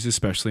communities,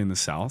 especially in the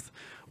South?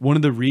 One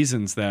of the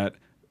reasons that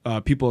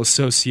people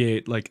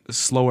associate like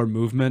slower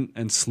movement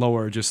and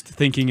slower just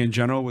thinking in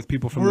general with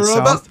people from We're the South.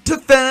 about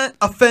to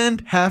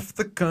offend half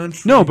the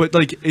country. No, but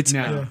like it's No.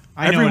 Yeah.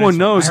 I know everyone it is.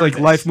 knows I heard like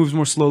this. life moves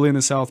more slowly in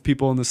the South.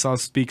 People in the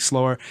South speak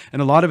slower,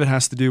 and a lot of it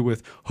has to do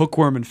with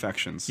hookworm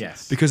infections.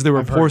 Yes. because there were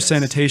I've heard poor this.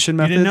 sanitation You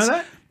methods. didn't know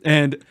that?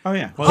 And Oh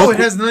yeah. Oh, it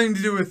has nothing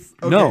to do with.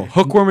 Okay. no,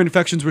 hookworm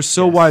infections were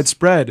so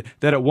widespread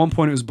that at one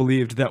point it was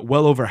believed that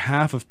well over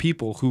half of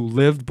people who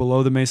lived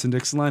below the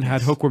Mason-Dixon line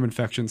had hookworm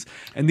infections.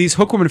 And these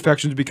hookworm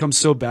infections become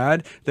so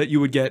bad that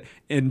you would get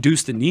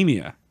induced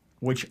anemia,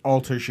 Which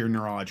alters your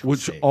neurological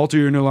which state. alter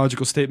your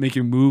neurological state, make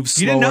you move You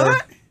slower. didn't know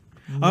that?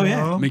 Oh yeah.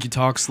 No. Make you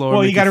talk slower.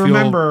 Well, make you got to feel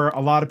remember, a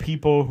lot of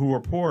people who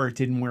were poor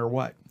didn't wear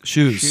what?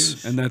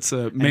 shoes, and that's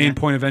a main that-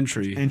 point of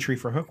entry. Entry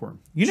for hookworm.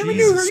 You never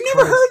Jesus knew. You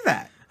never Christ. heard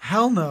that.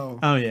 Hell no.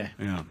 Oh yeah.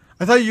 yeah.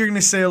 I thought you were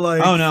gonna say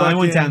like. Oh no, I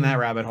went fucking- down that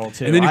rabbit hole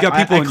too. And then you got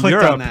people I in clicked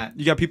Europe. on that.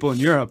 You got people in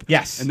Europe.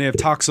 Yes. And they have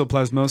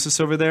toxoplasmosis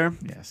over there.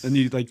 Yes. And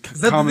you like Is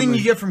that the thing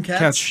you get from cats?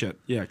 Cat shit.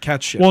 Yeah,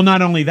 cat shit. Well,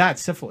 not only that,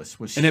 syphilis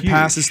was and it huge.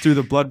 passes through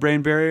the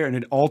blood-brain barrier and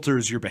it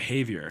alters your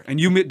behavior, and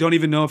you don't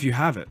even know if you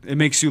have it. It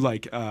makes you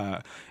like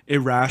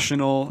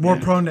irrational, More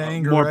and, prone to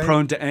anger, more right?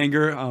 prone to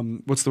anger.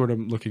 What's the word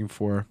I'm looking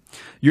for?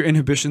 Your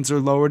inhibitions are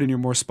lowered, and you're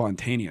more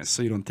spontaneous,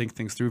 so you don't think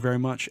things through very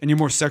much, and you're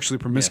more sexually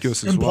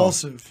promiscuous as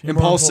Impulsive. well. You're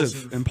more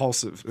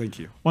Impulsive. Thank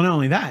you. Well, not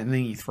only that, and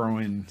then you throw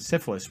in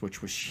syphilis,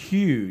 which was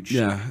huge.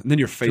 Yeah, and then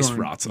your face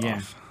during- rots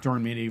off.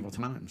 during medieval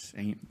times,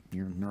 and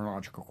your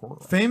neurological core.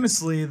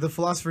 Famously, the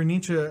philosopher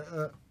Nietzsche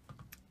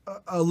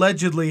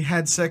allegedly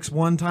had sex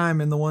one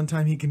time, and the one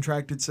time he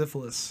contracted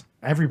syphilis.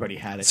 Everybody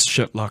had It's it.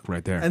 shit luck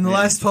right there. And the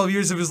last 12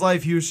 years of his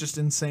life, he was just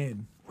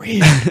insane.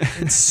 Really?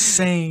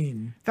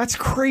 Insane. That's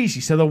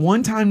crazy. So the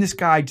one time this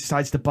guy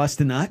decides to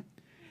bust a nut,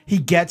 he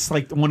gets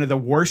like one of the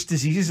worst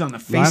diseases on the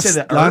face of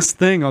the earth. Last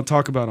thing I'll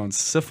talk about on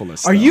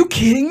syphilis. Are though. you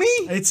kidding me?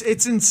 It's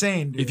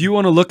insane. Dude. If you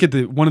want to look at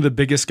one of the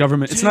biggest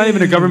government, it's not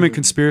even a government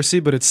conspiracy,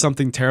 but it's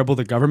something terrible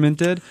the government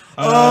did.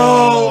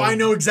 I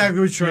know exactly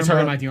what you're You're talking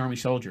talking about. about the army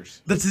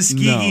soldiers. The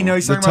Tuskegee. No,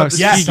 he's the talking about the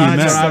Yes, Tuskegee Tuskegee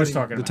that's men. what I was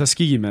study. talking The about.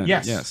 Tuskegee men.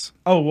 Yes. Yes.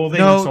 Oh well, they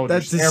weren't No,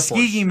 that soldiers. Air Force.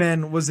 Tuskegee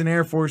men was an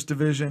Air Force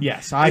division.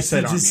 Yes, I It's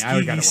said the Army. I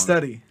Tuskegee got it wrong.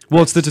 study.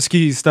 Well, it's the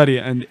Tuskegee study,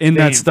 and in They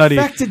that study,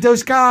 infected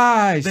those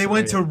guys. They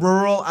went to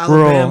rural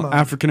rural Alabama.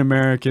 African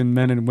American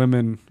men and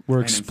women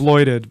were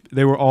exploited.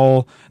 They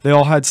all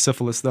had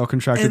syphilis. They all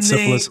contracted and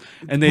syphilis,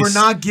 and were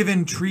not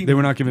given treatment. they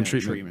were not given Yeah,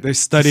 treatment. They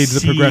studied the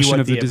See progression what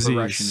of the progression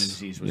of disease.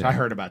 disease was. Yeah. I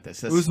heard about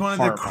this. It was one of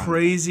the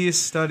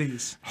craziest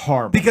studies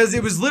horrible because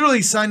it was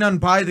literally signed on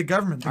by the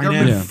government. The I know.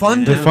 government Yeah,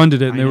 funded. they it.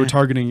 funded it, and I they were know.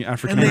 targeting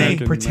African And they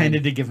American.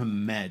 pretended to give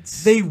him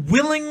meds. They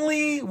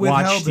willingly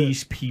withheld Watch it.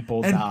 these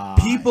people and die.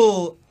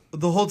 people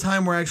the whole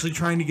time were actually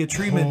trying to get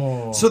treatment.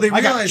 Oh. So they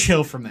I got realized.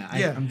 chill from that.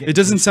 Yeah. I'm getting It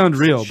doesn't sound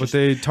real, It's but just-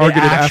 they it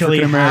targeted actually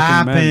African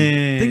American men.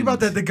 happened. Think about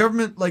that. The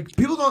government, like,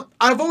 people don't.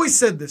 I've always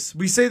said this.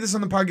 We say this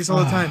on the podcast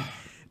all the time.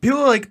 People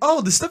are like,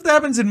 "Oh, the stuff that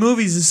happens in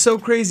movies is so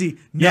crazy."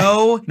 Yeah.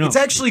 No, No. it's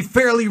actually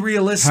fairly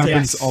realistic.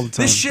 Happens Yes. all the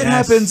time. This shit Yes.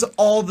 happens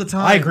all the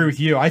time. I agree with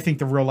you. I think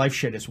the real life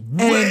shit is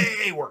way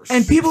worse.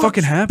 And people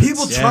fucking happens.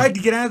 People Yeah. tried to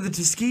get out of the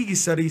Tuskegee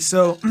study,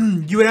 so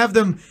you would have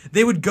them.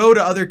 They would go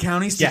to other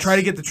counties to Yes. try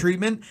to get the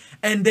treatment,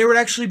 and there would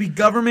actually be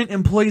government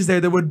employees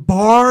there that would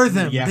bar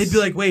them. Yes. They'd be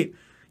like, "Wait,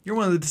 you're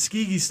one of the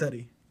Tuskegee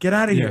study. Get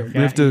out of Yeah. here."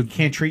 We have to-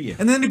 can't treat you.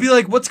 And then it'd be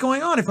like, "What's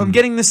going on? If I'm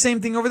getting the same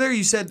thing over there,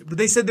 you said." But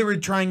they said they were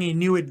trying a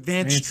new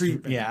advanced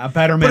treatment. Yeah, a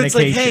better But it's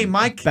medication. like, hey,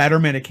 Mike- better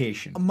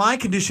medication. My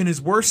condition is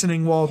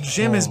worsening while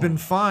Jim has been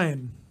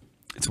fine.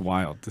 It's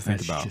wild to think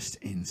That's about. just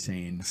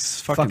insane.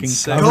 It's fucking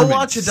sick. Go government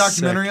watch a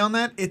documentary sick. on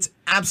that. It's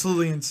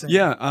absolutely insane.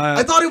 Yeah,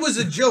 I thought it was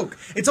a joke.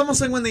 It's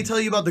almost like when they tell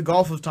you about the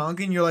Gulf of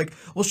Tonkin, you're like,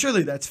 well,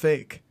 surely that's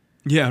fake.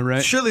 Yeah,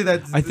 right. Surely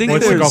that. I think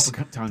What's the there's- Gulf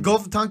of Tonkin?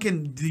 Gulf of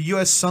Tonkin, the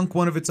U.S. sunk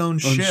one of its own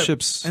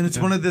ships, and it's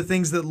yeah. one of the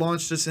things that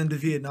launched us into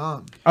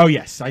Vietnam. Oh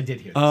yes, I did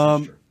hear. This.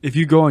 That's true. If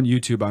you go on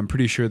YouTube, I'm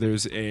pretty sure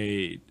there's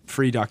a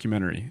free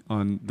documentary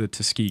on the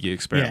Tuskegee Yeah,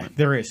 experiment.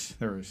 there is.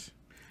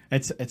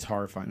 It's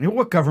horrifying. I mean,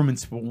 what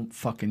governments won't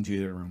fucking do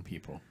their own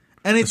people?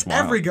 And it's That's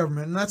wild. every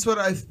government, and that's what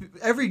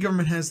every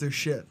government has their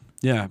shit.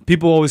 Yeah,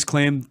 people always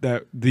claim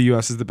that the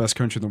U.S. is the best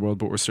country in the world,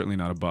 but we're certainly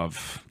not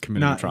above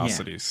committing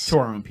atrocities. to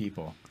our own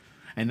people.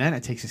 And then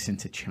it takes us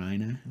into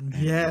China and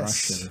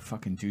Yes. Russia to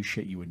fucking do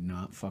shit you would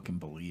not fucking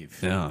believe.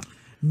 Yeah.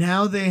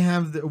 Now they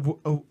have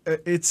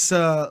it's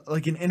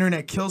like an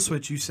internet kill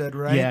switch. You said,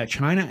 right? Yeah,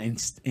 China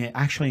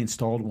actually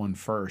installed one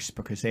first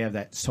because they have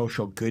that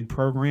social good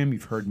program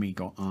you've heard me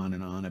go on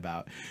and on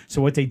about.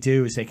 So what they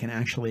do is they can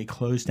actually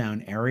close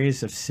down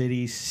areas of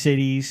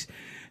cities,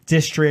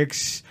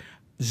 districts,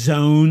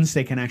 zones.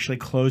 They can actually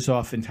close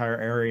off entire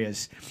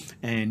areas,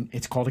 and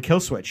it's called a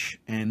kill switch,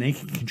 and they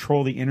can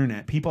control the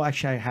internet. People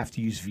actually have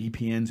to use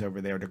VPNs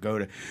over there to go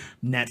to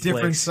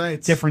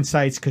Netflix, different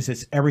sites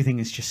because everything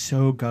is just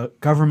so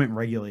government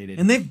regulated.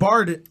 And they've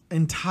barred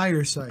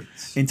entire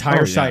sites.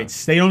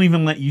 Sites. They don't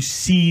even let you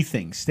see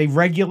things. They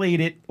regulate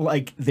it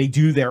like they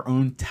do their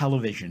own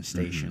television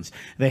stations.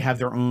 They have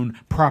their own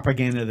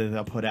propaganda that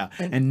they'll put out,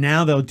 and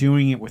now they're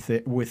doing it with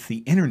the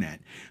internet.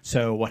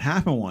 So what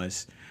happened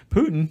was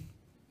Putin,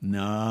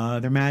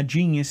 another mad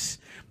genius,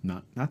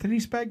 not that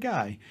he's a bad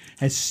guy,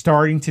 is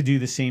starting to do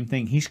the same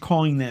thing. He's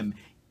calling them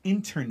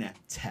internet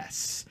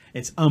tests.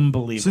 It's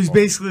unbelievable. So he's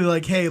basically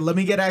like, hey, let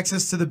me get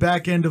access to the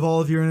back end of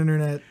all of your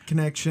internet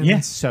connections.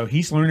 Yes. So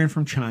he's learning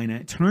from China.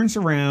 It turns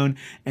around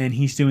and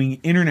he's doing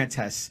internet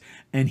tests,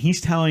 and he's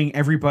telling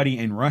everybody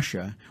in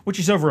Russia, which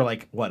is over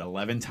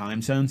 11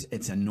 time zones.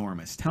 It's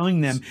enormous.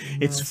 Telling them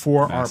it's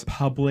for our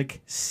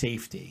public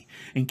safety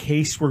in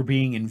case we're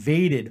being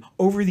invaded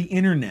over the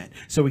internet,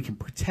 so we can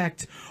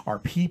protect our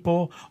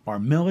people, our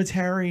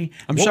military.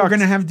 What we're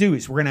going to have to do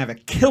is we're going to have a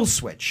kill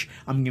switch.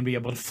 I'm going to be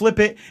able to flip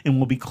it, and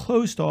we'll be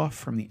closed off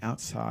from the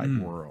outside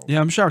world.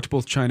 Yeah, I'm shocked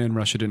both China and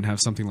Russia didn't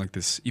have something like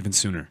this even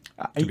sooner,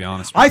 to be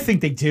honest with I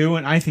think they do,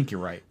 and I think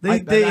you're right.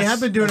 They have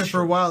been doing it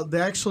for a while. They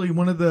actually,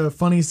 one of the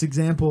funniest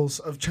examples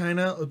of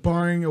China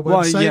barring a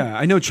website. Well, yeah,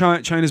 I know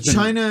China's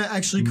been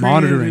actually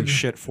monitoring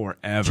shit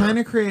forever.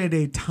 China created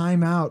a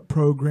timeout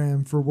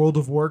program for World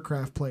of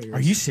Warcraft players.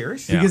 Are you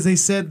serious? Yeah. Because they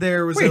said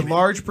there was a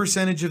large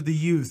percentage of the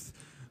youth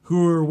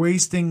who were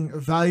wasting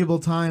valuable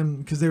time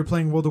because they were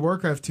playing World of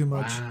Warcraft too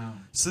much. Wow.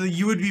 So that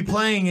you would be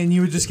playing and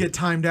you would just get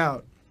timed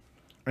out.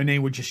 And they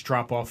would just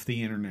drop off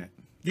the internet.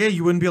 Yeah,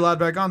 you wouldn't be allowed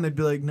back on. They'd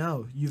be like,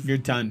 "No, you're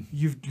done.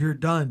 You're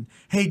done."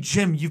 Hey,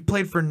 Jim, you've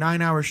played for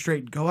 9 hours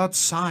straight. Go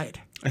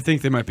outside. I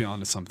think they might be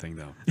onto something,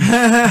 though.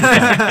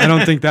 I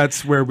don't think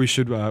that's where we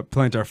should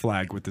plant our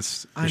flag with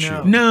this issue.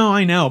 know. No,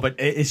 I know, but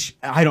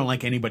I don't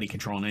like anybody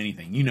controlling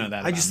anything. You know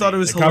that. I just about thought me. it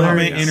was the government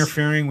hilarious.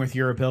 interfering with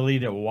your ability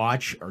to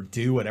watch or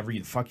do whatever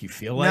the fuck you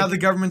feel like. Now the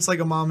government's like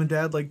a mom and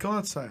dad. Like, go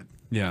outside,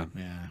 Yeah.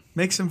 yeah.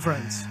 make some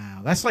friends.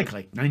 Wow, that's like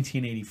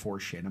 1984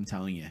 shit. I'm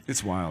telling you.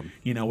 It's wild.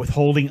 You know,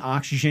 withholding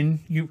oxygen.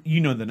 You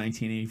know the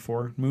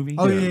 1984 movie.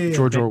 Oh, yeah.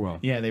 George Orwell.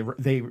 Yeah,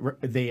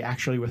 they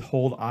actually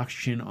withhold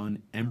oxygen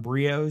on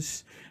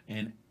embryos,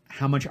 and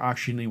how much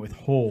oxygen they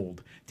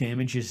withhold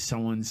damages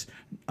someone's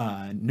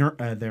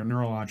their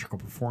neurological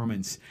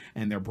performance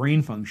and their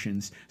brain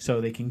functions,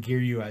 so they can gear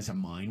you as a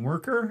mine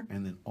worker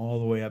and then all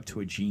the way up to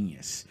a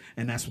genius,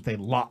 and that's what they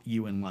lot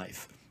you in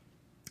life.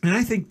 And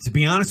I think, to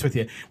be honest with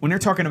you, when they're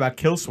talking about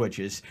kill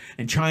switches,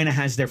 and China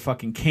has their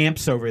fucking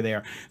camps over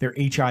there, their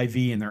HIV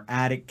and their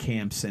addict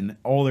camps and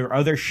all their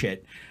other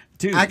shit,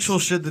 dude. Actual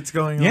shit that's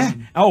going Yeah.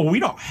 on. Oh, we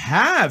don't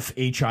have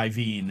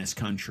HIV in this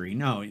country.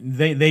 No,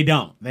 they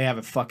don't. They have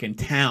a fucking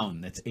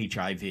town that's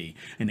HIV,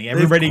 and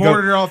everybody They've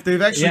corded off.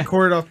 They've actually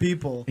corded off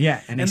people.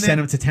 Yeah, and they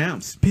send them to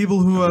towns. People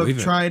who believe have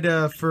it.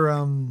 tried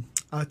for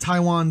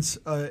Taiwan's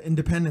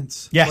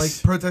independence. Yes.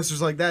 Like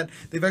protesters like that.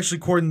 They've actually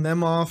cordoned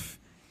them off.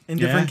 In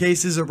different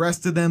cases,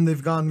 arrested them.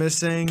 They've gone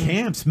missing.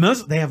 Camps.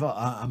 They have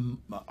a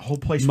whole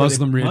place.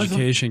 Muslim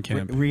re-education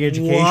camp.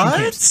 Re-education What?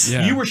 camps.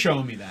 Yeah. You were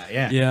showing me that.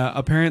 Yeah. Yeah,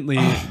 apparently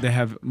they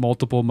have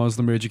multiple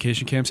Muslim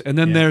re-education camps. And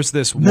then there's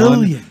this one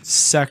Millions.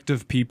 sect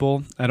of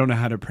people. I don't know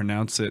how to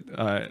pronounce it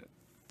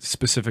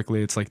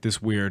specifically. It's like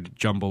this weird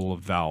jumble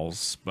of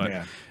vowels. But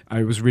Yeah.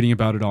 I was reading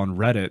about it on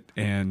Reddit,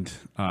 and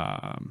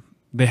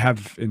they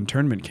have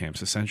internment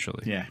camps,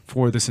 essentially, Yeah.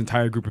 for this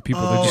entire group of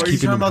people. Oh, They're just are you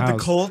keeping talking them about housed.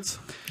 the cult?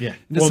 Yeah.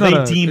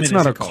 It's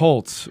not a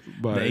cult,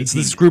 but They it's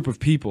deem this it. group of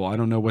people. I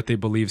don't know what they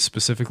believe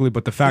specifically,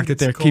 but the fact that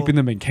it's a they're cult. keeping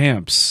them in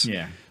camps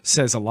Yeah.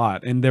 says a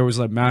lot. And there was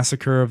a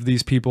massacre of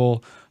these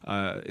people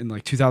in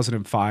like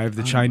 2005.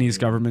 The Chinese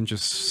government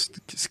just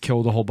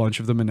killed a whole bunch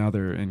of them, and now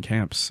they're in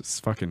camps. It's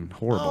fucking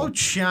horrible. Oh,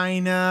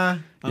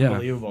 China. Yeah.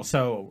 Unbelievable.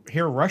 So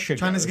here Russia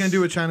China's goes. going to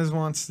do what China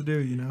wants to do,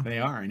 you know? They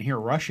are, and here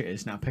Russia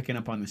is now picking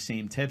up on the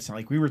same tips.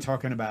 Like we were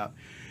talking about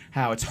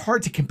how it's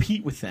hard to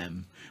compete with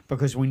them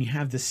because when you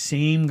have the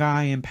same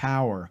guy in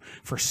power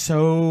for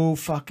so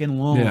fucking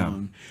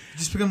long, It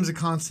just becomes a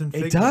constant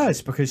figure. it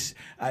does. Because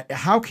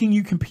how can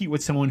you compete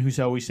with someone who's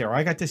always there?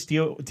 I got this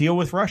deal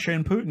with Russia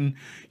and Putin.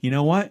 You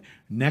know what?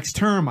 Next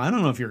term, I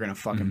don't know if you're going to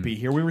fucking be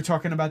here. We were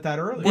talking about that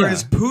earlier.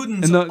 Whereas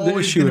Putin's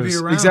always going to be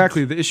around.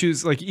 Exactly. The issue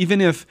is, like,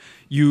 even if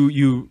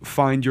you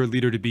find your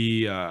leader to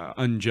be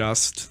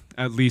unjust,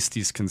 at least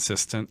he's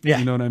consistent. Yeah.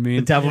 You know what I mean?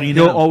 The devil you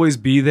He'll know. always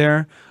be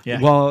there. Yeah.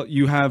 While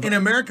you have In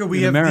America, we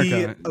in have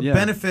America, the yeah.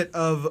 benefit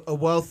of a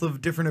wealth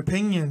of different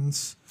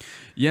opinions.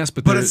 Yes,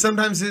 but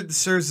Sometimes it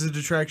serves as a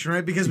distraction,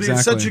 right? Because we have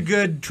Exactly. such a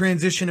good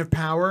transition of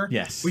power.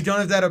 Yes. We don't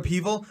have that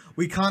upheaval.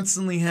 We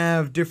constantly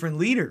have different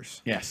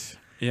leaders. Yes.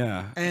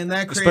 yeah, And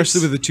that creates...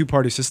 especially with the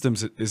two-party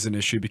systems is an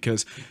issue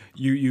because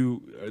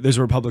there's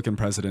a Republican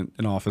president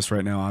in office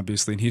right now,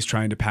 obviously, and he's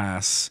trying to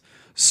pass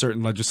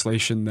certain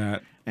legislation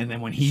that And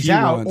then when he's he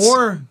out, wants-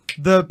 Or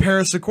the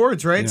Paris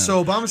Accords, right? Yeah.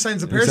 So Obama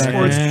signs the Paris Exactly.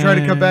 Accords to try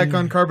to cut back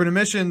on carbon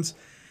emissions,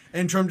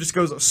 and Trump just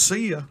goes,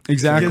 "See ya."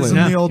 Exactly. Gives him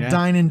Yeah. the old Yeah.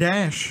 dine and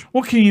dash.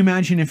 well, can you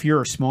imagine if you're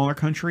a smaller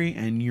country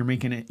and you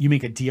make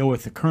a deal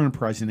with the current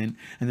president,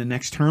 and the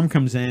next term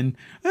comes in,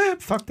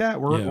 fuck that,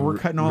 we're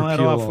cutting all that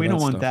repeal off. all We that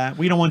don't want stuff. that.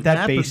 We don't want that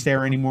Happens. base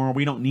there anymore.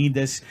 We don't need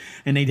this.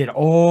 And they did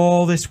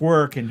all this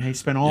work and they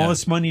spent all Yeah.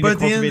 this money. But to at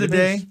the end cultivate of the a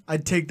base. day,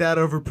 I'd take that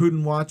over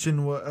Putin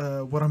watching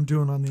what I'm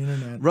doing on the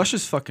internet.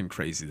 Russia's fucking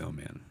crazy though,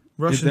 man.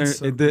 Russians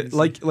so crazy.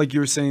 Like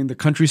you were saying, the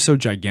country's so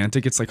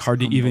gigantic, it's like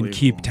hard to even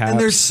keep Unbelievable. tabs. And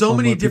there's so on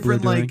many what people are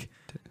different doing.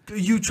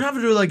 like. You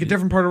travel to like a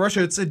different part of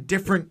Russia. It's a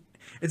different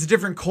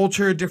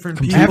culture, different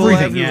people.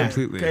 Everything, everywhere. yeah,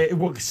 Completely. It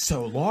was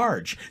so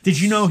large.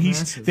 Did you know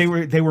Massive.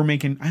 they were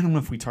making? I don't know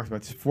if we talked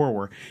about this before.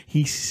 Where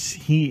he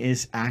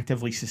is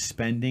actively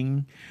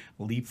suspending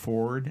leap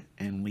forward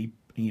and leap,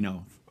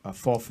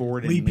 fall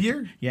forward. And Leap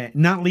year? Yeah,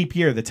 not leap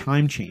year. The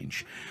time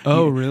change.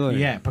 Oh, really?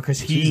 Yeah,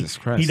 because Jesus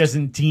Christ. he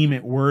doesn't deem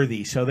it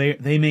worthy. So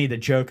they made a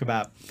joke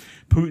about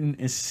Putin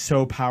is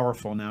so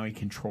powerful now he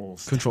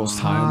controls time.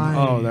 Time.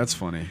 Oh, that's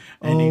funny.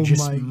 And Oh he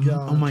just, my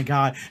God. oh my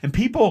god! And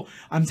people,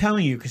 I'm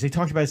telling you, because they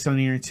talked about this on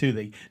the internet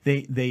too.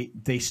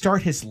 They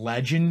start his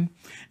legend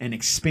and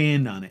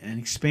expand on it and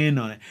expand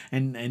on it.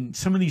 And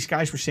some of these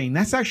guys were saying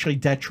that's actually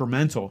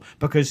detrimental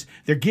because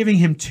they're giving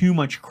him too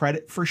much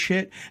credit for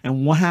shit.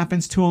 And what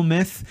happens to a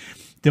myth?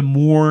 The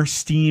more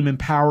steam and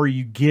power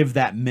you give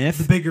that myth,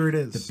 The bigger it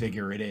is. the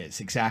bigger it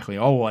is. Exactly.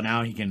 Oh, well,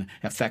 now he can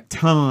affect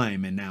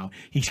time, and now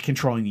he's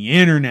controlling the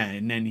internet,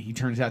 and then he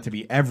turns out to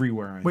be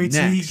everywhere. Wait,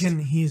 next. so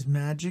he's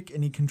magic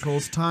and he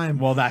controls time.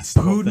 Well, that's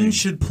the whole thing. Putin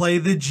should play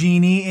the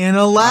genie in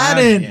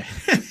Aladdin. Yeah.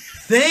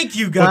 Thank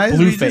you guys.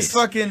 With We Blueface. just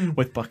fucking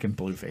With fucking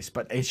Blueface.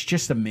 But it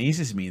just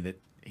amazes me that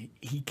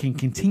he can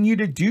continue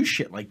to do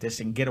shit like this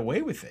and get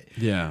away with it.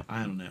 Yeah.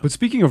 I don't know. But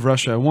speaking of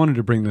Russia, I wanted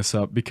to bring this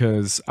up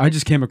because I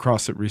just came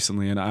across it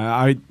recently, and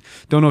I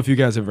don't know if you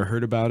guys ever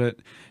heard about it.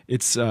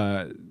 It's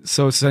so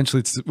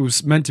essentially it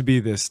was meant to be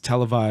this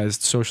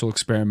televised social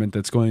experiment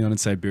that's going on in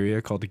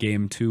Siberia called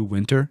Game 2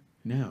 Winter.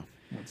 No.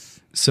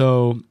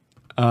 So,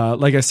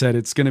 like I said,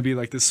 it's going to be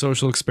like this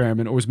social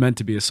experiment, or was meant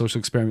to be a social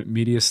experiment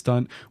media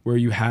stunt, where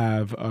you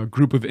have a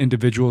group of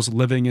individuals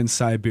living in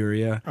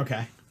Siberia.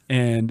 Okay.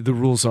 And the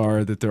rules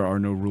are that there are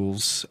no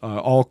rules.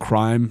 All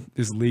crime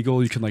is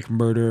legal. You can like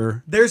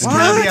murder. there's What?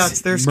 caveats.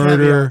 There's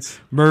murder, caveats.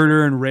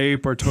 murder, and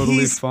rape are totally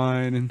He's-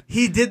 fine. And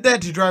He did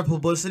that to drive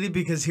publicity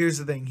because here's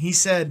the thing. He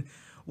said,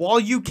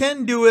 while you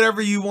can do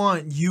whatever you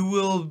want, you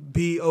will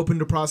be open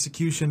to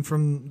prosecution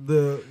from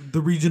the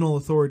regional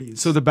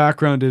authorities. so the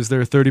background is there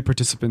are 30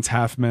 participants,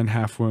 half men,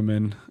 half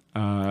women.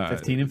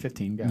 15 and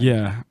 15 guys.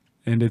 Yeah,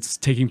 and it's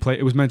taking place.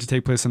 It was meant to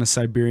take place on a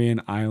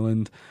Siberian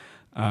island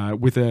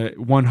with a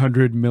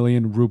 100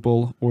 million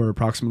ruble, or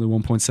approximately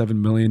 $1.7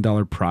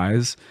 million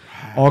prize.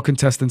 All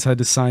contestants had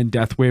to sign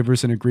death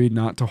waivers and agreed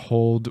not to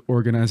hold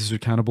organizers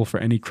accountable for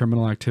any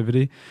criminal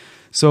activity.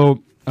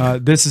 So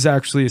this is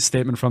actually a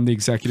statement from the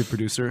executive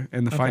producer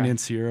and the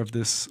financier of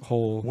this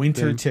whole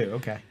Winter thing. 2.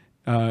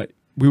 Okay.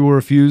 We will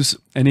refuse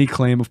any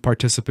claim of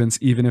participants,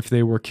 even if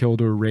they were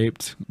killed or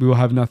raped. We will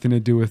have nothing to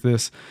do with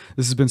this.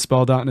 This has been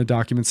spelled out in a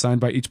document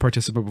signed by each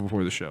participant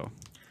before the show.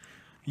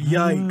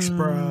 Yikes,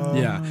 bro.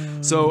 Yeah.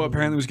 So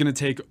apparently it was going to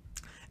take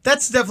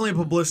That's definitely a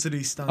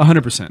publicity stunt.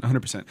 100%.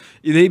 100%.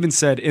 They even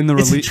said in the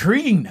It's release.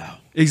 intriguing, though.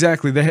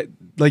 Exactly. They had,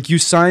 like, you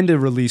signed a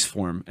release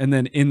form, and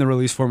then in the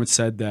release form it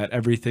said that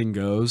everything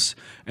goes,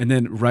 and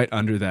then right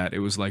under that it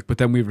was like, but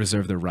then we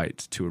reserve the right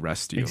to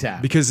arrest you.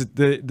 Exactly. Because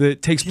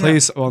it takes Yeah.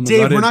 place on the Dave,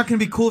 Russian- we're not going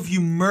to be cool if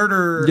you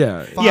murder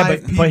Yeah. five Yeah,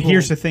 but people.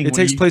 here's the thing. It when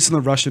takes you- place in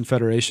the Russian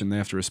Federation. They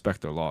have to respect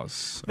their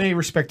laws. They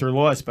respect their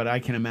laws, but I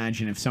can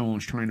imagine if someone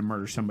was trying to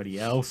murder somebody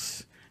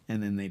else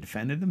and then they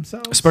defended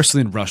themselves.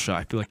 Especially in Russia,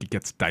 I feel like it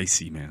gets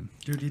dicey, man.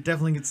 Dude, it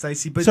definitely gets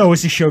dicey. But So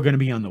is the show going to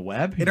be on the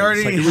web? It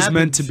already- It was happened.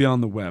 meant to be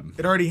on the web.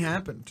 it already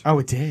happened. Oh,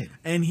 it did.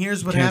 And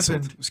here's what Canceled.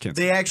 happened. It was canceled.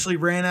 They actually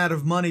ran out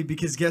of money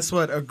because guess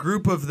what? A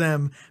group of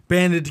them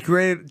banded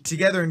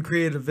together and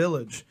created a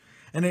village.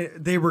 And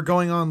they were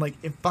going on like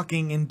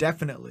fucking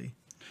indefinitely.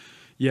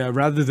 Yeah,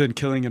 rather than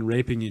killing and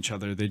raping each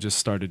other, they just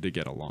started to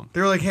get along. They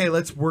were like, hey,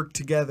 let's work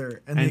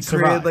together. And they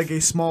survive. created like a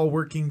small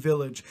working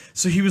village.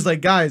 So he was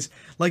like, guys,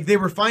 like they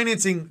were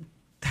financing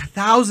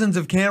thousands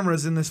of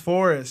cameras in this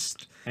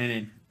forest. And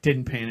it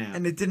didn't pan out.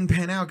 And it didn't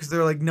pan out because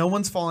they're like, no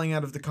one's falling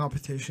out of the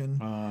competition.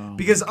 Oh,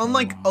 because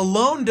unlike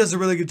Alone does a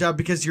really good job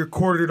because you're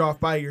quartered off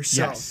by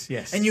yourself. Yes,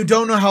 yes. And you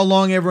don't know how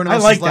long everyone I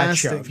else like is that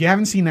lasting. show. If you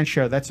haven't seen that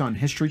show, that's on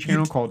History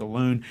Channel called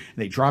Alone.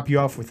 They drop you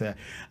off with a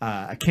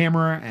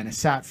camera and a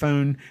sat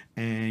phone,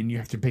 and you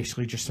have to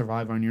basically just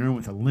survive on your own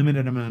with a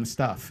limited amount of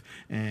stuff.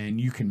 And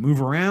you can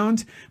move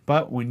around,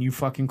 but when you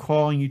fucking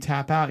call and you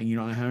tap out and you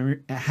don't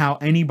know how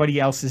anybody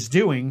else is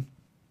doing,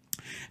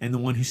 and the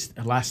one who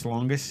lasts the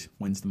longest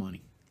wins the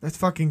money. That's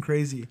fucking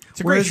crazy. It's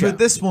a great Whereas show. with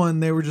this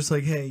one, they were just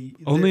like, hey.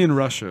 Only in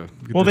Russia.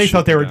 Well, they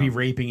thought they would be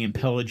raping and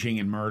pillaging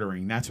and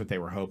murdering. That's what they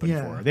were hoping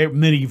Yeah. for. They're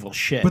medieval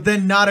shit. But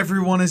then not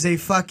everyone is a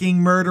fucking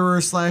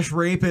murderer /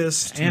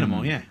 rapist.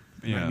 Animal, yeah.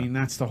 Yeah. I mean,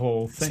 that's the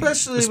whole thing.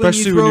 Especially when when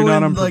you're you not throw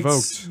in,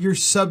 unprovoked. Like, you're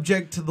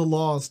subject to the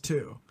laws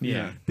too.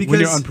 Yeah. Because when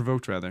you're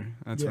unprovoked, rather.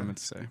 That's what Yeah. I meant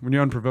to say. When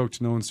you're unprovoked,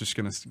 no one's just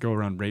going to go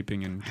around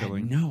raping and I had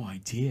killing. no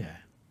idea.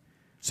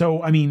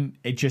 So, I mean,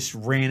 it just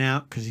ran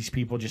out because these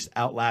people just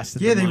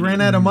outlasted Yeah, the they money.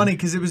 ran out of money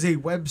because it was a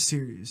web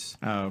series.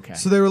 Oh, okay.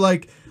 So they were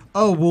like,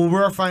 oh, well,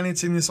 we're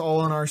financing this all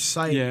on our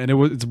site. Yeah, and it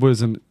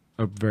wasn't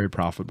a very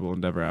profitable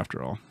endeavor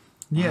after all.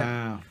 Yeah.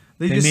 Wow.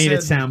 They They just made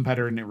it said- sound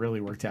better than it really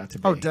worked out to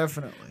be. Oh,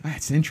 definitely.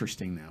 That's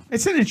interesting, though.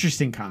 It's an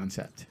interesting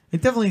concept.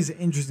 It definitely is an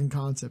interesting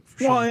concept. For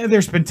sure. Well,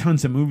 there's been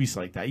tons of movies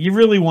like that. You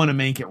really want to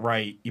make it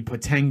right. You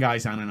put 10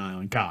 guys on an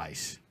island.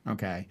 Guys,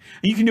 okay?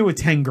 And you can do it with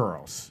 10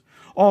 girls.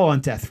 All on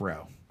death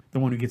row. The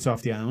one who gets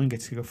off the island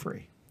gets to go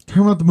free.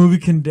 Talking about the movie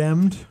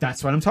Condemned.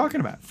 That's what I'm talking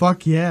about.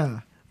 Fuck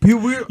yeah.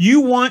 People, You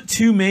want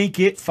to make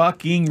it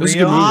fucking It was a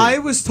real. good movie. I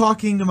was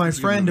talking to my a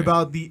good friend movie.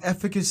 about the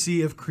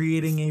efficacy of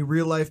creating a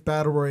real life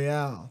battle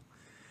royale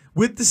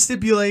with the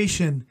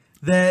stipulation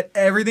that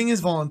everything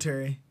is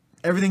voluntary.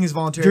 Everything is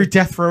voluntary. Your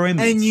death row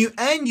inmates.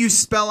 And you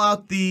spell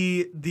out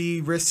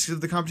the risks of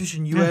the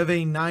competition. You have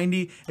a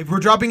 90. If we're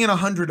dropping in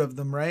 100 of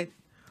them, right?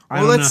 I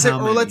don't know let's say, how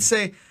or many. let's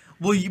say,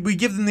 well, we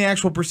give them the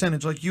actual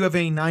percentage. Like you have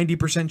a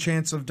 90%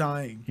 chance of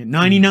dying.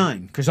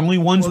 99, because only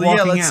one's Well, yeah,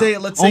 walking let's out. say-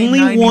 let's say only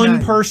 99.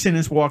 one person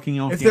is walking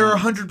off. If the there are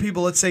island. 100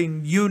 people, let's say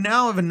you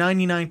now have a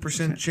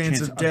 99%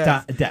 chance of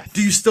death. death.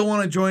 Do you still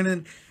want to join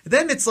in?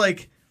 Then it's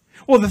like,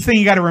 Well, the thing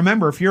you got to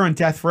remember, if you're on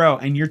death row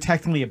and you're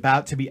technically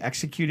about to be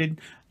executed,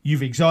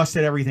 you've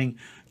exhausted everything.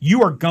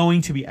 You are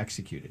going to be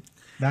executed.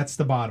 That's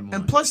the bottom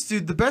line. and plus,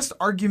 dude, the best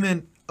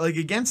argument like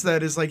against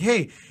that is like,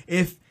 hey,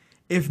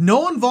 if no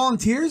one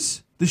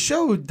volunteers, the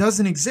show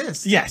doesn't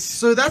exist. Yes.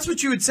 So that's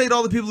what you would say to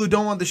all the people who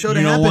don't want the show to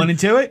you happen. don't want to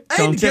do it? And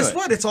Don't do guess it.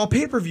 what? It's all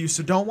pay-per-view,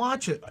 so don't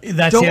watch it.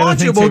 That's don't the other watch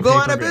thing it. We'll too, go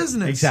out of pay-per-view.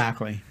 business.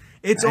 Exactly.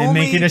 It's and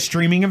only make it a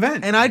streaming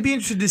event. and I'd be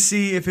interested to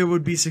see if it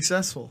would be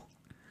successful.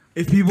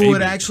 If people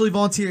would Maybe. actually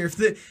volunteer. If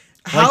the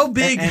how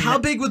big and- how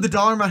big would the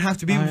dollar amount have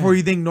to be before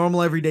you think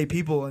normal everyday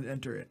people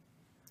enter it?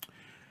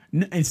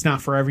 It's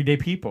not for everyday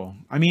people.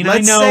 I mean,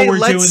 Let's I know say- we're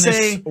doing let's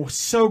say- this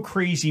so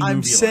crazy movie.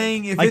 I'm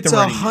saying if like it's The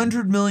Running Man.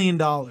 $100 million,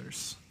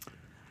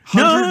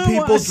 100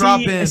 people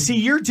drop in. See,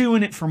 you're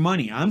doing it for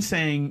money. I'm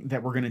saying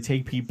that we're going to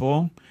take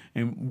people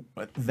and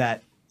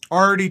that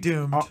Already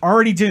doomed. are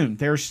already doomed.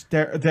 They're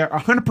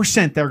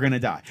 100% they're going to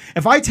die.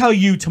 If I tell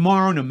you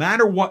tomorrow, no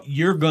matter what,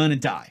 you're going to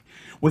die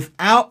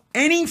without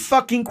any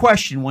fucking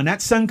question, when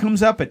that sun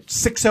comes up at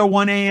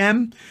 6:01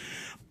 a.m.,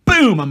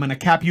 boom, I'm going to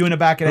cap you in the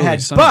back of the Early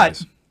head.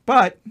 sunrise.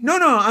 But no,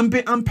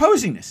 I'm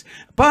posing this.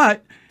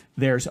 But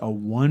there's a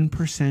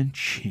 1%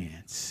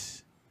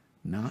 chance,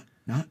 not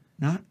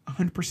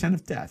 100%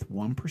 of death,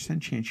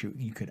 1% chance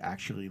you could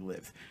actually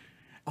live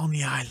on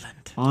the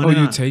island. on Oh, an you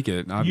island. take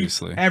it, You-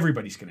 obviously.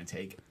 everybody's going to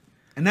take it.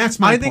 And that's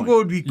my I think point. what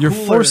would be You're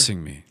cooler,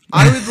 forcing me.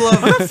 I would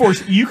love. I'm not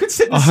forcing you. Could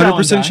sit in the cell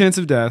and 100% die. chance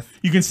of death.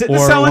 You can sit in or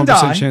the cell and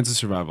 1% die. chance of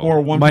survival. or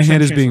 1% My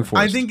hand is chance being of-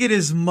 forced. I think it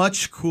is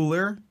much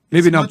cooler.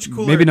 Maybe It's not- much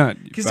cooler. maybe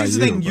not Because by here's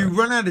the you, thing: you but-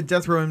 run out of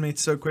death row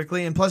inmates so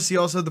quickly, and plus, you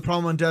also have the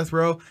problem on death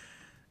row.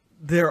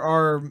 There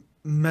are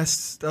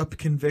messed up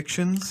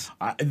convictions.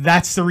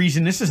 That's the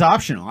reason this is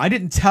optional. I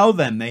didn't tell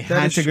them they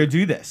had is to go true.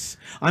 do this.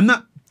 I'm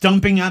not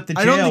dumping out the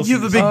I jails. don't think you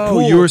have a and big stuff. Oh,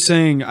 pool. you were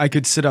saying I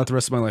could sit out the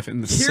rest of my life in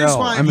the Here's cell.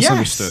 why- I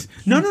misunderstood.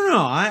 Yes. No.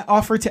 I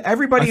offer to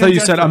everybody. I thought on you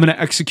death said row. I'm going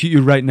to execute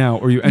you right now,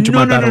 or you enter no,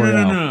 my no, battle no,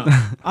 no, royale. no.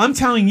 I'm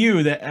telling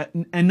you that,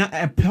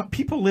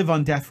 people live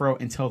on death row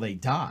until they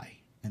die.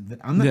 And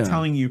I'm not Yeah.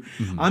 telling you.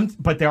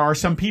 But there are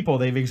some people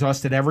they've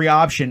exhausted every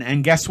option,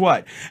 and guess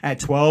what? At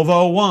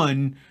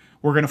 12:01,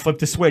 we're gonna flip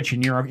the switch,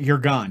 and you're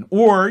gone.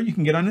 Or you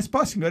can get on this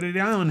bus and go to the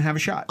island and have a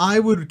shot. I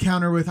would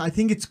counter with: I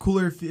think it's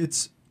cooler if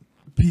it's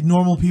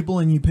normal people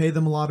and you pay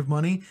them a lot of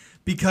money,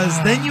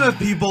 because then you have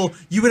people.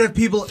 You would have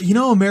people. You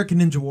know, American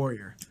Ninja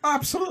Warrior.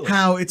 Absolutely.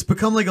 How it's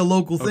become like a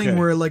local thing Okay.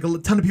 where like a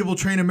ton of people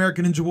train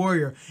American Ninja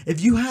Warrior.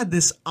 If you had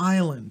this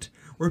island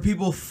where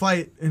people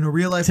fight in a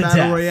real life To battle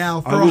death.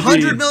 royale I for will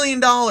 $100 be million,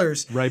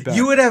 right back.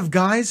 you would have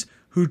guys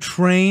who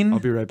train. I'll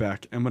be right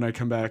back. And when I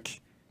come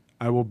back,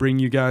 I will bring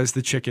you guys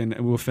the chicken,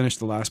 and we'll finish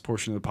the last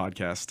portion of the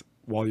podcast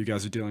while you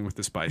guys are dealing with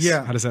the spice.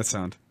 Yeah. How does that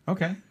sound?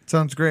 Okay.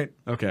 Sounds great.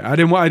 Okay. I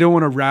don't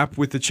want to rap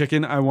with the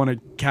chicken. I want to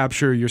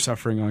capture your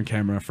suffering on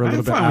camera for a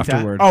little bit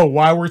afterward. Oh,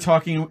 while we're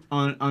talking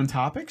on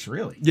topics,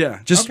 really?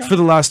 Yeah, just Okay. for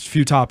the last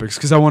few topics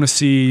because I want to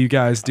see you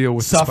guys deal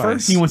with the Suffer.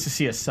 spice. He wants to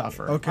see us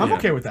suffer. Okay. I'm Yeah.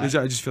 okay with that.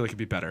 I just feel like it'd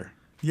be better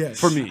Yes.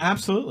 for me.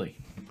 Absolutely.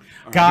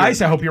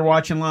 Guys, I hope you're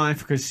watching live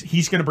because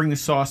he's going to bring the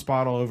sauce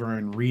bottle over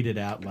and read it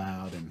out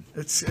loud. And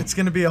It's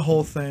gonna be a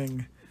whole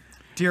thing.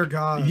 Dear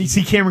God. you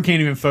see, Cameron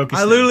can't even focus.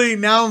 I now. literally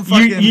now I'm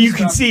fucking. You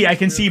can see. I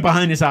can see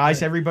behind his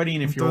eyes, everybody.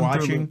 And if you're done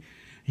through watching,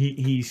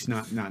 he's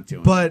not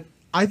doing. But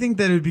I think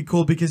that it would be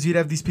cool because you'd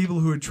have these people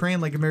who would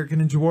train like American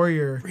Ninja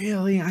Warrior.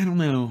 Really, I don't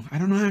know. I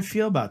don't know how I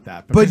feel about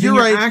that. But Because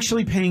you're then right.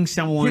 Actually, paying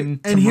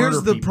someone. And to here's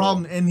murder the people.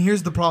 problem. And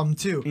here's the problem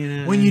too.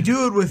 Yeah. When you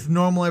do it with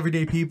normal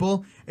everyday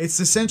people, it's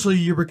essentially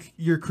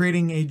you're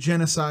creating a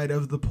genocide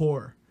of the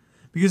poor.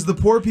 Because the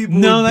poor people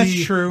No, would that's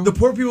be, true. The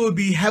poor people would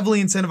be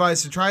heavily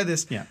incentivized to try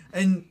this. Yeah.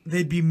 And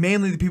they'd be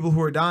mainly the people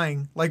who are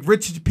dying. Like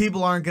rich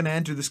people aren't going to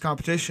enter this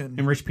competition.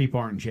 And rich people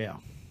aren't in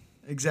jail.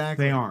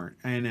 Exactly. They aren't.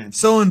 And it's,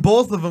 So in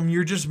both of them,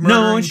 you're just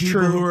murdering no, it's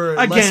people true. who are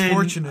again, less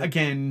fortunate.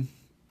 Again,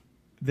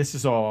 this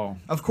is all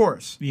Of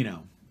course. But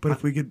But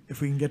if we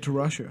can get to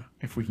Russia,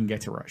 if we can get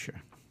to Russia.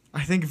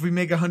 I think if we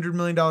make $100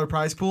 million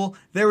prize pool,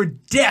 there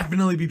would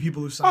definitely be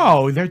people who sign.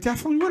 Oh, there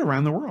definitely would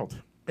around the world.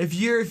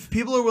 If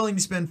people are willing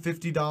to spend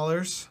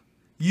 $50,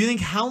 you think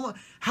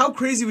how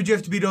crazy would you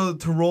have to be to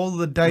roll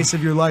the dice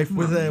of your life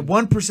with a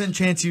 1%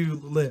 chance you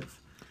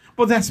live?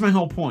 Well, that's my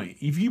whole point.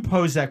 If you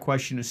pose that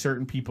question to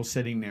certain people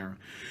sitting there,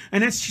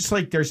 and it's just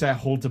like there's that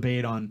whole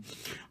debate on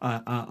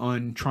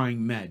trying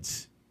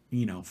meds,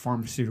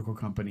 pharmaceutical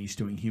companies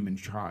doing human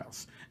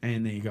trials,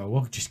 and they go,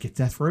 well, just get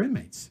death row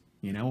inmates.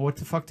 What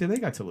the fuck do they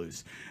got to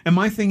lose? And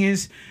my thing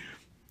is,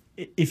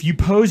 if you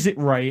pose it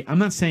right, I'm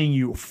not saying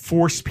you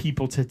force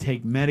people to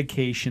take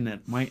medication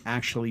that might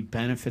actually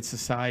benefit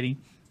society.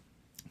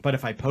 But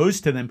if I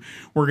pose to them,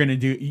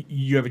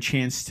 you have a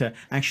chance to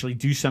actually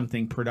do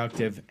something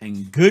productive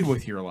and good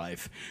with your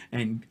life.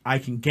 And I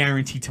can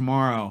guarantee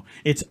tomorrow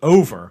it's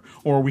over.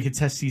 Or we could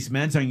test these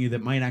meds on you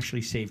that might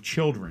actually save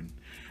children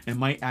and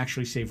might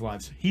actually save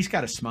lives. He's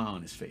got a smile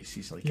on his face.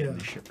 He's like getting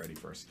this shit ready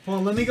for us.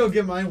 Well, let me go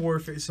get my war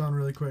face on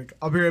really quick.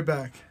 I'll be right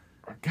back.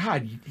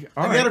 God,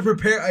 I gotta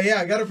prepare.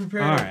 I gotta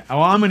prepare. All right.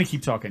 Well, I'm going to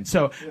keep talking.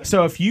 So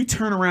if you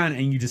turn around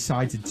and you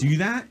decide to do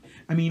that,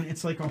 I mean,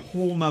 it's like a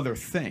whole nother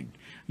thing,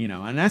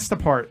 and that's the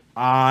part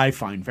I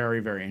find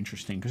very, very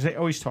interesting because they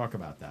always talk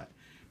about that.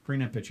 Bring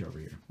that bitch over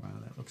here. Wow,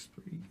 that looks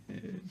pretty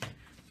good.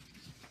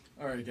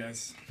 All right,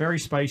 guys. Very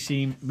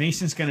spicy.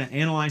 Mason's going to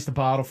analyze the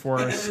bottle for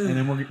us, and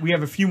then we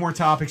have a few more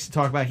topics to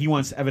talk about. He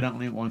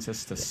evidently wants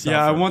us to suffer.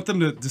 Yeah, I want them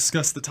to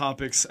discuss the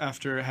topics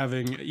after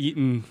having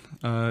eaten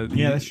the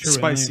that's true. spicy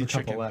We only have a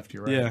couple chicken. left,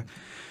 you're right. Yeah.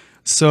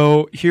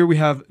 So here we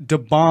have Da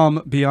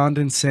Bomb Beyond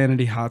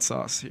Insanity hot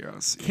sauce here.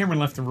 Let's see Cameron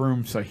left the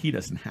room, so he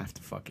doesn't have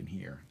to fucking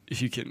hear.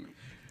 if you can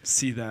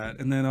see that,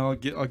 and then I'll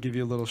give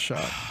you a little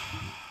shot.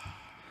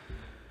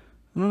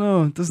 I don't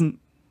know. It doesn't.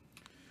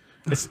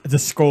 It's the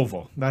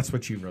Scoville. That's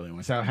what you really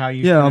want. So how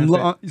you? Yeah,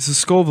 pronounce it's the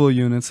Scoville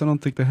units. I don't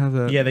think they have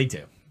that. it? Yeah, they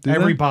do. Do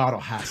Every they? bottle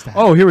has to have.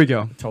 Oh, here we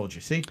go. Told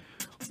you. See.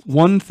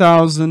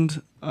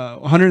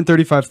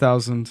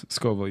 135,000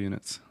 Scoville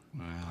units.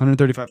 Wow.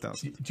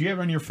 135,000. Do you have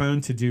on your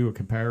phone to do a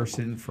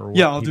comparison for? What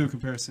Yeah, I'll do a people-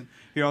 comparison.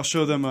 Here, I'll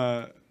show them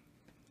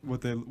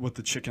what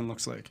the chicken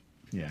looks like.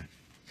 Yeah.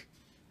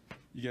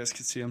 You guys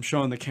can see. I'm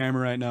showing the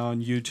camera right now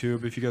on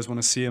YouTube. If you guys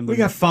want to see them, We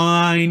got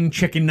fine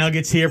chicken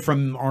nuggets here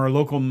from our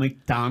local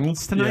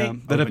McDonald's tonight. Yeah,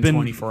 that have Open been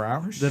 24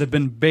 hours. that have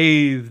been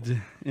bathed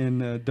in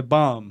Da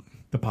Bomb,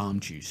 the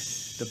bomb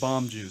juice. the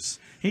bomb juice.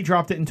 He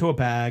dropped it into a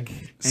bag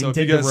and So if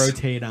did you the guys-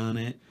 rotate on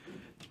it.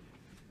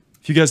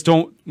 If you guys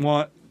don't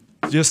want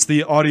just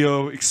the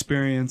audio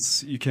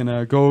experience, you can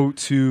go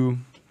to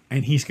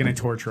And he's going to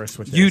torture us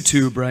with this.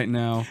 YouTube right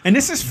now. And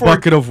this is for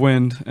Bucket of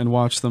Wind and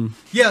watch them.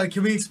 Yeah,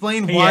 can we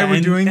explain why we're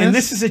and, doing this? And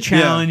this is a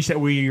challenge that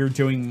we are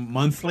doing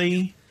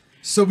monthly.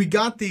 So we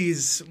got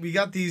these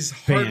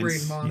heart Bands,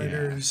 rate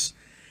monitors.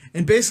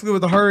 And basically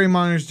what the heart rate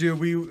monitors do,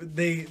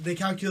 they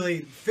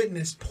calculate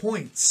fitness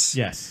points,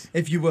 Yes.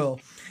 if you will.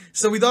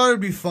 So we thought it would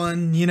be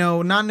fun,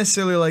 not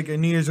necessarily like a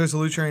New Year's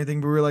resolution or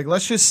anything, but we were like,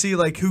 let's just see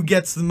like who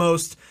gets the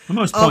most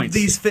of points.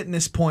 these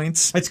fitness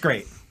points. It's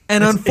great.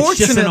 And It's just an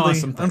unfortunately,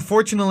 awesome thing.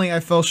 unfortunately I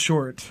fell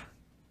short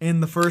in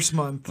the first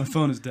month. My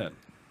phone is dead.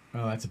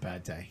 Oh, that's a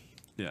bad day.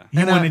 Yeah. You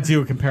And want I- to do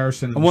a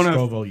comparison of I the wanna-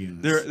 Scoville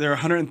units. There are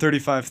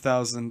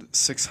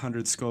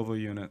 135,600 Scoville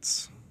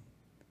units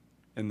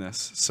in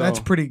this. So That's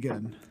pretty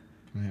good.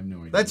 I have no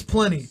idea. That's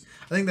plenty.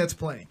 I think that's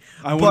plenty.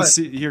 I want But- to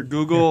see here.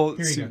 Google. Here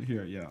you see- go.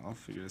 here, yeah, I'll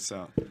figure this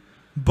out.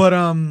 But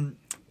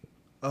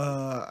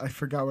I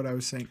forgot what I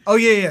was saying. Oh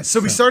yeah. So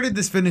we started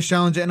this fitness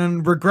challenge, and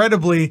then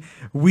regrettably,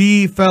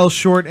 we fell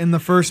short in the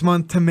first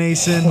month to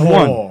Mason.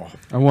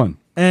 I won.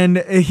 And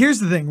here's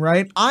the thing,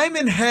 right? I'm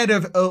in head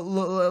of.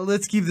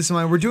 Let's keep this in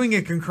mind. We're doing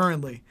it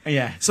concurrently.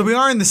 Yeah. So we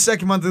are in the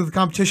second month of the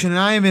competition, and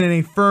I am in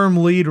a firm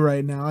lead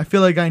right now. I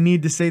feel like I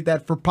need to state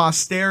that for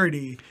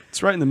posterity.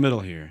 It's right in the middle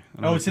here.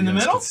 I don't Oh, know it's if in you the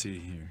guys middle? can see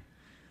here.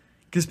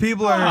 Because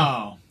people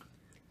are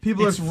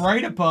It's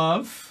right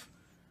above.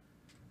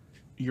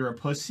 You're a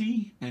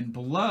pussy, and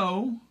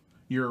below,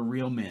 you're a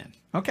real man.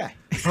 Okay.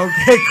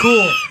 okay,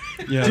 cool.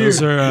 Yeah, Dude.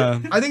 those are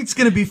I think it's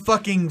gonna be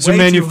fucking some way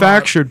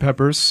manufactured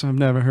peppers. I've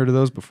never heard of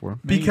those before. too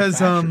hot.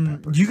 Because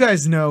Manufactured pepper. you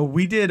guys know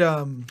we did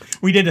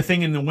We did a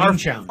thing in the wing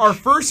challenge. our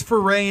first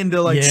foray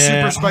into like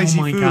Yeah, super spicy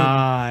oh my food.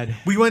 God.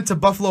 We went to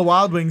Buffalo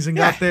Wild Wings and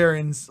Yeah. got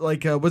their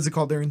like what's it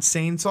called? Their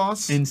insane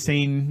sauce.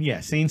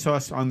 Insane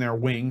sauce on their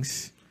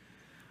wings.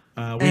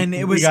 And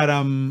it was- we got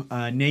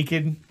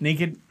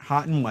naked,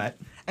 hot and wet.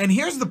 And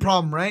here's the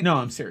problem, right? No,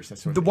 I'm serious.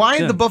 That's what. Why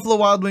Yeah. the Buffalo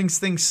Wild Wings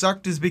thing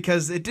sucked is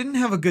because it didn't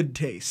have a good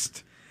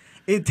taste.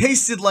 It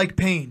tasted like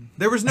pain.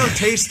 There was no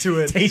taste to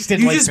it. Tasted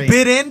you like just pain.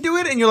 bit into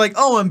it and you're like,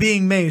 oh, I'm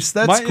being maced.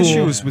 That's My cool.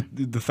 issue was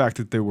with the fact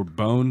that they were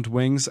boned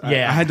wings.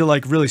 Yeah. I had to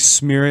like really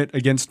smear it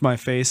against my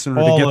face in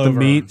order All to get the over.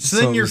 meat. So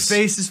then it your was-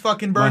 face is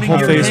fucking burning. whole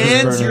Your face was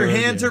hands, burning. your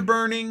hands are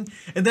burning.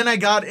 And then I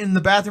got in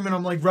the bathroom and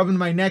I'm like rubbing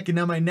my neck, and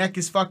now my neck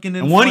is fucking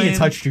inflamed. And one of you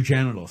touched your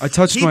genitals. I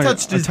touched He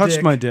touched his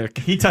dick. my dick.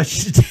 He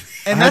touched.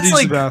 And I had to that's use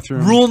like the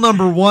bathroom. rule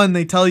number one.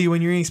 They tell you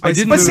when you're eating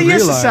spicy didn't But food. see,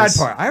 here's the sad realize-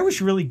 part. I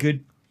was really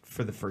good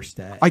for the first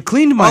day. I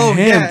cleaned my oh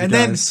hand, yeah, and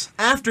guys.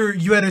 then after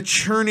you had a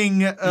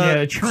churning,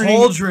 churning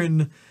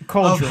cauldron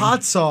of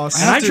hot sauce.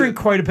 and I drink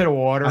quite a bit of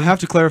water. I have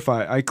to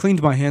clarify. I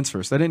cleaned my hands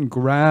first. I didn't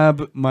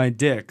grab my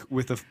dick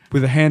with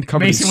a hand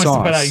covered Mason in wants sauce.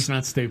 to put out. He's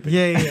not stupid.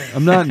 Yeah.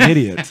 I'm not an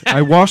idiot.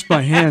 I washed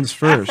my hands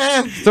first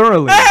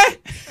thoroughly.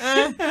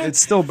 It's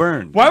still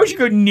burned. Why would you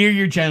go near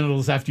your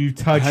genitals after you I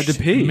touched? had to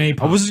pee.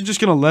 Maypop? I wasn't just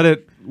gonna let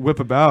it whip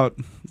about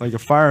like a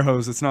fire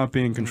hose that's not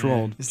being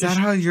controlled. Is that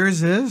how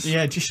yours is?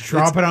 Yeah, just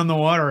drop it on the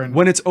water and.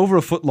 When it's over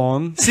a foot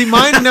long, See,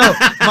 mine is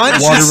Water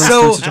just runs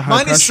so through such a high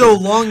mine is so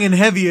pressure. long and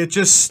heavy it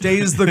just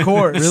stays the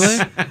course. Really?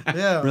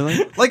 Yeah. Really?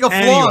 Like a flog,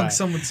 Anyway.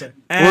 some would say.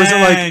 or is it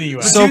like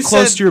Anyway. so you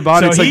close said- to your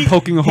body? It's So like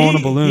poking a hole in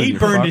a balloon. He you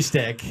burned fuck. his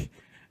dick.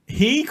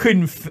 He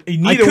couldn't. I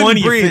Neither couldn't one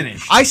of you breathe.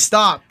 finished. I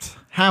stopped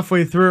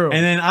halfway through.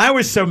 And then I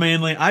was so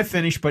manly, I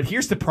finished. But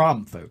here's the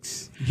problem,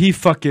 folks. He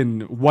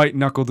fucking white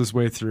knuckled his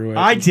way through it.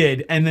 I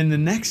did, and then the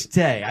next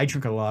day I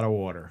drank a lot of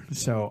water.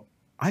 So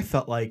I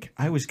felt like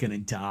I was gonna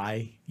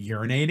die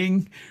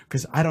urinating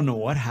because I don't know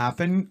what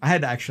happened. I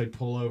had to actually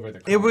pull over the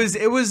car. it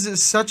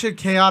was such a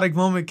chaotic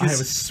moment I because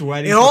was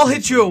sweating. it all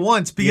hit you at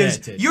once because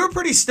it did. you were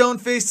pretty stone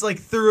faced like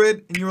through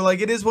it and you were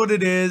like, it is what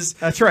it is.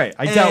 That's right.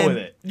 I dealt with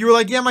And it. You were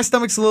like, yeah, my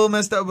stomach's a little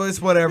messed up, but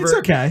it's whatever. It's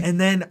okay. And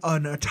then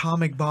an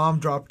atomic bomb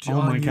dropped Oh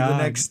on my you God. the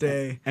next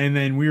day. And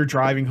then we were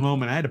driving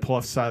home, and I had to pull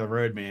off the side of the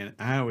road, man.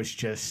 I was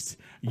just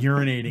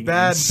urinating,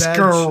 Bad, and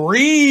bad.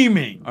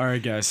 screaming. All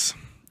right, guys,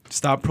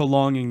 stop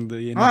prolonging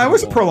the. I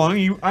wasn't inevitable.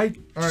 prolonging you. I All right,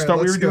 just thought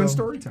we let's were doing go.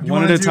 story time. You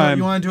One wanna at a do- time.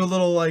 You want to do a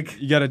little like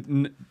You gotta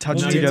touch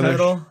it only together,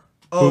 title?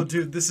 Oh, Boop.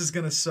 dude, this is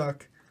gonna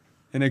suck.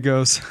 and it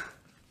goes.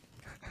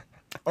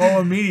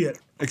 Oh, immediate.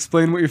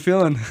 Explain what you're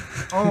feeling.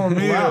 Oh,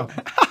 immediate. Wow.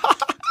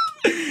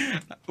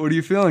 What are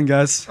you feeling,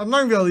 guys? I'm not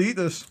gonna be able to eat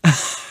this.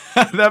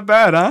 That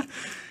bad, huh?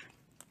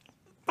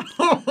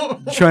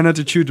 Try not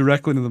to chew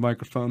directly into the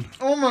microphone.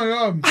 Oh my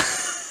god.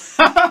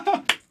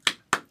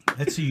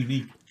 That's so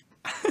unique.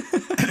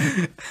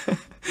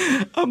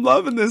 I'm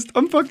loving this.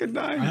 I'm fucking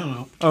I dying. don't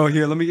know. Oh,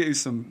 here, let me get you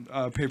some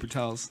paper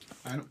towels.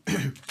 I don't.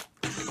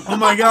 Oh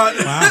my god.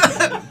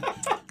 Wow.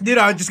 Dude,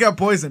 I just got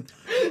poisoned.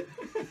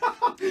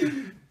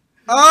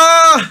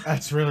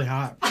 That's really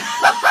hot.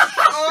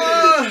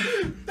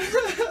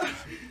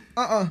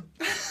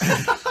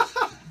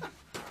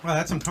 Wow,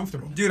 that's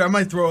uncomfortable. Dude, I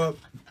might throw up.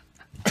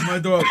 I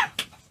might throw up.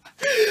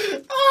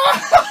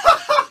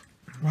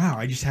 Wow,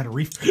 I just had a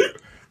reef.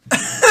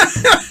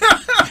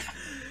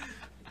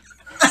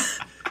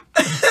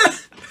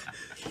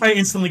 I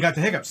instantly got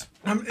the hiccups.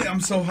 I'm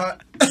so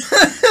hot.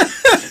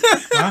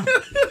 Wow.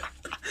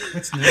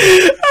 That's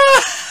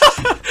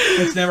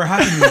never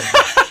happened to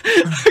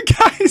me.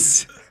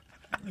 Guys.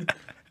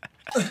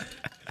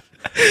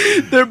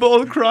 They're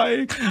both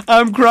crying.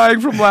 I'm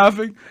crying from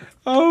laughing.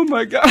 Oh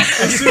my god. I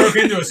just broke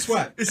into a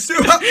sweat. It's too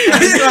hot. I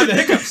just got the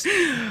hiccups.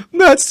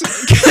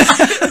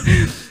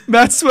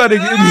 Matt's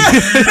sweating.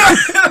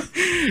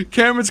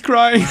 Cameron's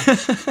crying.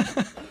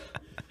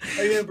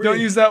 Don't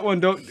use that one.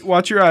 Don't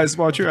watch your eyes.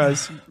 Watch your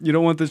eyes. You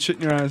don't want the shit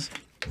in your eyes.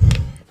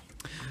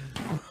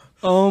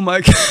 Oh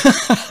my god.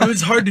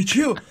 It's hard to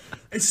chew.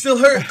 It still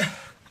hurt.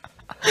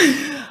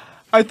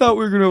 I thought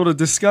we were gonna be able to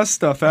discuss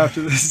stuff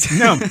after this.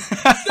 No. I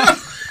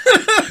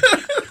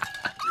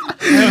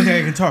don't think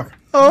I can talk.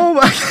 Oh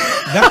my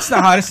god. That's the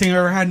hottest thing I've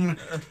ever had.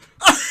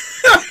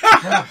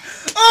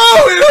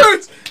 Oh, it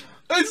hurts.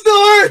 It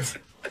still hurts.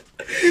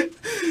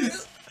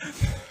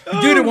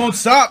 Dude, it won't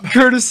stop.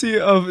 Courtesy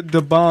of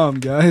the bomb,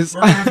 guys.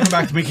 We're gonna have to go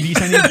back to Mickey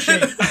D's. I need a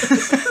shake.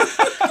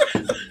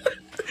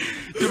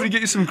 Do you want me to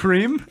get you some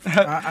cream?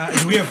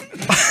 We have.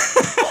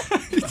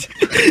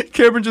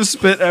 Cameron just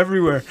spit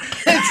everywhere.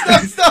 It's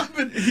not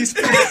stopping. He's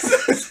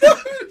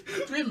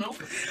We have milk.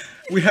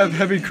 We have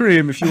heavy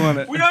cream if you want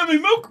it. We don't have any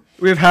milk.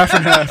 We have half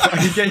and half. I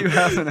can get you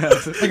half and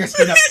half. I got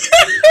spit up.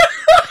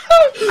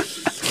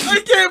 I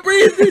can't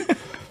breathe.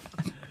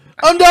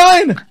 I'm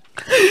dying.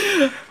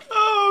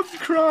 Oh, I'm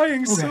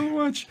crying so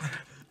much.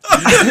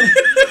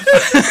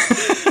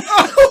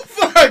 Oh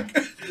fuck!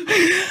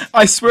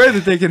 I swear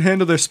that they can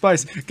handle their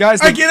spice,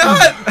 guys. I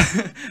cannot.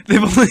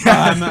 They've only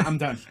had, I'm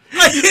done.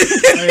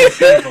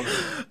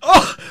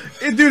 Oh,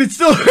 dude, it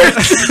still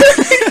hurts.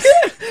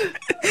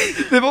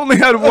 they've only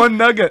had one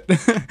nugget.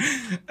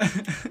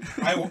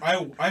 I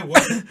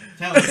wasn't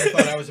telling. I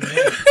thought I was a man.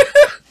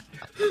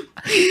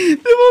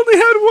 They've only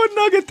had one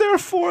nugget. There are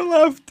 4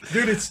 left.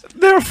 Dude,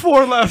 There are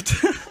 4 left.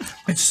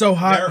 it's so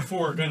hot.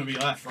 Therefore, going to be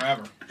left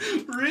forever.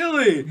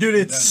 Really? Dude,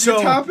 it's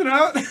so Topping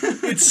out?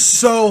 it's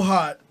so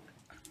hot.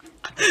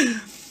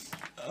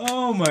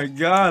 Oh my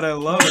god, I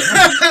love it.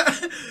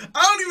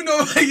 I don't even know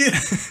if I get.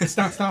 It's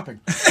not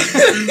stopping.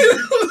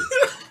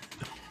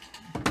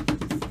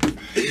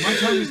 My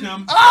tongue is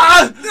numb.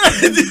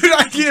 Dude,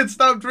 I can't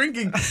stop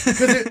drinking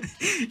because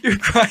You're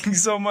crying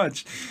so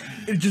much.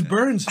 it just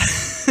burns.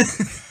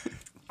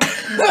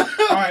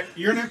 All right,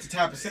 you're going to have to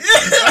tap us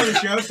out of the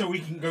show so we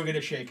can go get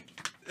a shake.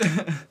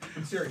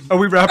 I'm serious. Are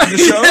we wrapping the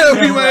show? Yeah,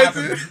 we We're might have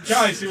wrapping. to.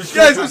 Guys, it was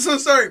Guys, showtime. I'm so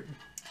sorry.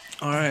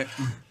 All right.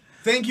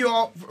 Thank you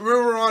all.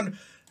 Remember, we're on.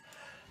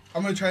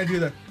 I'm gonna try to do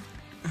that.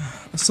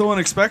 So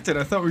unexpected.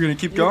 I thought we were going to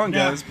keep going,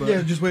 Yeah. guys. But...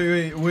 Yeah, just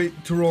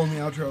wait to roll in the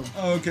outro.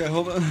 Oh, okay,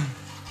 hold on.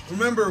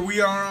 Remember, we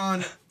are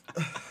on.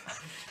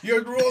 You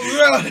have to roll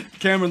around.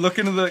 Cameron, look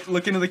into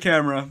the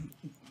camera,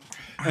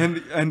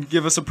 and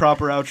give us a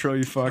proper outro.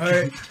 You fuck. All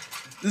right.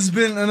 This has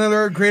been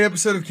another great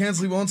episode of Can't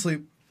Sleep, Won't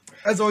Sleep.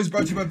 As always,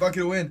 brought to you by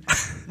Bucket of Win.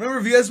 Remember,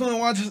 if you guys want to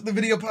watch the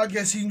video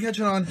podcast, you can catch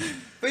it on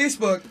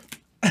Facebook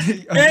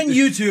and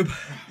YouTube.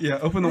 Yeah,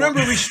 open the.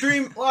 Remember, we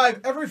stream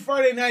live every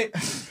Friday night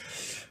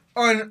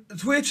on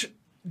Twitch,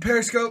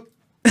 Periscope,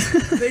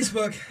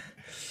 Facebook,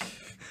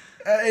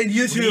 and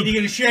YouTube. We need to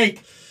get a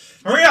shake.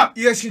 Hurry up.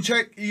 You guys can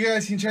check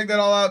that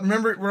all out.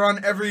 Remember, we're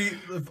on every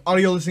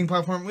audio listening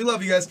platform. We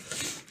love you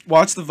guys.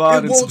 Watch the VOD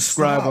and won't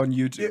subscribe stop. on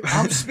YouTube.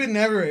 I'm spitting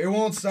everywhere. It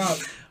won't stop.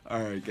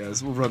 All right,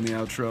 guys, we'll run the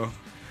outro.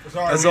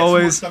 Sorry, As we got some more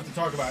always, stuff to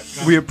talk about.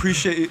 We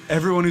appreciate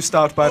everyone who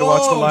stopped by to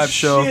watch the live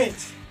show. Shit.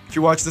 If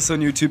you watch this on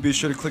YouTube, be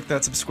sure to click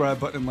that subscribe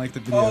button and like the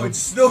video. Oh, it's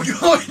still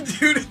going,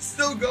 dude. It's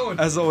still going.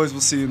 As always,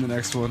 we'll see you in the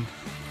next one.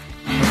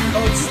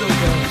 Oh, it's still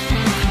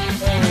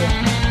going.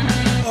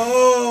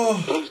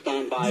 Oh. Please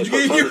stand by Did for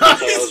you get your further eyes?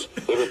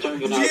 details. We return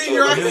you Did now you get to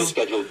your a eyes? regularly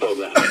scheduled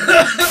program.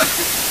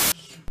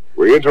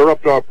 We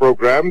interrupt our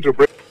program to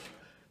bring...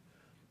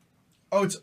 Oh, it's